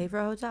flight, you pay for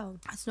a hotel.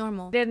 That's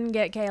normal. Didn't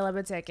get Caleb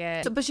a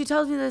ticket. But she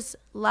tells me this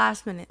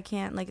last minute. I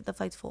can't, like, the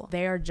flight's full.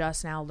 They are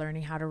just now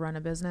learning how to run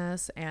a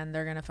business and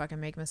they're going to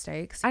fucking make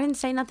mistakes. I didn't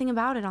say nothing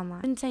about it online.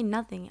 I didn't say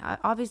nothing.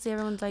 Obviously,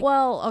 everyone's like,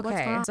 well, what's going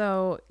okay. on?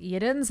 So you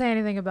didn't say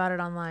anything about it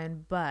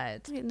online,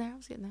 but I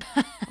was getting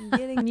there.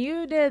 when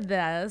you did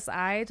this,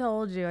 I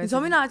told you. You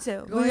told me not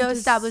to. We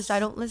established I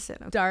don't listen.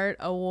 Okay. Start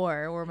a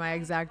war were my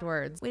exact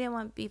words. We didn't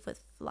want beef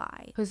with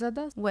Fly. Who said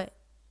this? What?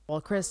 Well,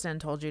 Kristen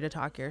told you to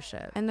talk your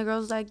shit. And the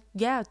girl's like,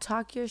 yeah,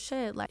 talk your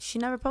shit. Like, she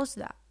never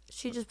posted that.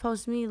 She just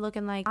posted me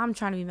looking like, I'm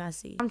trying to be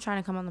messy. I'm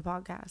trying to come on the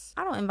podcast.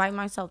 I don't invite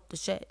myself to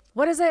shit.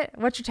 What is it?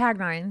 What's your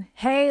tagline?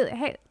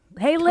 Hey,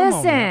 Come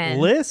on now.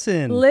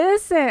 listen.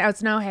 Listen. Oh,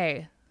 it's no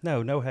hey.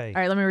 No hey.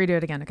 All right, let me redo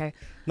it again, okay?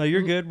 No,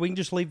 you're good. We can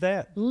just leave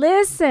that.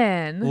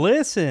 Listen.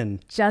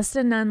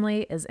 Justin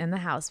Nunley is in the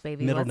house,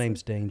 baby. Middle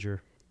name's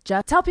Danger.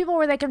 Just tell people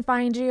where they can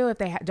find you if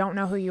they don't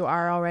know who you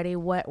are already.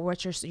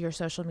 What's your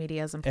social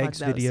medias and plug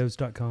those.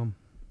 Xvideos.com.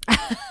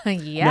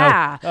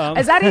 Yeah. No,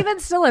 is that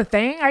even still a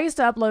thing? I used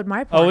to upload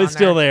my porn. Oh, it's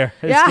still there.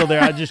 It's still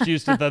there. I just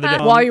used it the other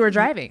day. While you were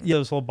driving. Yeah,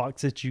 those little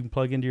boxes that you can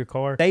plug into your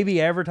car. They be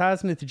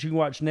advertising it that you can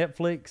watch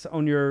Netflix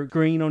on your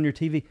screen on your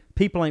TV.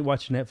 People ain't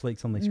watching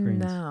Netflix on their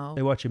screens. No.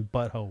 They're watching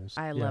buttholes.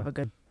 I love a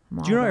good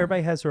Do you know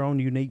everybody has their own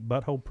unique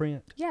butthole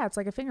print? Yeah, it's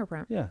like a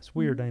fingerprint. Yeah, it's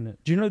weird, ain't it?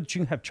 Do you know that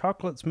you can have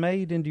chocolates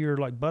made into your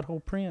like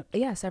butthole print?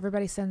 Yes,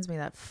 everybody sends me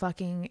that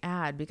fucking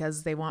ad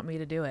because they want me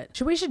to do it.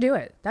 We should do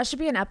it. That should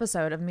be an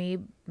episode of me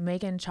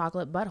making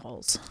chocolate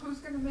buttholes. Who's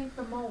gonna make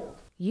the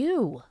mold?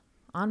 You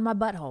on my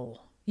butthole.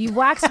 You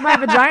waxed my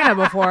vagina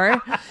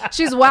before.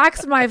 She's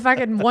waxed my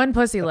fucking one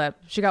pussy lip.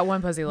 She got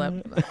one pussy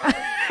lip.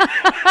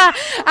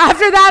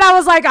 After that, I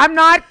was like, I'm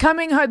not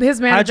coming.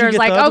 His manager's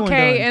like,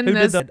 okay. Who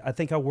did that? I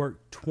think I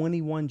worked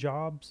 21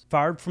 jobs,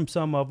 fired from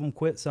some of them,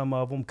 quit some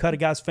of them, cut a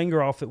guy's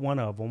finger off at one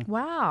of them.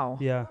 Wow.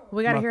 Yeah.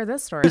 We got to hear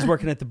this story. He was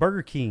working at the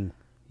Burger King.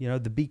 You know,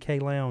 the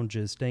BK Lounge,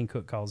 as Dane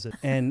Cook calls it.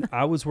 And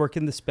I was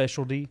working the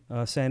specialty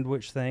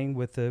sandwich thing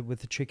with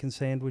the chicken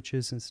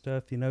sandwiches and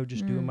stuff, you know,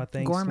 just doing my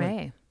thing.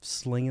 Gourmet.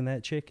 Slinging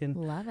that chicken.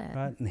 Love it.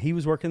 Right? And he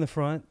was working the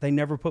front. They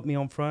never put me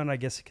on front, I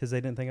guess, because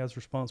they didn't think I was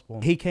responsible.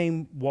 He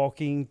came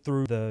walking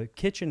through the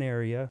kitchen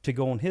area to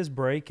go on his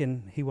break,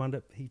 and he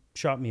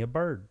shot me a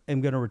bird. I'm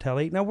going to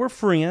retaliate. Now, we're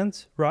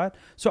friends, right?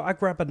 So I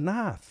grab a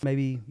knife,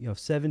 maybe,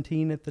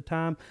 17 at the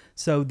time.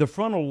 So the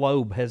frontal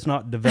lobe has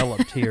not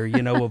developed here,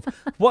 of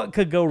what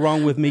could go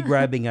wrong with me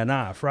grabbing a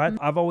knife, right?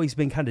 I've always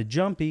been kind of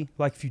jumpy,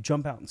 like if you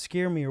jump out and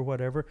scare me or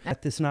whatever. I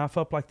got this knife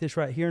up like this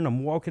right here, and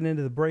I'm walking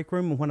into the break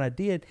room, and when I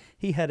did,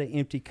 he had an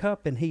empty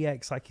cup, and he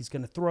acts like he's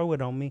going to throw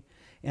it on me,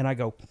 and I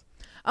go,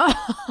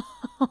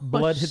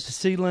 Blood hit the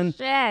ceiling. Shit.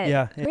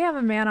 Yeah. We have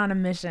a man on a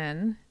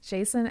mission.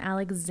 Jason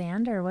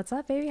Alexander. What's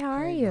up, baby? How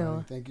are you?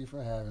 Buddy, thank you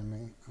for having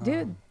me.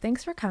 Dude,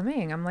 thanks for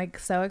coming. I'm like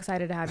so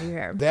excited to have you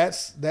here.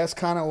 That's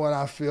kind of what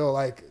I feel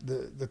like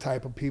the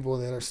type of people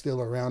that are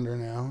still around her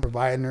now,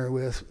 providing her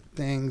with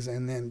things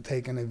and then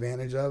taking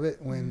advantage of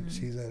it when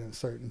she's at a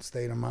certain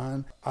state of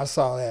mind. I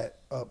saw that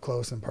up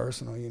close and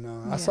personal, you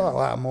know. I saw a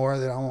lot more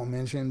that I won't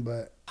mention,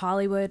 but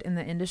Hollywood in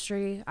the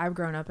industry, I've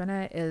grown up in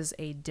it, is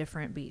a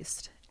different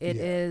beast. It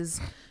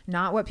is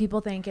not what people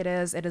think it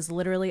is. It is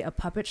literally a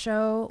puppet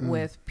show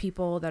with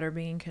people that are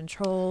being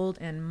controlled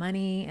and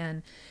money,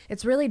 and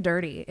it's really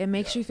dirty. It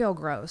makes you feel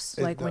gross,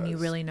 like when you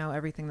really know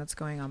everything that's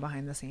going on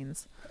behind the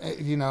scenes.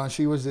 You know,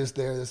 she was just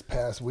there this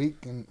past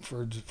week and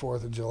for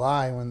 4th of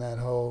July when that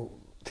whole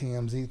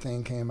TMZ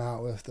thing came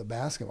out with the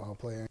basketball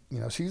player. You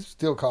know, she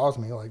still calls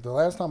me. Like the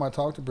last time I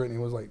talked to Brittany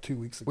was like 2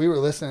 weeks ago. We were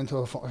listening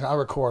to I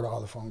record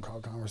all the phone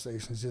call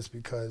conversations just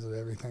because of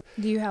everything.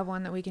 Do you have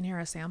one that we can hear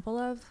a sample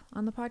of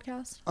on the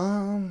podcast?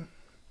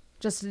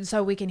 Just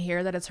so we can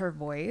hear that it's her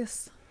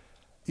voice.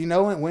 You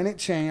know, when it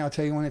changed, I'll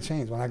tell you when it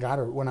changed. When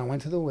I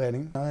went to the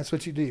wedding, that's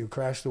what you do. You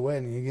crash the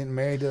wedding. You're getting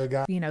married to a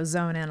guy. You know,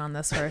 zone in on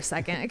this for a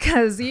second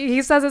because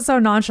he says it so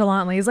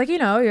nonchalantly. He's like, you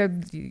know,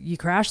 you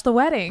crashed the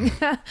wedding.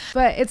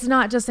 But it's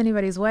not just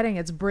anybody's wedding.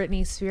 It's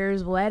Britney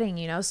Spears' wedding,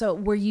 you know. So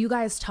were you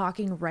guys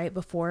talking right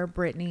before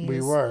Britney's?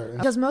 We were.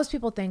 Because most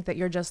people think that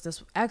you're just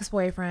this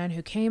ex-boyfriend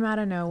who came out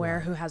of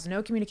nowhere, who has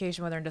no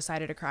communication with her and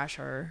decided to crash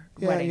her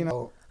wedding. You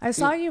know, I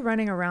saw you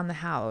running around the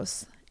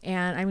house.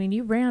 And I mean,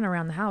 you ran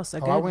around the house a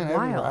good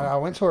while. I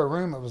went to her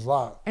room. It was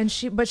locked. And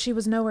she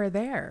was nowhere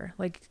there.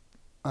 Like,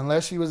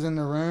 unless she was in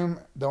the room,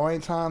 the only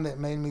time that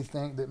made me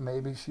think that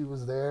maybe she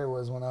was there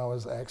was when I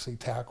was actually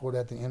tackled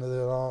at the end of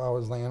it all. I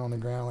was laying on the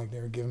ground like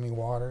they were giving me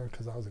water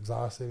because I was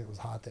exhausted. It was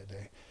hot that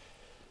day.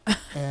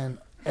 And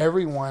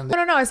everyone.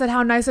 No. I said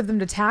how nice of them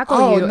to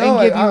tackle you and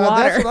give you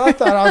water. That's what I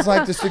thought. I was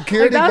like, the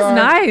security like, guard.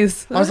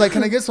 That's nice. I was like,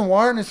 can I get some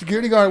water? And the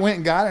security guard went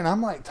and got it. And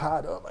I'm like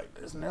tied up like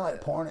this. And they're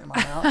like pouring it in my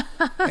mouth.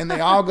 And they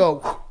all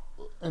go,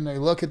 and they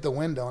look at the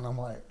window. And I'm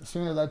like, as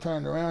soon as I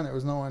turned around, there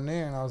was no one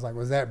there. And I was like,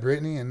 was that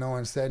Brittany? And no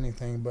one said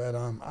anything. But,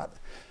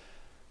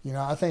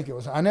 I think it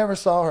was. I never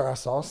saw her. I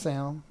saw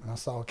Sam and I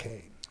saw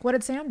Kate. What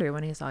did Sam do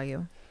when he saw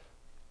you?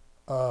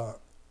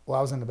 Well,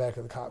 I was in the back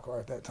of the cop car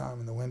at that time,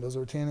 and the windows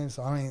were tinted,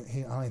 so I don't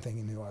even think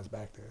he knew I was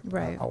back there.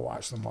 Right. I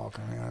watched him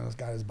walking around. He's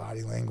got his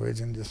body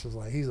language, and just was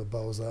like, he's a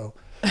bozo.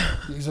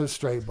 He's a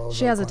straight bozo.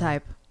 She has a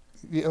type.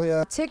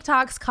 Yeah.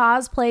 TikTok's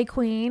cosplay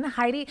queen,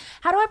 Heidi.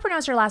 How do I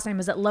pronounce your last name?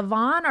 Is it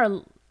Levon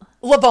or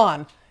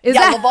Levon? Is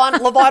yeah,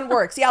 that- Levon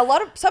works. Yeah,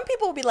 some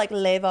people will be like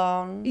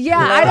Levon.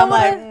 Yeah, Levon. I don't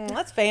want to.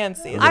 That's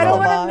fancy. I don't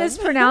want Levon. to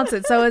mispronounce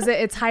it. So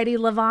it's Heidi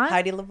Levon?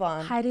 Heidi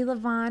Levon. Heidi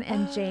Levon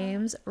and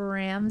James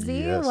Ramsey.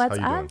 Yes, What's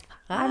how you up? doing?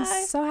 I'm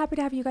Hi. so happy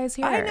to have you guys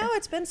here. I know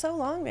it's been so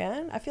long,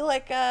 man. I feel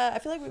like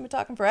we've been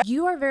talking forever.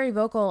 You are very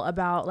vocal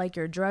about like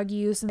your drug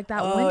use and like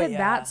that. When did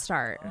that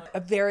start? A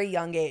very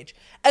young age.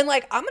 And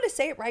like I'm gonna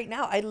say it right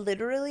now.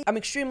 I'm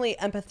extremely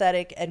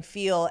empathetic and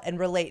feel and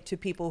relate to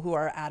people who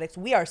are addicts.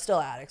 We are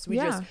still addicts. We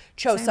just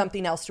chose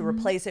something else to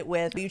replace it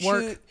with.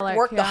 You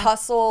work the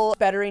hustle,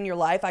 bettering your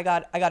life. I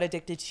got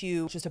addicted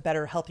to just a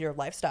better, healthier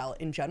lifestyle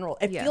in general.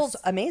 It feels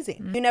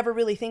amazing. You never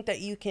really think that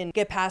you can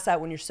get past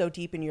that when you're so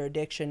deep in your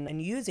addiction and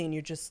using.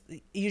 You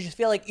just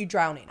feel like you're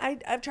drowning.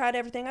 I've tried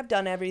everything. I've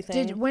done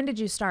everything. When did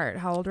you start?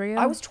 How old were you?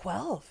 I was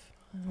 12.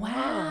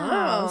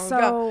 Wow.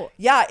 So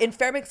yeah, in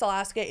Fairbanks,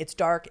 Alaska, it's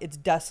dark, it's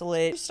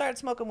desolate. You start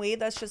smoking weed,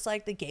 that's just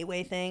like the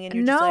gateway thing. And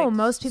you're just like,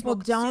 most people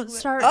don't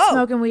start Oh.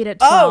 smoking weed at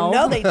 12. Oh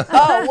no,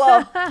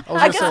 well,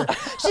 I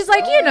guess she's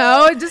like,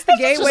 just the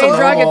gateway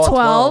drug at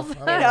 12. You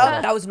know,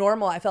 that was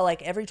normal. I felt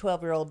like every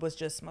 12-year-old was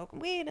just smoking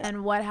weed.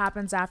 And what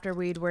happens after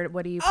weed?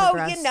 What do you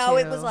progress it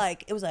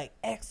to? was like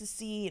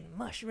ecstasy and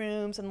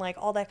mushrooms and like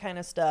all that kind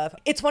of stuff.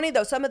 It's funny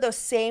though, some of those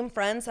same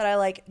friends that I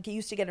like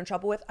used to get in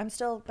trouble with, I'm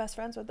still best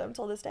friends with them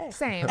till this day.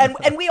 Same.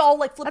 And we all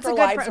like flip That's our a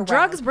good lives around.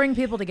 Drugs bring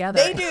people together.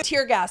 They do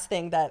tear gas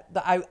thing that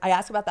I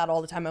ask about that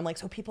all the time. I'm like,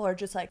 so people are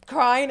just like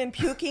crying and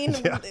puking,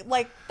 and,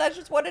 like that's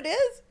just what it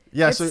is.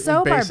 Yeah, it's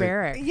so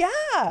barbaric. Yeah.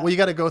 Well, you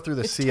got to go through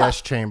the It's CS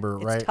tough. chamber,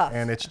 It's right? tough.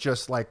 And it's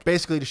just like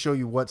basically to show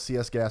you what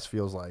CS gas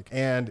feels like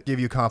and give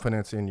you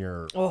confidence in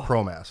your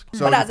pro mask.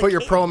 So But you as a put your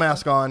kid- pro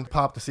mask on,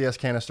 pop the CS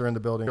canister in the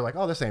building. You're like,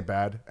 oh, this ain't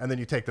bad. And then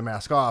you take the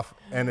mask off,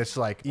 and it's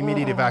like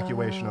immediate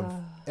evacuation of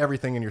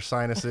everything in your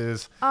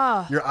sinuses.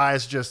 Your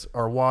eyes just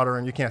are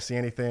watering. You can't see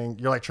anything.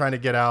 You're like trying to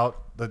get out.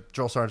 The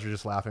drill sergeants are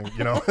just laughing.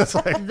 You know, it's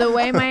like The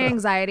way my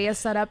anxiety is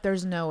set up,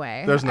 there's no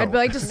way. There's no I'd be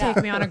like, way. just take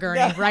me on a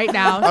gurney right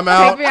now. I'm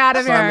out. Take me out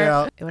of Sign me here.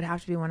 out. It would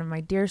have to be one of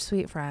my dear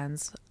sweet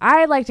friends.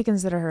 I like to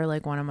consider her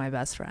like one of my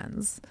best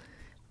friends.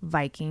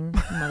 Viking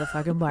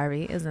motherfucking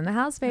Barbie is in the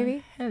house,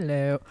 baby.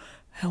 Hello.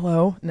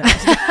 No.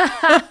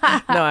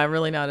 No, I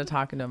really know how to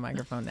talk into a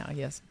microphone now.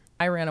 Yes.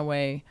 I ran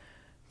away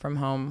from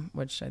home,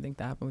 which I think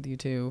that happened with you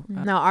too.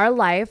 No, our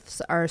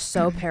lives are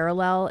so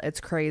parallel. It's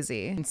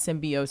crazy. And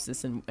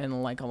symbiosis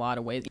in like a lot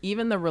of ways.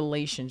 Even the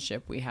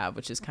relationship we have,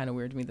 which is kind of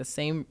weird to me, the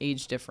same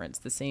age difference,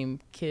 the same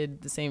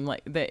kid, the same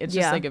it's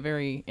just like a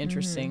very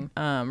interesting.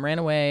 Ran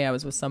away. I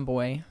was with some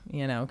boy,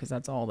 you know, because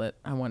that's all that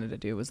I wanted to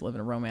do was live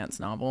in a romance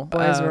novel.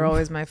 Boys were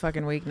always my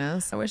fucking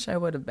weakness. I wish I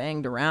would have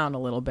banged around a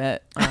little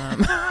bit.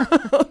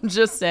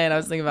 Just saying, I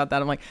was thinking about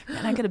that. I'm like,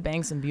 man, I could have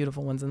banged some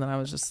beautiful ones, and then I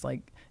was just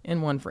like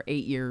in one for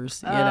 8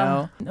 years, you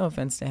know. No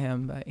offense to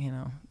him, but you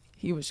know,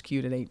 he was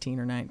cute at 18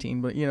 or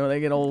 19, but you know, they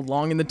get old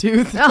long in the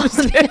tooth.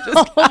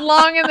 Old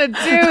long in the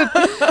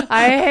tooth.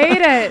 I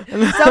hate it.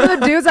 Some of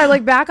the dudes I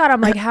look back on,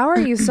 I'm like, how are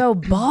you so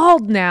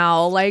bald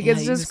now? Like,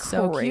 it's just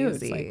so crazy. cute.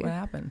 It's like, what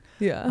happened?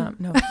 Yeah.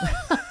 No.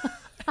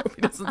 I hope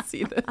he doesn't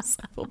see this.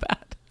 I feel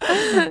bad.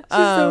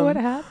 So what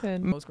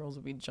happened? Most girls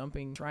would be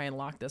jumping, try and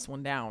lock this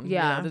one down.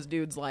 Yeah. You know, this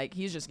dude's like,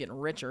 he's just getting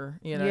richer.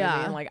 You know what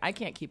I mean? Like, I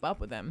can't keep up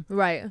with him.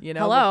 Right. You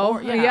know, hello.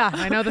 before,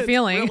 I know the It's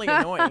feeling. really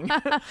annoying.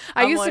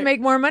 I used to make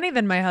more money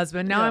than my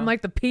husband. Now Yeah. I'm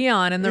like the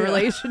peon in the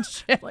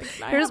relationship. Like,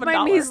 Here's have my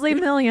 $1. measly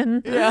 $1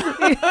 million. Yeah.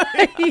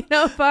 You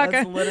know, fuck.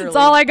 That's literally. It's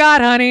all I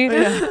got, honey.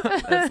 Yeah.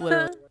 That's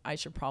literally. I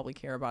should probably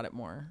care about it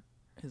more.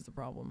 Is the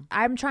problem.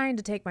 I'm trying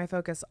to take my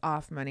focus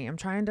off money. I'm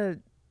trying to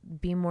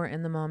be more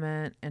in the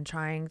moment and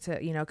trying to,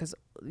 you know, because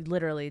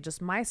literally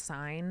just my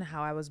sign,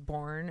 how I was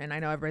born, and I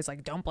know everybody's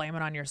like, don't blame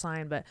it on your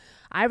sign, but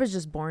I was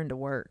just born to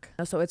work.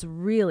 So it's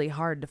really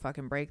hard to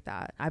fucking break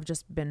that. I've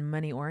just been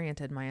money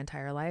oriented my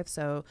entire life.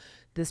 So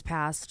this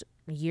past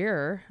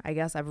year, I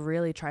guess I've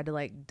really tried to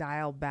like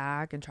dial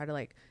back and try to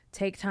like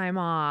take time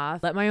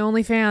off, let my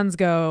OnlyFans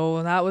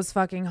go. That was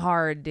fucking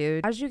hard,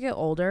 dude. As you get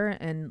older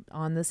and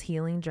on this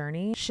healing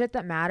journey, shit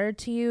that mattered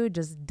to you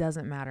just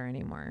doesn't matter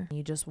anymore.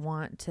 You just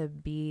want to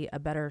be a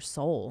better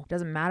soul. It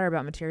doesn't matter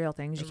about material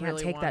things. You can't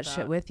take that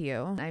shit with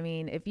you. I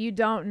mean, if you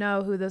don't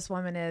know who this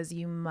woman is,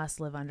 you must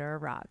live under a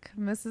rock.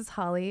 Mrs.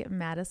 Holly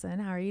Madison,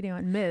 how are you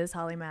doing? Ms.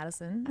 Holly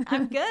Madison.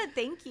 I'm good,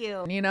 thank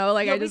you. You know,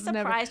 like you'll I just be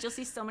surprised. never. You'll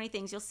see so many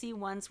things. You'll see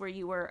ones where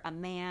you were a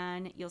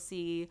man. You'll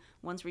see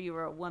ones where you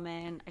were a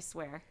woman. I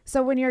swear.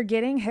 So when you're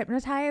getting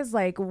hypnotized,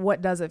 like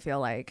what does it feel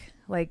like?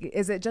 Like,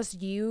 is it just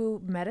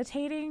you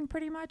meditating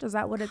pretty much? Is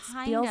that what it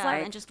feels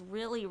like? And just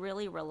really,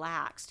 really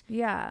relaxed.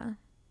 Yeah.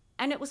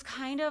 And it was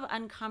kind of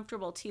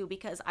uncomfortable too,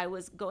 because I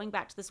was going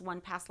back to this one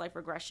past life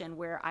regression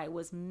where I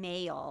was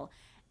male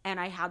and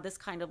I had this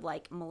kind of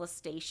like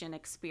molestation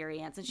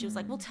experience. And she was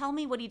like, well, tell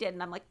me what he did.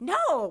 And I'm like,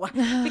 no,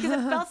 because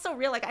it felt so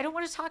real. Like, I don't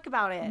want to talk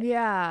about it.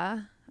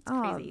 Yeah. It's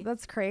crazy.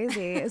 That's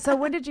crazy. So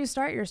when did you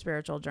start your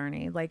spiritual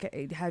journey?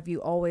 Like, have you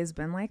always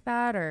been like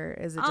that, or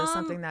is it just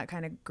something that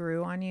kind of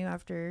grew on you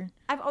after?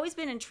 I've always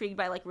been intrigued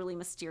by like really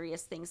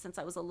mysterious things since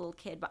I was a little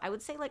kid, but I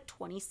would say like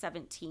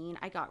 2017,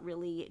 I got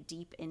really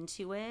deep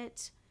into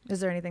it. Is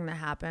there anything that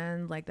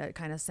happened like that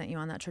kind of sent you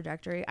on that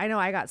trajectory? I know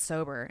I got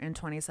sober in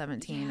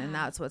 2017 and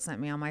that's what sent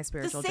me on my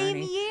spiritual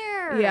journey. The same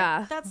year.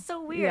 Yeah. That's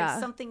so weird. Yeah.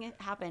 Something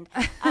happened.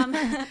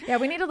 Yeah,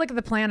 we need to look at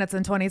the planets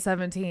in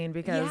 2017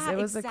 because Yeah, it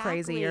was a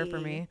crazy year for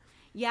exactly. me.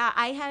 Yeah,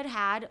 I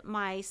had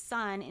my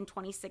son in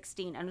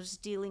 2016 and was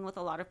dealing with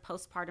a lot of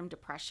postpartum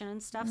depression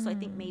and stuff. So I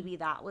think maybe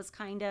that was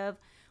kind of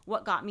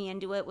what got me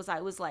into it. Was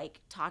I was like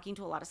talking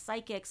to a lot of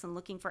psychics and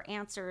looking for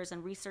answers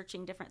and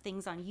researching different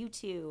things on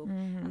YouTube.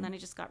 And then I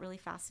just got really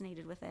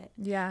fascinated with it.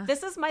 Yeah.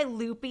 This is my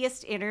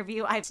loopiest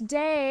interview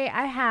Today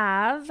I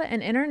have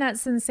an internet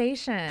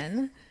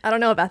sensation. I don't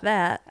know about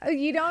that.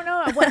 You don't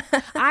know what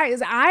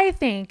I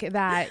think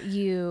that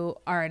you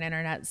are an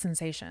internet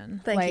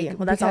sensation. Thank you.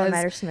 Well, that's all that because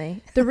matters to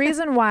me. The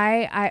reason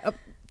why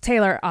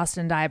Taylor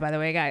Austin Dye, by the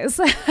way, guys.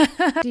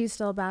 Do you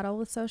still battle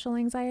with social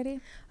anxiety?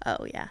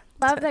 Oh, yeah.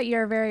 Love that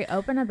you're very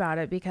open about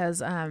it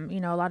because, you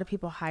know, a lot of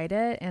people hide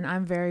it. And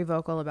I'm very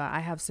vocal about I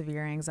have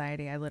severe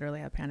anxiety. I literally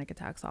have panic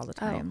attacks all the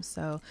time.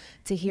 So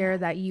to hear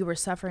that you were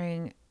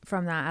suffering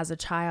from that as a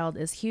child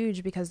is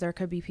huge because there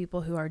could be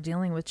people who are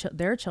dealing with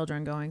their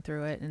children going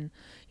through it. And,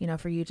 you know,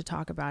 for you to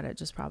talk about it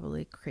just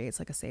probably creates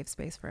like a safe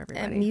space for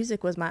everybody. And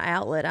music was my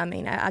outlet. I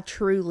mean, I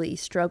truly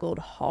struggled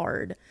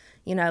hard,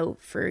 you know,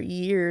 for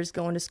years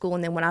going to school.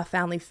 And then when I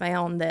finally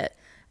found that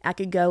I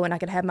could go and I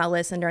could have my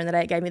lesson during the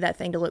day, it gave me that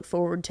thing to look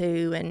forward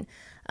to. And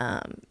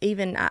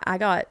even I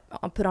got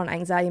put on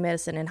anxiety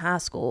medicine in high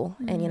school.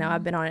 And, you know,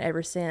 I've been on it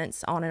ever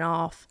since, on and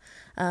off.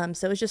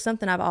 So it's just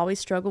something I've always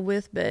struggled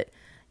with. But,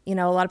 you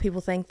know, a lot of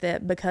people think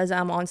that because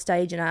I'm on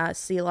stage and I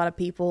see a lot of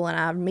people and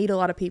I meet a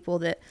lot of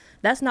people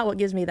that's not what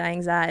gives me the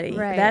anxiety.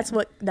 Right. That's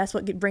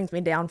what brings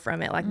me down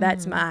from it. Like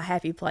that's my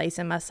happy place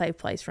and my safe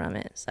place from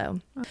it. So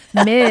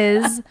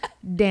Ms.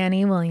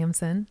 Danny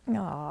Williamson.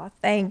 Aw,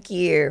 thank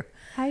you.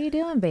 How you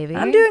doing, baby?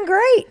 I'm doing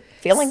great.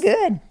 Feeling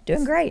good.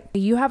 Doing great.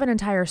 You have an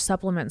entire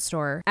supplement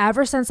store.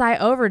 Ever since I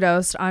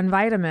overdosed on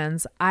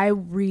vitamins, I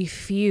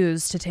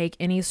refuse to take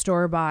any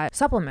store-bought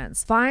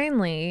supplements.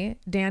 Finally,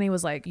 Danny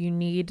was like, you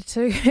need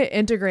to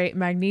integrate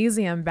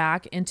magnesium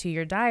back into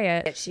your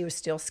diet. She was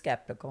still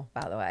skeptical,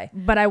 by the way.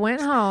 But I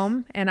went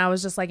home and I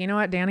was just like, you know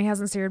what? Danny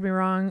hasn't steered me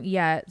wrong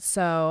yet.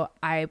 So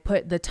I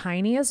put the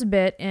tiniest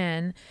bit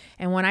in.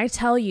 And when I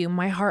tell you,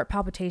 my heart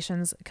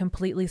palpitations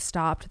completely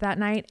stopped that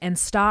night and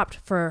stopped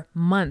for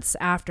months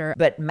after.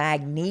 But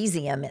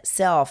magnesium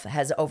itself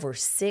has over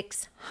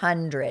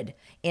 600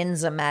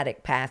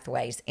 enzymatic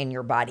pathways in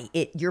your body.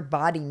 Your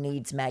body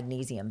needs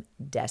magnesium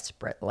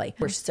desperately.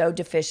 We're so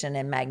deficient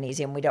in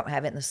magnesium. We don't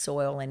have it in the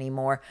soil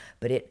anymore,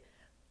 but it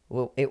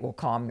will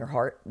calm your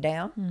heart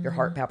down, your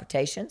heart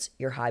palpitations,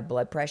 your high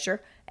blood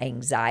pressure,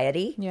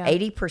 anxiety.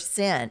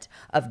 80%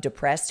 of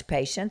depressed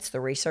patients, the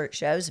research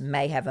shows,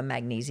 may have a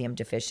magnesium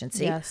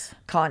deficiency. Yes.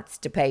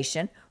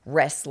 Constipation,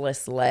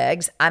 restless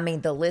legs. I mean,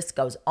 the list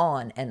goes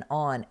on and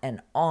on and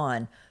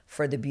on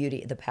for the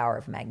beauty, the power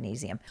of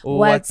magnesium.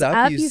 What's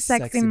up, you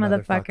sexy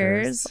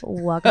motherfuckers?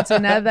 Welcome to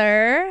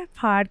another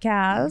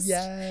podcast.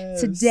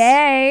 Yes.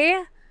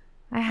 Today,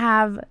 I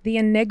have the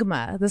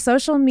enigma, the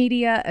social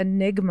media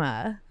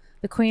enigma,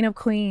 the queen of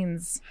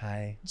queens.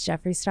 Hi.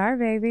 Jeffree Star,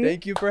 baby.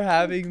 Thank you for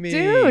having me.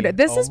 Dude,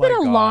 this has been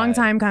a long God.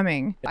 time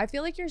coming. I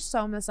feel like you're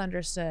so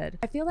misunderstood.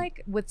 I feel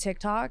like with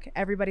TikTok,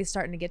 everybody's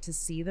starting to get to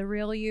see the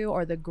real you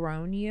or the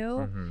grown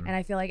you. Mhm. And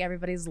I feel like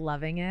everybody's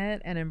loving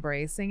it and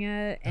embracing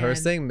it. Her And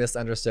saying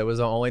misunderstood was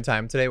the only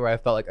time today where I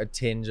felt like a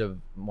tinge of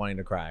wanting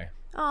to cry.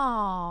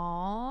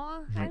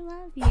 Aw, I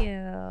love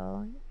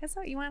you. Guess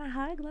what? You want a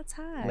hug? Let's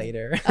hug.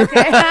 Later.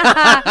 Okay.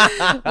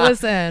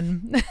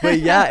 Listen. But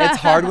yeah, it's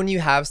hard when you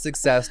have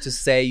success to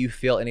say you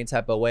feel any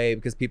type of way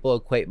because people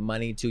equate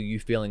money to you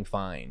feeling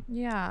fine.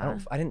 Yeah.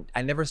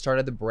 I never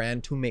started the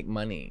brand to make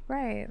money.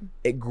 Right.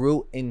 It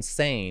grew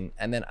insane,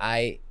 and then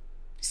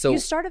you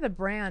started the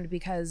brand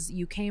because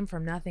you came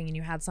from nothing and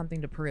you had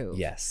something to prove.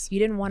 Yes. You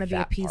didn't want to be a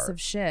That piece part. of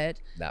shit.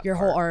 That Your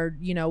whole, part.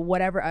 or,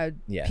 whatever,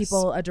 Yes.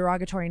 people, a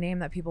derogatory name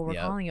that people were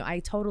Yep. calling you. I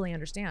totally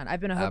understand. I've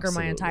been a hooker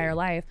my Absolutely. entire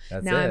life.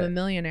 That's now I'm it. a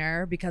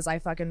millionaire because I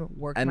fucking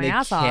worked And my they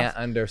ass can't off.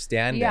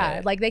 understand Yeah.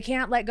 it. Like they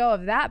can't let go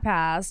of that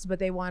past, but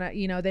they want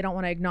to, they don't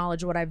want to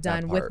acknowledge what I've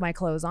That done with part. my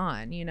clothes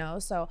on,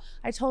 So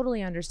I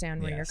totally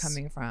understand where you're Yes.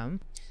 coming from.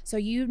 So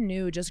you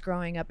knew just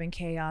growing up in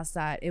chaos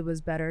that it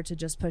was better to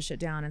just push it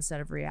down instead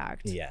of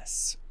react.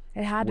 Yes.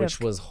 It had to Which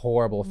have- was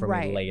horrible for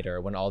Right. me later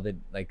when all the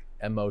like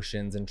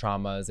emotions and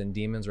traumas and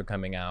demons were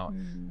coming out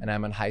Mm. and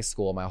I'm in high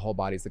school, my whole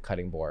body's a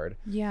cutting board.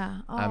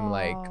 Yeah. I'm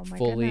like Oh, my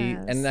fully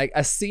goodness. and like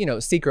a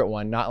secret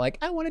one, not like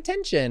I want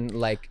attention.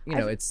 Like,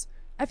 it's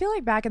I feel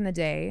like back in the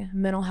day,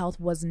 mental health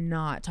was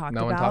not talked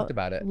no about. one talked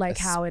about it. Like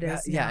how it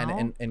is Yeah, now.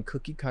 and in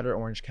cookie cutter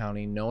Orange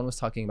County, no one was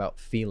talking about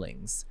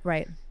feelings.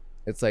 Right.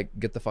 It's like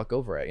get the fuck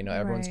over it.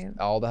 Everyone's Right.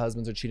 all the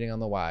husbands are cheating on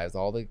the wives,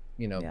 all the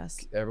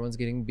Yes. everyone's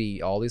getting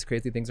beat, all these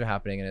crazy things are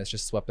happening and it's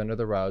just swept under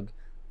the rug.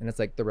 And it's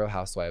like the Real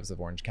Housewives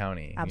of Orange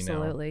County.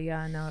 Absolutely.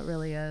 Yeah, no, it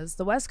really is.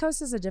 The West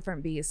Coast is a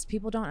different beast.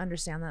 People don't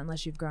understand that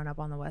unless you've grown up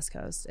on the West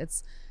Coast.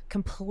 It's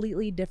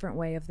completely different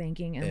way of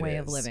thinking and It way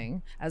of is.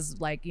 living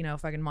as like,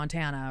 fucking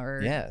Montana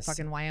or Yes.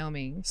 fucking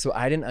Wyoming. So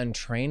I didn't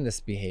untrain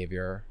this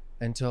behavior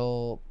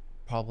until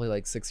probably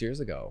like 6 years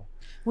ago.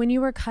 When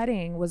you were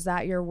cutting, was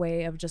that your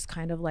way of just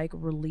kind of like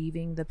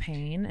relieving the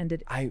pain? And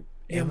did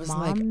your was mom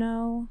like-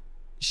 know?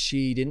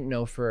 She didn't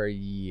know for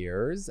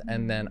years,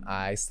 and then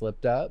I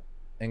slipped up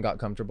and got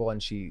comfortable,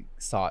 and she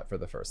saw it for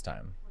the first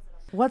time.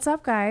 What's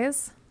up,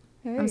 guys?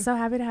 Hey. I'm so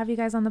happy to have you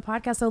guys on the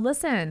podcast. So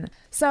listen,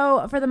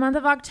 so for the month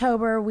of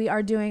October, we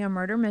are doing a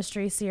murder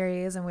mystery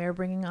series and we are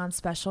bringing on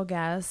special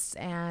guests,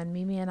 and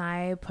Mimi and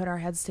I put our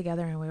heads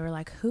together and we were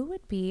like, who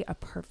would be a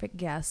perfect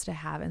guest to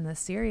have in this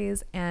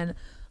series? And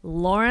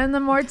Lauren the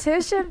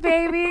Mortician,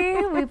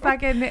 baby. We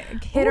fucking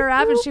hit her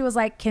up and she was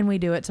like, can we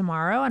do it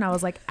tomorrow? And I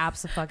was like,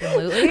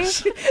 absolutely.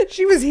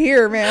 She was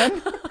here,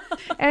 man.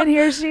 And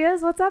here she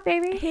is. What's up,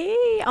 baby?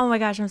 Hey. Oh my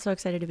gosh, I'm so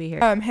excited to be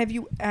here. Have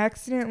you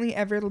accidentally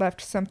ever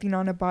left something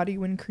on a body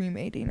when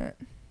cremating it?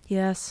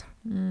 Yes.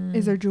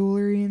 Is there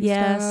jewelry and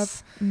Yes.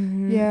 stuff?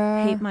 Mhm.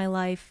 Yeah. Hate my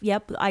life.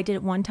 Yep. I did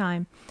it one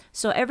time.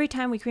 So every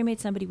time we cremate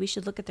somebody, we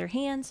should look at their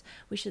hands.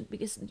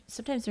 Because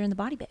sometimes they're in the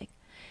body bag.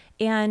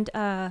 And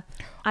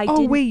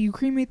wait, you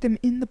cremate them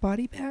in the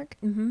body bag?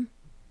 Mm-hmm.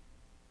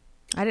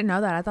 I didn't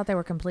know that. I thought they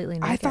were completely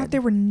naked. I thought they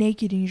were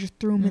naked and you just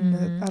threw them in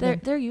the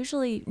oven. They're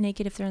usually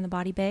naked if they're in the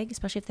body bag,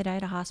 especially if they die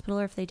at a hospital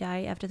or if they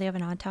die after they have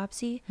an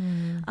autopsy.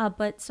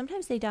 But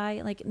sometimes they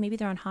die, like maybe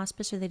they're on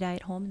hospice or they die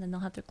at home and then they'll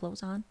have their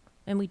clothes on.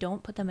 And we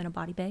don't put them in a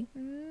body bag.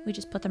 We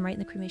just put them right in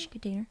the cremation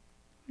container.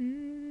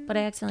 But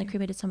I accidentally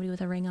cremated somebody with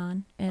a ring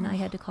on and I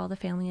had to call the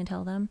family and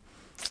tell them.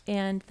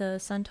 And the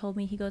son told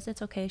me, he goes,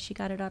 it's okay. She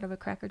got it out of a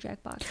Cracker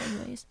Jack box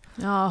anyways.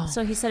 Oh.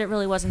 So he said it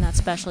really wasn't that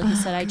special. He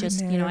said, I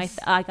just, you know,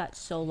 I got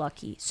so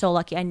lucky.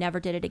 I never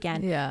did it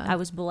again. Yeah. I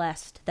was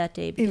blessed that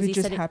day. Because he it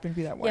just said happened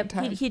to be that one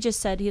time. He just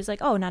said, he was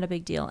like, oh, not a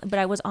big deal. But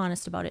I was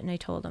honest about it. And I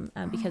told him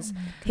because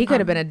he could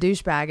have been a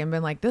douchebag and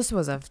been like, this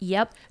was a he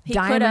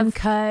diamond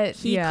cut.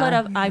 He could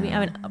have. I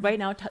mean, right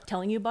now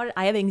telling you about it,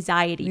 I have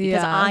anxiety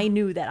because I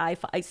knew that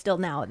I still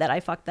now that I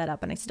fucked that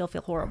up and I still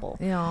feel horrible.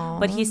 Yeah.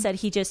 But he said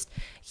he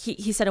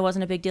said it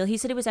wasn't a big deal. He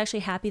said he was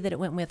actually happy that it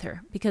went with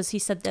her because he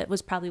said that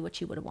was probably what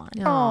she would have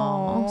wanted.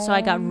 Aww. So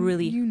I got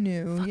really. You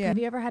knew. Yeah. Have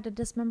you ever had to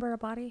dismember a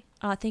body?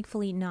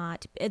 Thankfully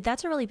not.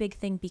 That's a really big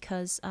thing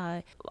because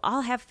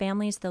I'll have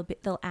families.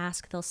 They'll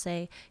ask. They'll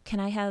say, "Can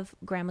I have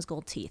grandma's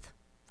gold teeth?"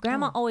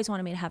 Grandma always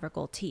wanted me to have her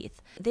gold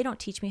teeth. They don't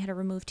teach me how to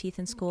remove teeth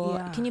in school.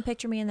 Yeah. Can you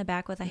picture me in the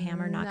back with a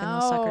hammer knocking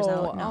those suckers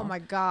out? No. Oh my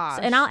gosh.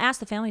 And I'll ask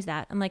the families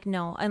that. I'm like,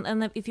 no.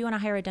 And if you want to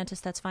hire a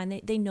dentist, that's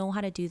fine. They know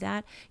how to do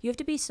that. You have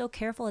to be so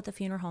careful at the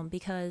funeral home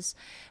because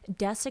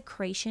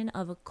desecration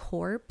of a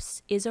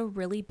corpse is a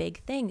really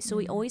big thing. So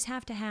we always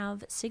have to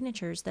have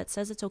signatures that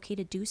says it's okay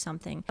to do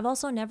something. I've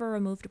also never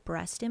removed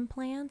breast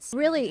implants.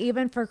 Really,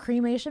 even for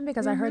cremation?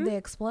 Because I heard they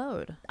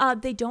explode.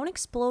 They don't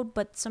explode,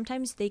 but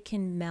sometimes they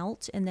can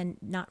melt and then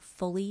not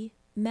fully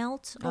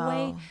melt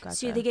away. Gotcha.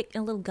 So they get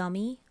a little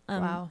gummy,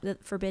 Wow. the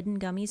forbidden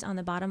gummies on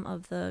the bottom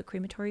of the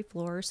crematory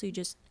floor. So you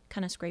just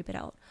kind of scrape it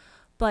out.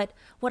 But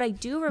what I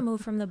do remove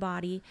from the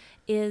body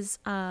is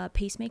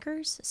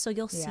pacemakers. So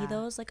you'll see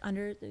those like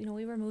under,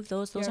 we remove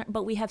those. Aren't,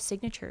 but we have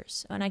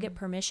signatures and I get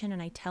permission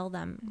and I tell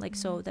them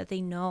so that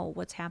they know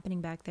what's happening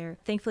back there.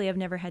 Thankfully, I've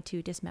never had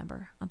to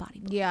dismember a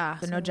body. Yeah.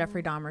 So no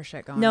Jeffrey Dahmer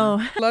shit going on.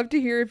 No. Love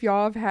to hear if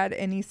y'all have had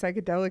any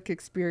psychedelic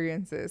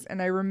experiences.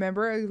 And I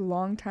remember a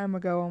long time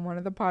ago on one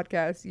of the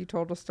podcasts, you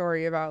told a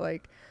story about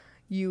like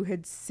you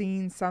had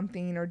seen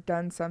something or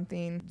done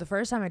something. The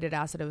first time I did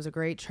acid, it was a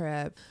great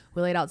trip.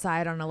 We laid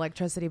outside on an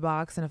electricity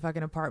box in a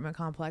fucking apartment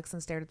complex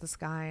and stared at the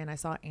sky, and I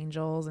saw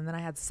angels, and then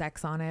I had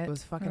sex on it. It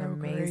was fucking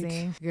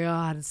amazing. Great.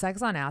 God,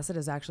 sex on acid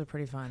is actually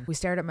pretty fun. We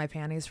stared at my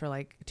panties for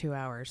like 2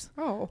 hours.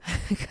 Oh.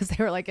 Because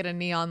they were like at a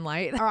neon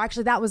light. Or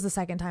actually, that was the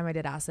second time I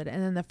did acid.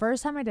 And then the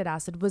first time I did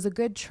acid was a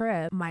good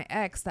trip. My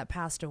ex that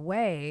passed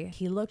away,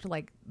 he looked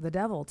like the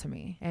devil to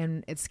me,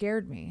 and it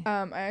scared me.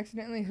 I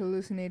accidentally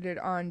hallucinated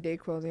on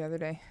Dayquil the other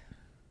day.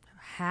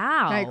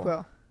 How?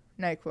 NyQuil.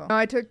 No,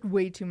 I took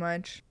way too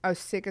much. I was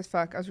sick as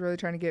fuck. I was really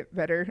trying to get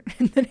better.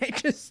 And then I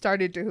just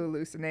started to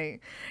hallucinate.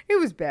 It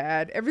was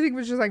bad. Everything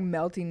was just like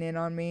melting in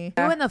on me.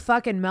 Doing the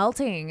fucking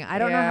melting. I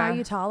don't know how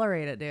you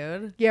tolerate it,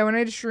 dude. Yeah, when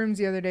I did shrooms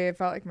the other day, it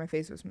felt like my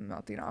face was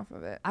melting off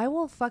of it. I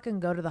will fucking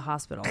go to the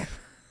hospital.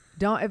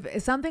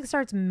 If something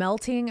starts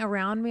melting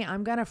around me,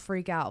 I'm gonna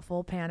freak out,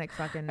 full panic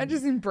fucking. I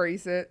just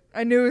embrace it.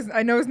 I know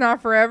it's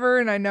not forever,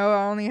 and I know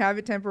I only have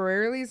it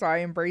temporarily, so I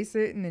embrace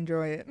it and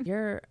enjoy it.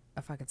 You're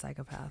a fucking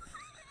psychopath.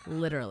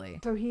 Literally.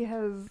 So he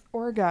has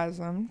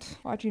orgasmed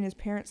watching his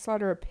parents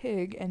slaughter a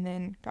pig and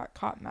then got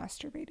caught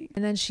masturbating.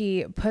 And then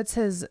she puts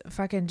his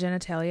fucking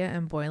genitalia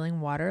in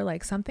boiling water.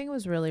 Like something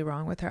was really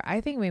wrong with her.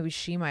 I think maybe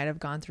she might have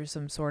gone through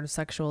some sort of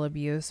sexual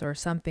abuse or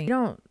something. You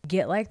don't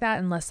get like that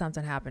unless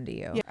something happened to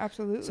you. Yeah,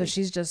 absolutely. So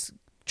she's just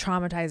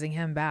traumatizing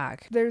him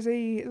back. There's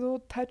a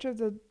little touch of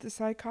the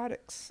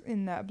psychotics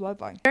in that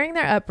bloodline. During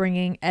their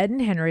upbringing, Ed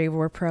and Henry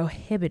were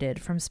prohibited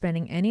from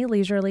spending any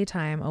leisurely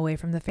time away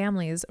from the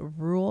family's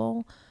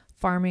rural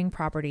farming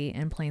property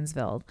in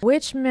Plainsville,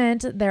 which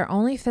meant their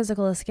only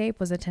physical escape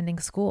was attending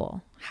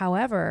school.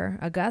 However,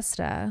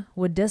 Augusta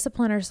would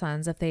discipline her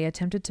sons if they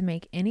attempted to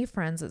make any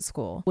friends at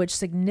school, which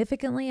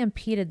significantly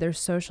impeded their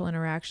social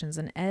interactions,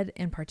 and Ed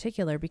in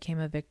particular became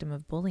a victim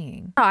of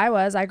bullying.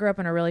 I grew up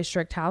in a really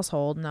strict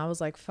household, and I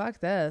was like, fuck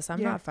this.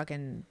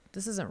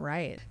 This isn't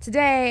right.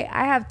 Today,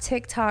 I have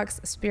TikTok's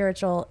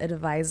spiritual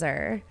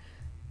advisor,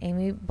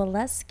 Amy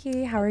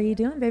Bolesky. How are you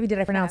doing, baby? Did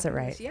I pronounce it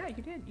right? Yeah,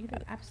 you did. You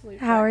did absolutely.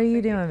 How are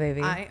you Thank doing,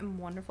 baby? I am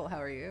wonderful. How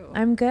are you?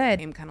 I'm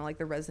good. I'm kind of like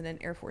the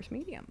resident Air Force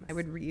medium. I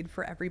would read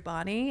for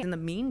everybody. In the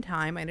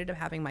meantime, I ended up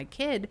having my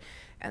kid,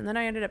 and then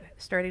I ended up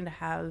starting to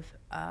have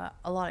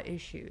a lot of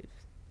issues.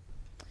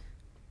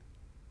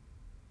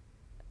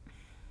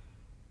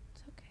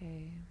 It's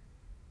okay.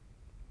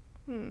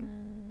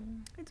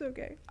 It's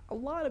okay. A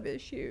lot of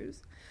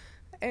issues,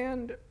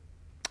 and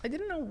I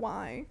didn't know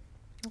why.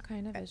 What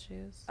kind of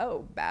issues?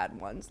 Oh, bad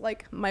ones.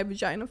 Like my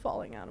vagina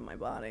falling out of my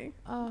body.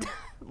 Oh.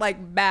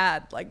 like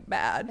bad.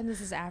 And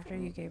this is after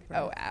you gave birth?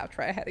 Oh,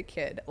 after I had a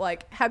kid.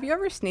 Like, have you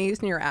ever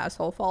sneezed and your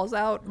asshole falls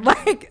out?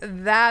 Like,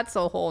 that's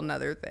a whole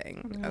nother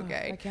thing.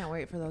 Okay. I can't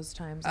wait for those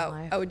times in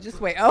life. Oh,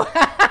 just wait. Oh.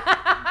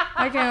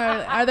 I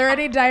can't. Are there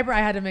any diaper? I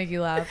had to make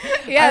you laugh.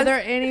 Yes. Are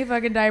there any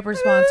fucking diaper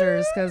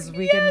sponsors? Because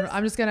we can.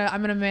 I'm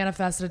gonna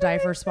manifest a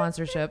diaper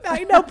sponsorship.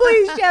 I know.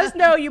 Please, Jess.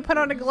 No, you put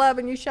on a glove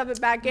and you shove it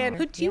back in.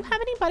 Do you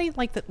have anybody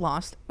like that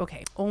lost?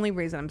 Okay. Only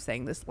reason I'm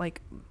saying this,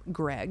 like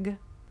Greg.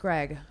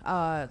 Greg,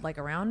 like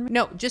around me?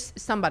 No, just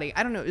somebody.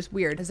 I don't know. It was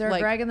weird. Is there a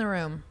Greg in the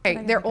room?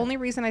 Okay, the only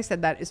reason I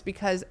said that is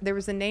because there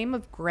was a name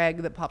of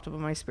Greg that popped up on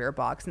my spirit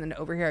box, and then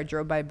over here I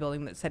drove by a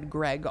building that said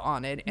Greg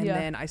on it, and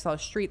then I saw a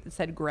street that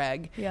said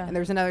Greg, and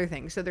there's another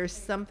thing. So there's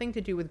something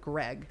to do with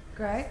Greg.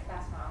 Greg?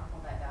 That's my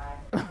uncle that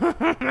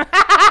died.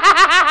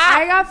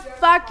 I got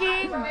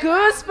fucking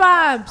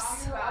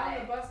goosebumps. We were on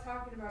the bus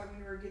talking about it when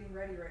we were getting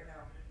ready right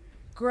now.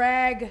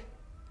 Greg.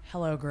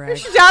 Hello, Greg.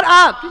 Shut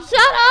up!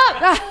 Shut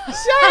up!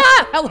 Shut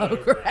up! Hello,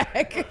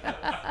 Greg.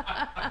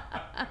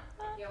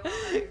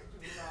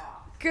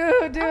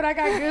 Dude, I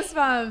got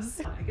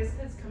goosebumps. I guess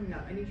that's coming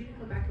up. I need you to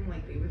go back and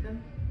like be with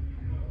him.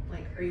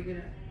 Like, are you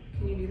gonna?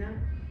 Can you do that?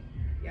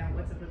 Yeah.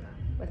 What's up with that?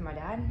 With my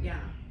dad?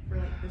 Yeah. For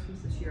like Christmas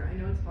this year. I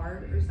know it's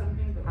hard or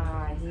something,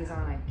 but He's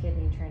on a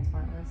kidney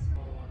transplant list.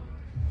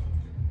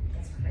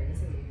 That's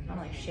crazy. I'm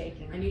like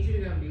shaking. I need you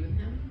to go and be with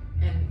him,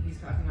 and he's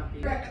talking about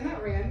being. Isn't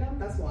that random?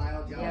 That's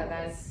wild, y'all. Yeah,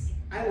 that's.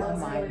 I love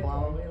mind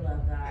blown. We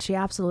love that. She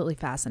absolutely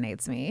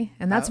fascinates me.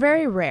 And that's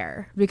very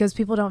rare because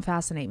people don't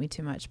fascinate me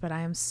too much. But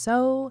I am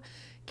so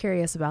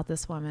curious about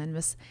this woman,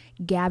 Miss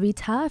Gabby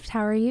Tuft.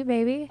 How are you,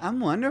 baby? I'm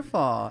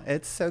wonderful.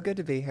 It's so good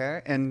to be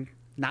here in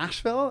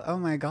Nashville. Oh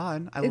my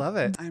God. I love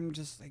it. I'm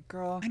just like,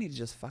 girl, I need to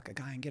just fuck a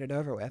guy and get it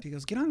over with. He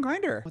goes, get on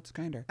Grindr. What's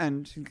Grindr?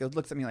 And she goes,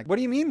 looks at me like, what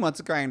do you mean,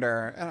 what's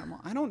Grindr? And I'm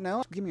like, I don't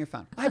know. Give me your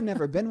phone. I've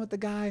never been with the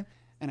guy.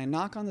 And I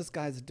knock on this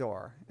guy's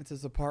door. It's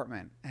his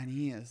apartment. And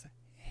he is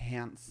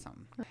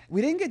handsome.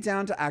 We didn't get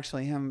down to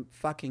actually him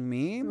fucking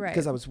me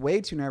because I was way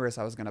too nervous.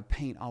 I was going to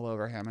paint all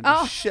over him and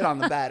just shit on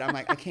the bed. I'm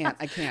like, I can't.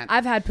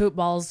 I've had poop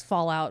balls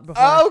fall out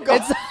before. Oh,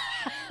 God.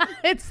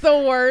 It's the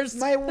worst.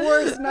 My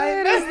worst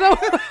nightmare. It is the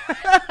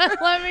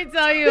worst. Let me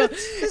tell you.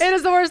 It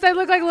is the worst. They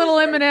look like little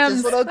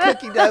M&Ms. Just little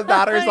cookie dough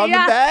batters on the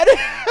bed.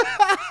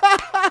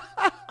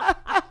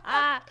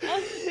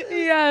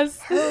 Yes.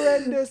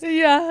 Horrendous.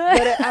 Yeah.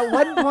 But at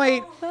one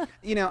point,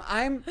 you know,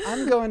 I'm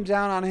going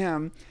down on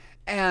him.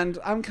 And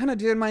I'm kind of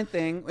doing my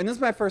thing. And this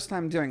is my first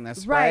time doing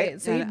this, right?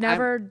 So you've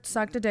never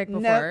sucked a dick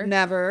before? No,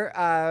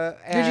 never.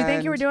 Did you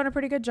think you were doing a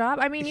pretty good job?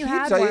 I mean, you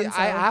had one.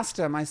 I asked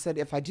him, I said,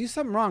 if I do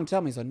something wrong,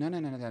 tell me. He's like, no,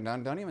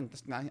 don't even.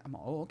 I'm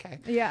oh, okay.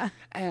 Yeah.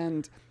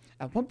 And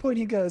at one point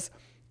he goes,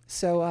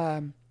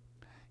 so,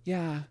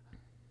 yeah,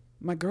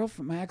 my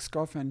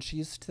ex-girlfriend, she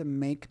used to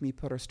make me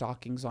put her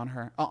stockings on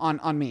her,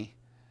 on me.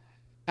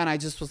 And I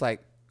just was like,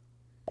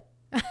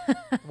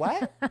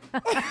 what?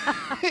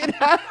 You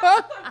know?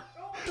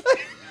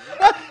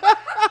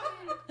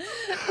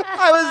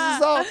 I was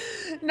just all,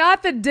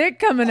 not the dick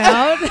coming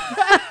out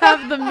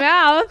of the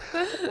mouth.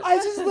 I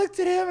just looked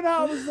at him and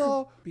I was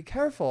all, be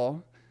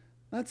careful.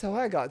 That's how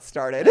I got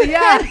started.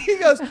 Yeah. He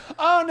goes,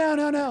 oh,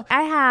 no.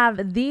 I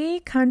have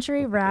the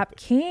country rap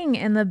king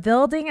in the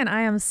building, and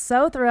I am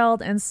so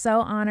thrilled and so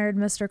honored,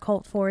 Mr.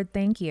 Colt Ford.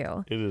 Thank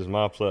you. It is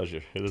my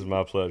pleasure. I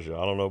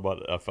don't know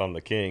about if I'm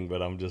the king,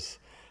 but I'm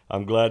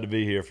glad to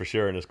be here for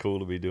sure, and it's cool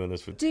to be doing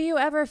this with you. Do you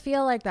ever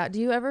feel like that? Do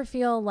you ever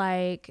feel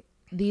like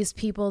these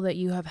people that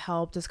you have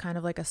helped is kind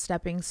of like a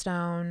stepping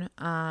stone?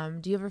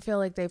 Do you ever feel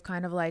like they've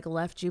kind of like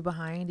left you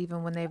behind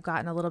even when they've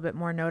gotten a little bit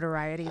more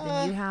notoriety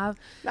than you have?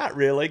 Not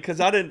really,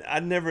 because I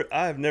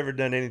have never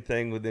done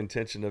anything with the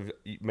intention of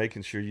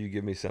making sure you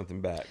give me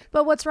something back.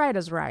 But what's right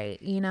is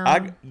right, you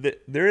know?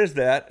 There is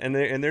that, and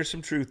there's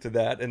some truth to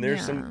that, and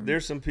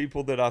there's some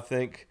people that I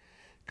think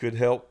could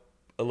help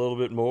a little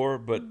bit more,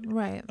 but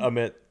I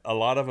mean, a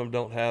lot of them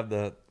don't have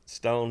the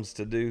stones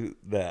to do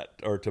that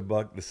or to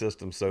buck the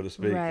system, so to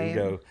speak, and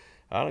go,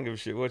 I don't give a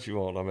shit what you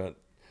want. I mean,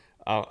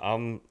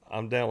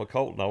 I'm down with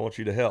Colton. I want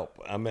you to help.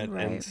 I mean,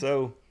 and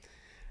so,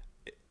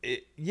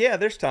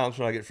 there's times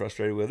when I get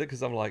frustrated with it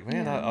because I'm like,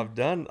 man, I've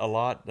done a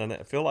lot, and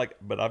I feel like,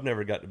 but I've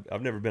never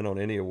been on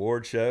any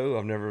award show.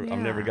 I've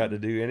never got to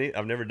do any.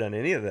 I've never done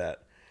any of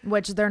that.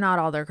 Which they're not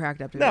all they're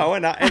cracked up to be. No,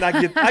 and I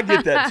get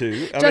that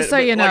too. Just so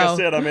you know, like I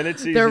said, I mean,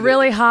 it's easy. They're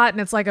really hot, and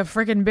it's like a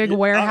freaking big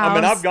warehouse. I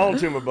mean, I've gone to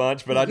them a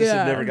bunch, but I just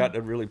have never got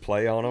to really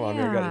play on them. I've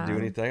never got to do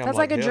anything. That's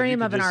like a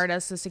dream of an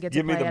artist is to get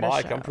to play at a show. Give me the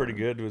mic. I'm pretty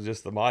good with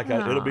just the mic.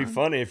 It'll be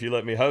funny if you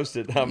let me host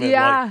it. I mean,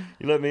 like,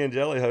 you let me and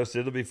Jelly host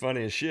it. It'll be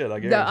funny as shit. I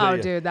guarantee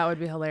you. Dude, that would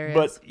be hilarious.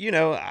 But you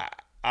know,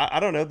 I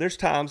don't know. There's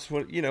times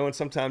when and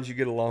sometimes you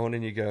get alone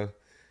and you go,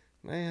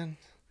 man,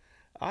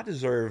 I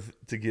deserve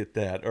to get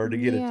that or to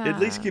get it. At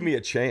least give me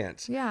a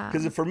chance. Yeah.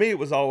 Because for me, it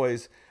was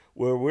always,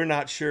 well, we're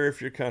not sure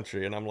if you're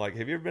country. And I'm like,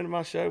 have you ever been to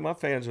my show? My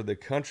fans are the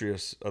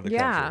countryest of the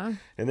country.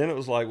 And then it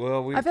was like,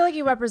 well, I feel like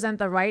you represent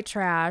the right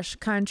trash,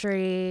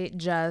 country,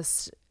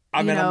 just,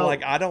 I'm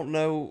like, I don't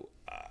know.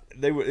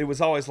 It was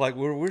always like,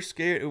 we're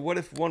scared. What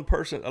if one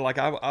person, like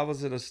I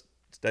was at a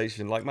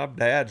station, like my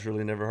dad's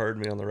really never heard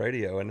me on the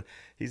radio, and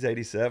he's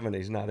 87.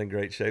 He's not in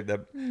great shape.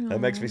 That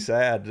makes me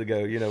sad to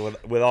go,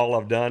 with all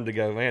I've done, to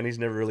go, man, he's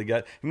never really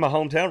got, my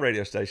hometown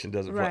radio station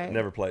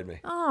never played me.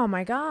 Oh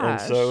my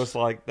gosh. And so it's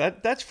like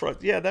that's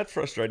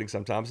frustrating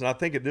sometimes. And I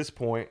think at this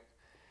point,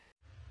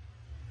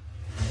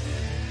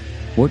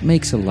 what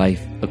makes a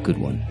life a good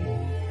one?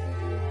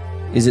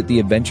 Is it the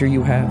adventure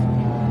you have,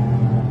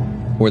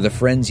 or the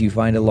friends you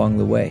find along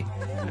the way?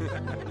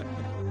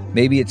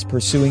 Maybe it's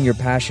pursuing your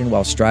passion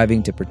while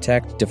striving to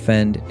protect,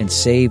 defend, and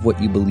save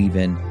what you believe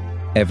in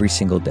every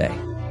single day.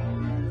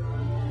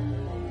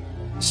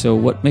 So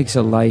what makes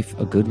a life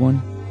a good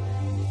one?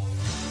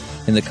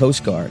 In the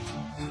Coast Guard,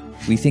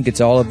 we think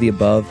it's all of the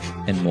above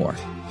and more.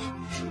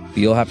 But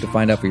you'll have to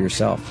find out for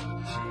yourself.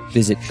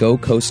 Visit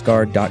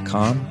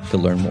gocoastguard.com to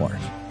learn more.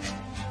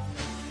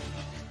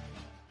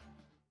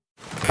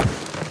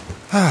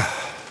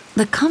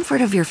 The comfort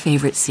of your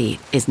favorite seat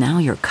is now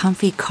your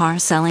comfy car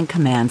selling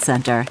command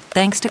center,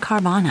 thanks to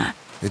Carvana.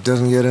 It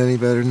doesn't get any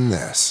better than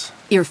this.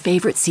 Your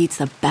favorite seat's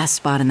the best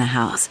spot in the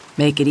house.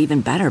 Make it even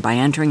better by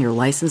entering your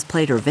license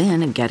plate or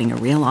VIN and getting a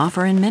real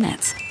offer in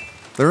minutes.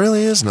 There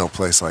really is no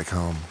place like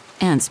home.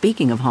 And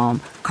speaking of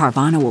home,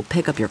 Carvana will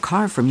pick up your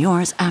car from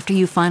yours after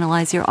you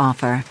finalize your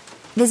offer.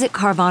 Visit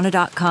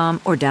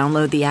Carvana.com or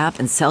download the app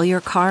and sell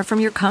your car from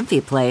your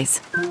comfy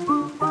place.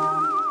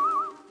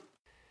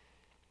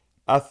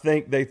 I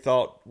think they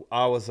thought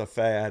I was a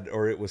fad,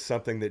 or it was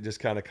something that just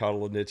kind of caught a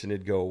little niche and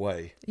it'd go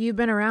away. You've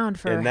been around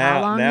for and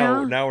how long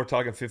now? Now we're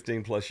talking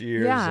 15 plus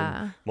years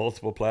and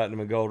multiple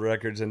platinum and gold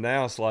records. And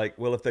now it's like,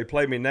 well, if they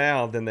play me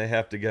now, then they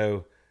have to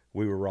go,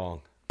 we were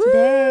wrong.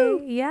 Today,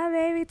 yeah,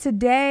 baby.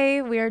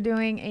 Today we are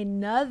doing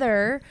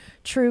another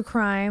true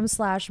crime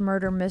 /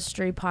 murder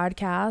mystery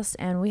podcast,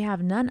 and we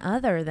have none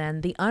other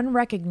than the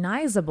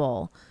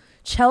unrecognizable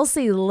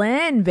Chelsea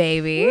Lynn,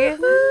 baby.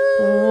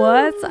 Woo-hoo.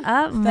 What's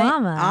up,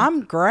 mama?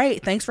 I'm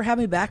great. Thanks for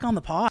having me back on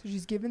the pod.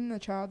 She's giving the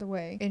child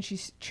away, and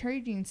she's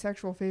trading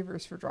sexual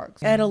favors for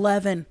drugs. At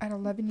 11. At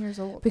 11 years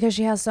old. Because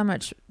she has so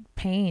much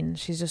pain.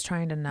 She's just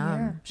trying to numb.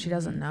 Yeah. She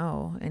doesn't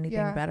know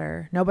anything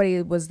better.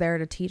 Nobody was there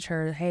to teach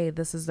her, hey,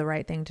 this is the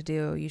right thing to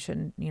do. You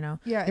shouldn't, you're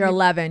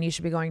 11. You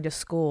should be going to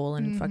school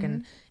and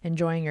fucking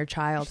enjoying your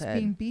childhood.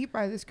 She's being beat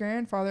by this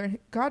grandfather, and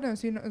God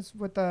knows who knows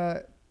what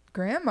the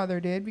grandmother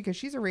did, because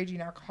she's a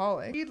raging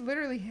alcoholic. She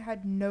literally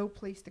had no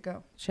place to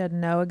go. She had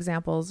no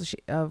examples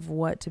of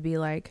what to be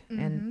like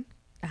and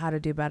how to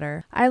do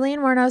better. Eileen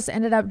Wuornos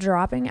ended up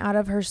dropping out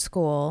of her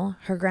school.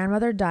 Her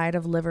grandmother died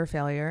of liver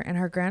failure, and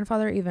her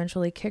grandfather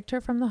eventually kicked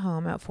her from the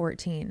home at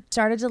 14.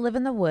 Started to live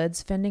in the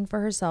woods, fending for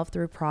herself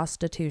through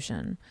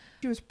prostitution.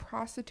 She was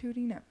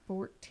prostituting at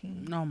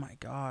 14. Oh my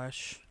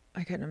gosh.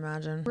 I couldn't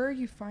imagine. Where are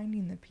you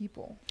finding the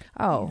people?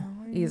 Oh,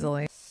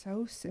 easily.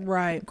 So sick.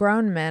 Right.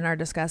 Grown men are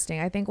disgusting.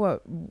 I think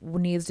what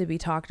needs to be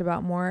talked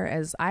about more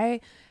is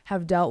I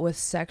have dealt with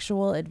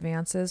sexual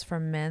advances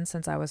from men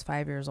since I was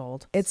 5 years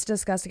old. It's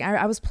disgusting.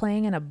 I was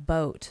playing in a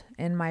boat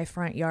in my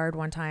front yard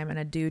one time, and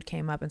a dude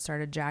came up and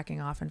started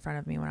jacking off in front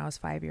of me when I was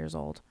 5 years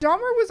old. Dahmer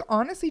was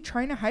honestly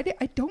trying to hide it.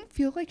 I don't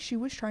feel like she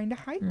was trying to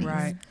hide these.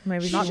 Right.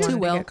 Maybe she's not too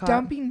well.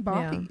 Dumping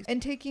bodies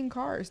and taking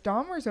cars.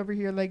 Dahmer's over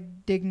here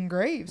like digging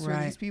graves for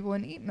these people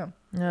and eating them.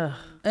 Ugh.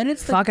 And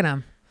it's fucking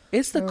them.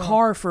 It's the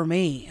car for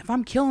me. If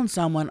I'm killing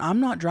someone, I'm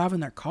not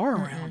driving their car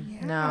around.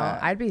 Yeah. No,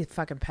 I'd be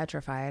fucking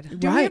petrified.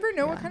 Do we ever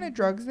know what kind of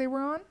drugs they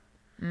were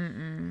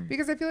on?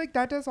 Because I feel like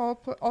that does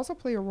also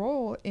play a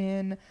role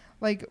in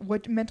like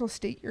what mental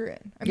state you're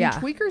in. I mean,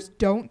 tweakers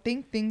don't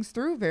think things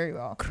through very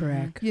well.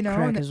 Correct.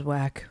 Crack is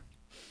whack.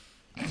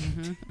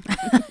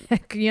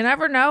 You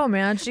never know,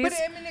 man. But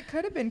I mean, it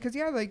could have been because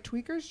like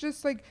tweakers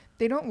just like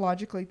they don't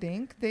logically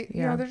think. They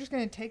they're just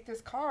gonna take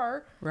this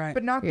car,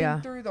 but not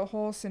think through the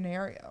whole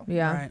scenario.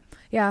 Yeah,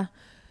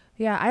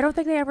 I don't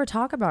think they ever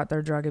talk about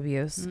their drug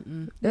abuse.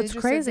 That's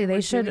crazy.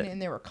 They should.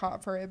 And they were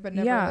caught for it, but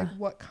never like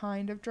what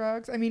kind of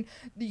drugs. I mean,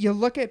 you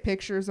look at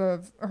pictures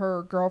of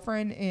her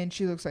girlfriend, and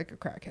she looks like a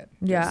crackhead.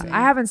 Yeah,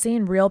 I haven't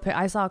seen real.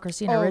 I saw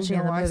Christina Ricci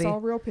in the movie. I saw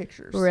real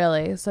pictures.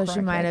 Really? So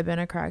she might have been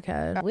a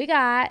crackhead. We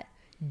got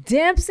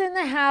Dimps in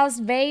the house,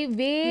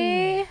 baby.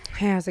 Hey,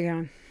 how's it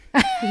going?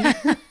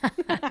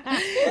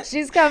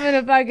 She's coming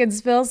to fucking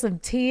spill some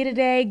tea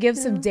today, give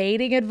some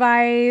dating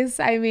advice.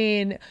 I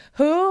mean,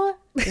 who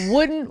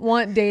wouldn't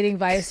want dating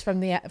advice from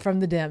the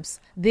Dimps?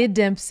 The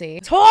Dempsey.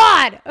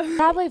 Todd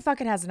probably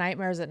fucking has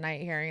nightmares at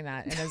night hearing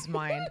that in his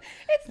mind.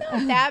 It's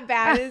not that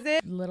bad, is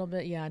it? A little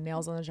bit, yeah.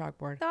 Nails on the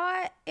chalkboard.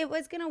 Thought it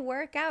was gonna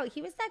work out.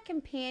 He was that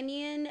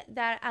companion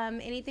that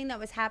anything that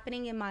was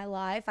happening in my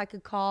life, I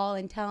could call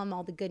and tell him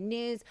all the good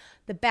news,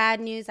 the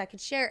bad news. I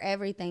could share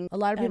everything. A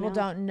lot of people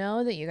don't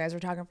know that you guys were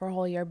talking for a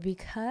whole year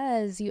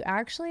because you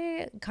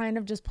actually kind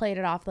of just played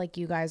it off like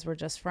you guys were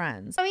just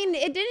friends. I mean,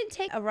 it didn't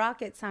take a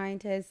rocket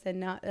scientist and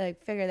not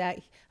like figure that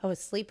I was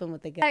sleeping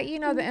with the guy. You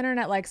know, the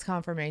internet likes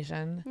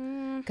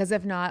confirmation because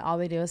if not, all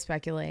they do is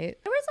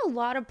speculate. There was a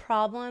lot of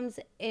problems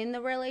in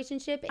the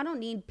relationship. I don't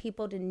need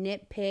people to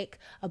nitpick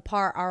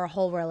apart our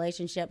whole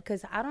relationship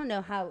because I don't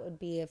know how it would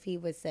be if he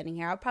was sitting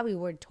here. I probably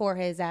would tore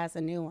his ass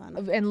a new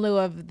one. In lieu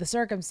of the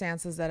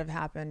circumstances that have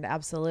happened,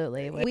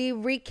 absolutely. We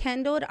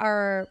rekindled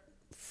our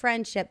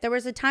friendship. There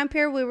was a time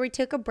period where we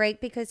took a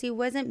break because he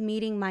wasn't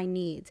meeting my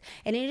needs.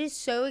 And it is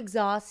so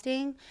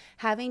exhausting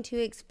having to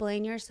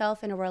explain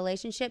yourself in a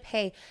relationship.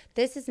 Hey,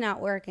 this is not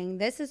working.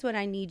 This is what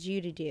I need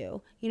you to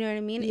do. You know what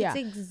I mean? Yeah. It's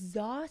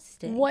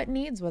exhausting. What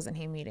needs wasn't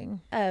he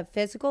meeting?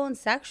 Physical and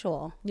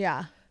sexual.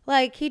 Yeah.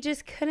 Like he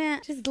just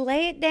couldn't just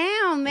lay it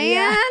down, man.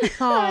 Yeah.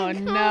 Oh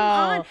no.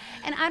 On.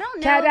 And I don't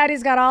know. Cat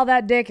Daddy's got all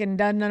that dick and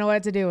doesn't know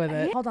what to do with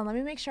it. Hold on, let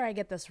me make sure I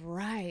get this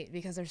right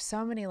because there's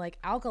so many like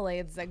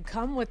accolades that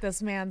come with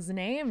this man's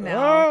name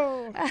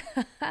now.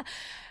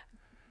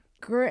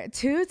 Oh.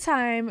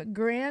 Two-time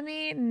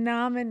Grammy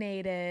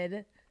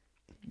nominated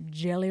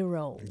Jelly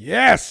Roll.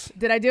 Yes.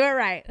 Did I do it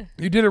right?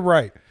 You did it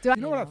right. You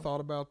know what I thought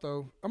about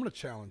though? I'm going to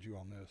challenge you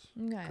on this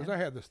because I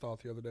had this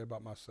thought the other day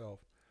about myself.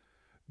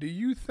 Do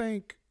you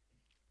think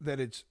that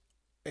it's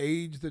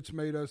age that's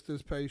made us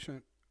this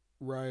patient,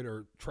 right,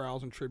 or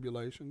trials and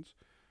tribulations?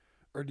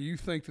 Or do you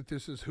think that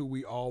this is who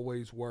we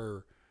always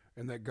were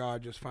and that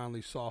God just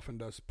finally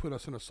softened us, put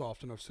us in a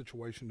soft enough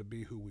situation to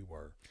be who we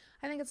were?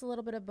 I think it's a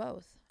little bit of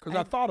both. Because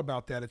I thought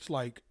about that. It's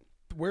like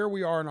where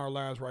we are in our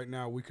lives right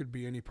now, we could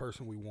be any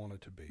person we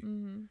wanted to be.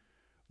 Mm-hmm.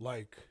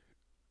 Like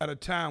at a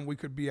time we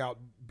could be out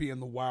being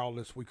the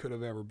wildest we could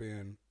have ever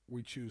been.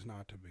 We choose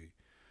not to be.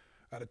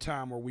 At a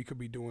time where we could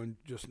be doing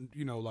just,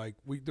 you know, like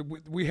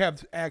we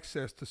have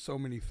access to so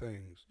many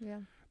things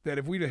that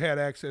if we'd have had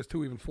access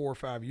to even 4 or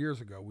 5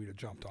 years ago, we'd have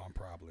jumped on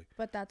probably.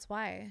 But that's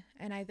why.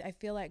 And I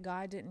feel like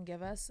God didn't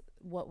give us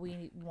what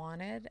we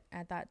wanted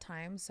at that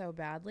time so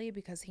badly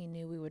because he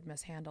knew we would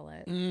mishandle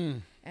it.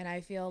 Mm. And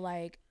I feel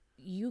like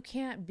you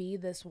can't be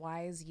this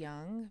wise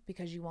young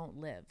because you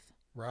won't live.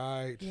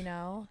 Right. You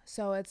know?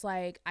 So it's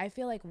like, I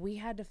feel like we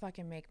had to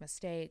fucking make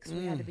mistakes.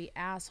 We had to be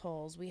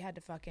assholes. We had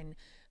to fucking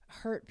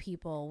hurt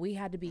people. We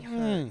had to be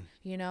hurt,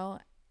 you know,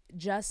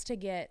 just to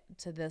get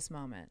to this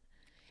moment.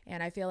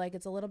 And I feel like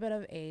it's a little bit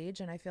of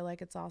age, and I feel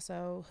like it's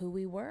also who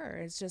we were.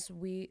 It's just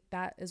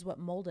that is what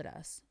molded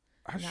us.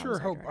 I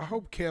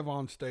hope Kev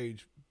on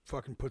stage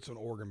fucking puts an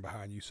organ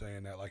behind you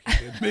saying that like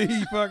he did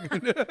me. Fucking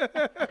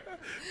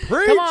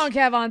preach. Come on,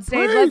 Kev on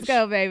stage. Preach, let's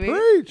go, baby.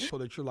 Preach. So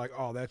that you're like,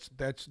 oh,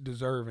 that's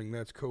deserving.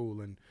 That's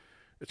cool. And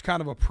it's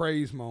kind of a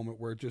praise moment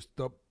where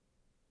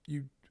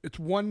it's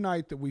one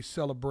night that we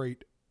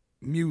celebrate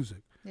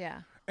music.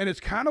 Yeah. And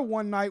it's kind of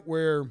one night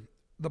where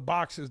the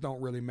boxes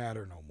don't really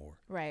matter no more.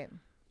 Right.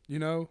 You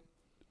know?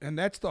 And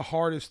that's the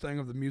hardest thing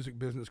of the music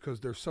business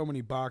because there's so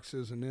many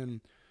boxes, and then,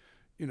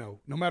 you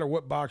know, no matter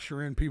what box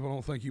you're in, people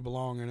don't think you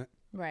belong in it.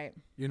 Right.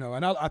 You know,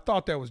 and I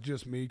thought that was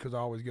just me because I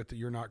always get the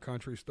you're not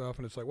country stuff,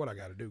 and it's like, what I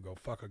got to do, go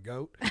fuck a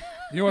goat?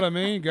 You know what I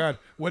mean? God,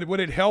 would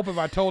it help if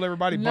I told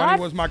everybody Bunny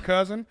was my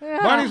cousin?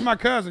 Yeah. Bunny's my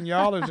cousin,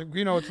 y'all.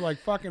 You know, it's like,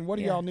 fucking, what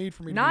do y'all need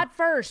from me? Not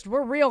first.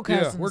 We're real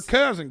cousins. Yeah, we're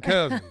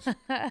cousins.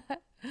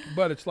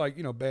 But it's like,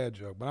 you know, bad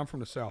joke. But I'm from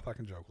the South. I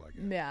can joke like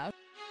that. Yeah.